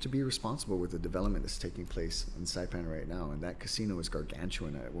 they have to be responsible with the development that's taking place in Saipan right now. And that casino is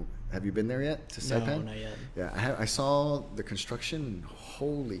gargantuan. Have you been there yet to Saipan? No, not yet. Yeah, I saw the construction.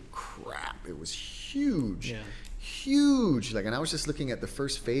 Holy crap. It was huge. Yeah. Huge. Like, and I was just looking at the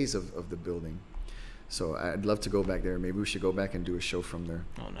first phase of the building. So I'd love to go back there. Maybe we should go back and do a show from there.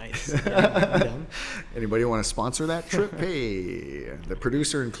 Oh, nice. Yeah, I'm down. Anybody want to sponsor that trip? Hey, the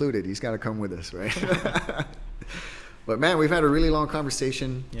producer included. He's got to come with us, right? But man, we've had a really long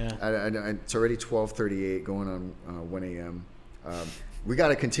conversation. Yeah. It's already 12:38, going on 1 a.m. We got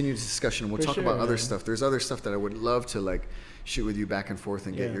to continue this discussion. We'll For talk sure, about other man. stuff. There's other stuff that I would love to like shoot with you back and forth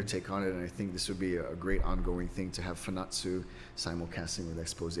and get Yeah. your take on it. And I think this would be a great ongoing thing to have Fanatsu simulcasting with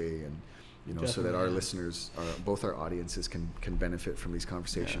Expose and you know, so that Definitely, our yeah. listeners, both our audiences can benefit from these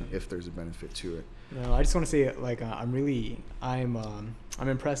conversations Yeah. if there's a benefit to it. No, I just want to say, like, I'm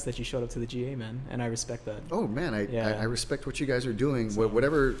impressed that you showed up to the GA, man, and I respect that. Oh man, I respect what you guys are doing. So-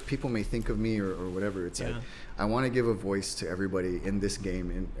 Whatever people may think of me or whatever, it's Yeah. I want to give a voice to everybody in this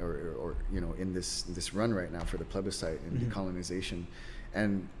game, or you know, in this run right now for the plebiscite and Mhm. decolonization,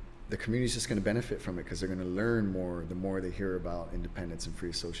 and the community's just going to benefit from it because they're going to learn more the more they hear about independence and free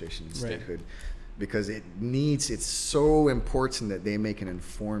association and Right. statehood, because it's so important that they make an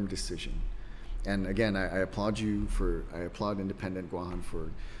informed decision. And again, I applaud Independent Guahan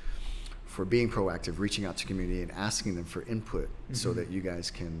for being proactive, reaching out to community and asking them for input so Mhm. that you guys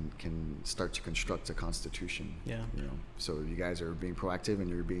can start to construct a constitution. Yeah. You know, so you guys are being proactive and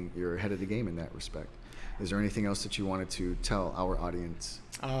you're ahead of the game in that respect. Is there anything else that you wanted to tell our audience?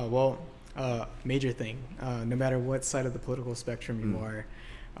 Major thing. No matter what side of the political spectrum you are,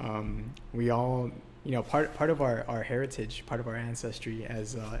 we all, you know, part of our heritage, part of our ancestry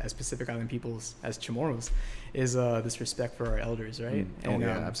as Pacific Island peoples, as Chamorros, is this respect for our elders, right?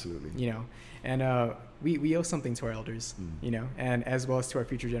 Absolutely. You know, and we owe something to our elders, you know, and as well as to our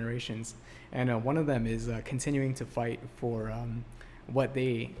future generations. And one of them is continuing to fight for what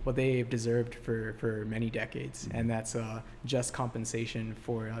they've deserved for many decades, and that's just compensation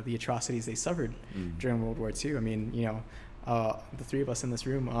for the atrocities they suffered during World War II. I mean, you know, the three of us in this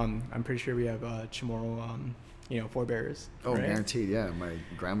room, I'm pretty sure we have Chamorro, you know, forebearers. Oh, right? guaranteed. Yeah, my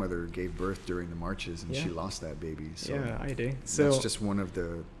grandmother gave birth during the marches, and Yeah. she lost that baby. So Yeah, I do. So that's just one of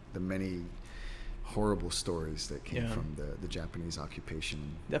the many horrible stories that came Yeah. from the Japanese occupation.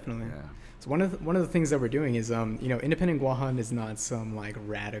 Definitely. Yeah. So one of the things that we're doing is, you know, Independent Guahan is not some like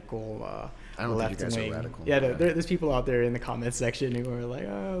radical I don't think you guys are left-wing. radical. Yeah, Yeah. there's people out there in the comments section who are like,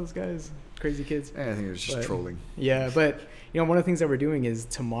 oh, those guys, crazy kids. I think it was just But- trolling. Yeah, but you know, one of the things that we're doing is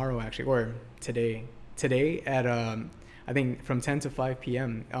tomorrow actually, or today at I think from 10 to 5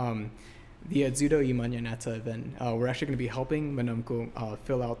 p.m. The Atsudo y Mañanata event, we're actually going to be helping Manamco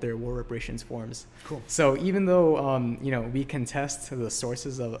fill out their war reparations forms. Cool. So even though you know, we contest the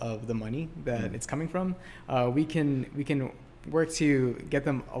sources of the money that it's coming from, we can work to get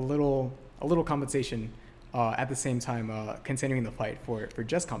them a little compensation. At the same time, continuing the fight for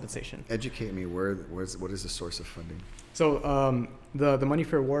just compensation. Educate me. What is the source of funding? So the money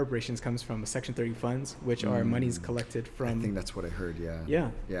for war reparations comes from Section 30 funds, which are monies collected from. I think that's what I heard. Yeah.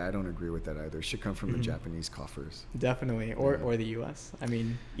 Yeah. Yeah, I don't agree with that either. It should come from the Japanese coffers. Definitely, Yeah. or the U.S. I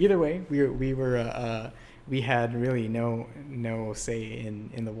mean, either way, we had really no say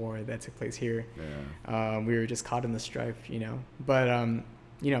in the war that took place here. Yeah. We were just caught in the strife, you know. But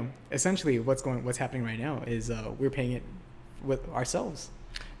you know, essentially, what's happening right now is we're paying it with ourselves,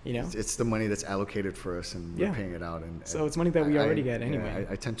 you know. It's the money that's allocated for us, and we're paying it out. And So it's money that we already get yeah, anyway.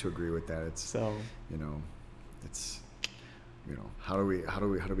 I tend to agree with that. It's So you know, it's you know, how do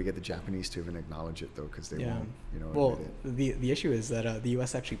we get the Japanese to even acknowledge it though? Because they won't. You know. Well, admit it. the issue is that the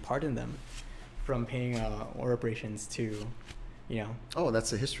U.S. actually pardoned them from paying war reparations to, you know. Oh,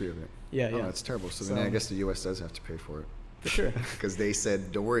 that's the history of it. Yeah, Oh, yeah. that's terrible. So then I guess the U.S. does have to pay for it. For sure. Because they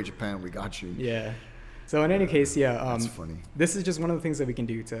said, "Don't worry, Japan, we got you." Yeah. So in any case, yeah. That's funny. This is just one of the things that we can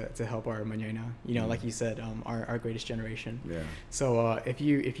do to help our mañana. You know, like you said, our greatest generation. Yeah. So if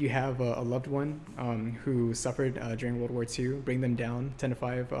you have a loved one who suffered during World War II, bring them down 10 to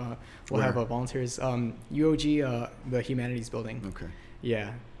 5. We'll have Where? volunteers. UOG, the Humanities Building. Okay.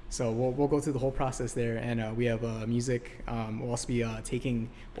 Yeah. So we'll go through the whole process there, and we have music. We'll also be taking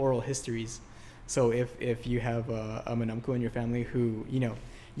oral histories. So if you have a Manamco in your family who, you know,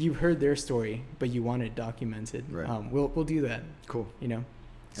 you've heard their story, but you want it documented, Right. we'll do that. Cool. You know.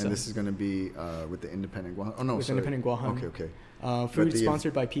 And this is going to be with the Independent Guahan. Oh no, With sorry. Independent Guahan. Okay. Food the-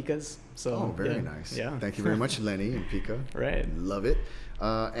 sponsored by Pika's. So Oh, very yeah. nice. Yeah. Thank you very much, Lenny and Pika. Right. Love it.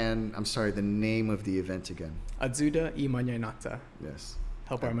 And I'm sorry, the name of the event again. Atsuda y Mañanata. Yes.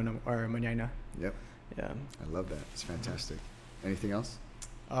 Help our mañana. Yep. Yeah. I love that. It's fantastic. Anything else?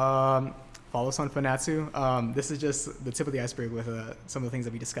 Follow us on Fanatsu. This is just the tip of the iceberg with some of the things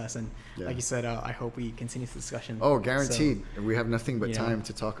that we discuss, and Yeah. like you said, I hope we continue the discussion. Oh, guaranteed. We have nothing but you know. time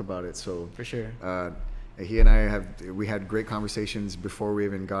to talk about it. So For sure. he and I we had great conversations before we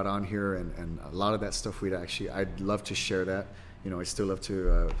even got on here, and a lot of that stuff I'd love to share that. You know, I still love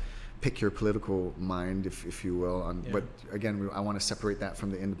to pick your political mind, if you will. Yeah. But again, I want to separate that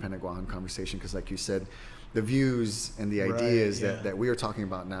from the Independent Guahan conversation, because like you said, the views and the Right, ideas yeah. that we are talking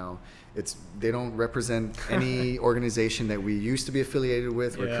about now, they don't represent any organization that we used to be affiliated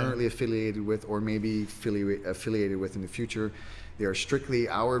with, or Yeah. currently affiliated with, or maybe affiliated with in the future. They are strictly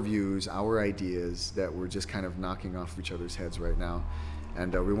our views, our ideas that we're just kind of knocking off each other's heads right now.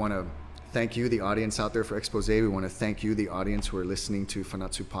 And we want to thank you, the audience out there, for Expose. We want to thank you, the audience who are listening to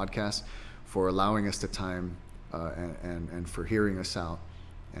Fanatsu Podcast, for allowing us the time and for hearing us out.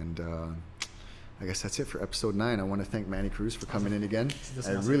 And I guess that's it for episode 9. I want to thank Manny Cruz for coming in again.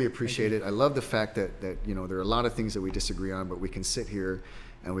 I really appreciate it. I love the fact that you know, there are a lot of things that we disagree on, but we can sit here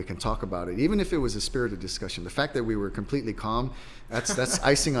and we can talk about it. Even if it was a spirited discussion, the fact that we were completely calm, that's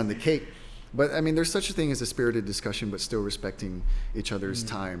icing on the cake. But I mean, there's such a thing as a spirited discussion, but still respecting each other's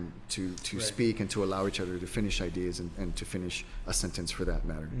time to speak and to allow each other to finish ideas and to finish a sentence for that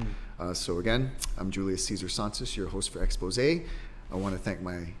matter. So again, I'm Julius Cesar Santos, your host for Expose. I want to thank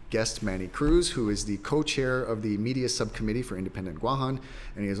my guest, Manny Cruz, who is the co-chair of the Media Subcommittee for Independent Guahan,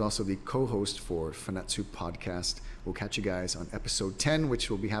 and he is also the co-host for Fanatsu Podcast. We'll catch you guys on episode 10, which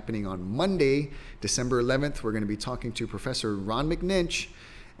will be happening on Monday, December 11th. We're going to be talking to Professor Ron McNinch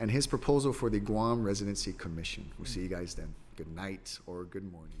and his proposal for the Guam Residency Commission. We'll see you guys then. Good night or good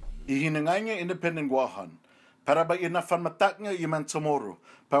morning. Ihinangay nga Independent Guahan. Para ba inafan nga iman tomorrow,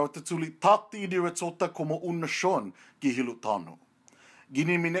 para tutuli takti di retsota como un nation gihilutano.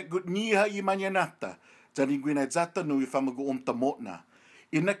 Gini mineggut niha imanyanata, jani gwinadzata no ifamagu tamotna.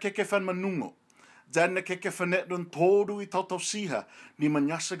 Ina kekefan manungo, jan na kekefanet don todo itatosiha ni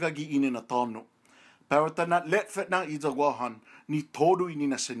manyasaga gi ininatano. Para tanat letfet na idagwahan ni todo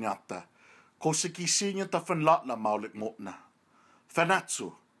ininasenyata. Kosiki sinya tafan latla maulik motna.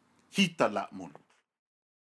 Fanatsu, hita latmon.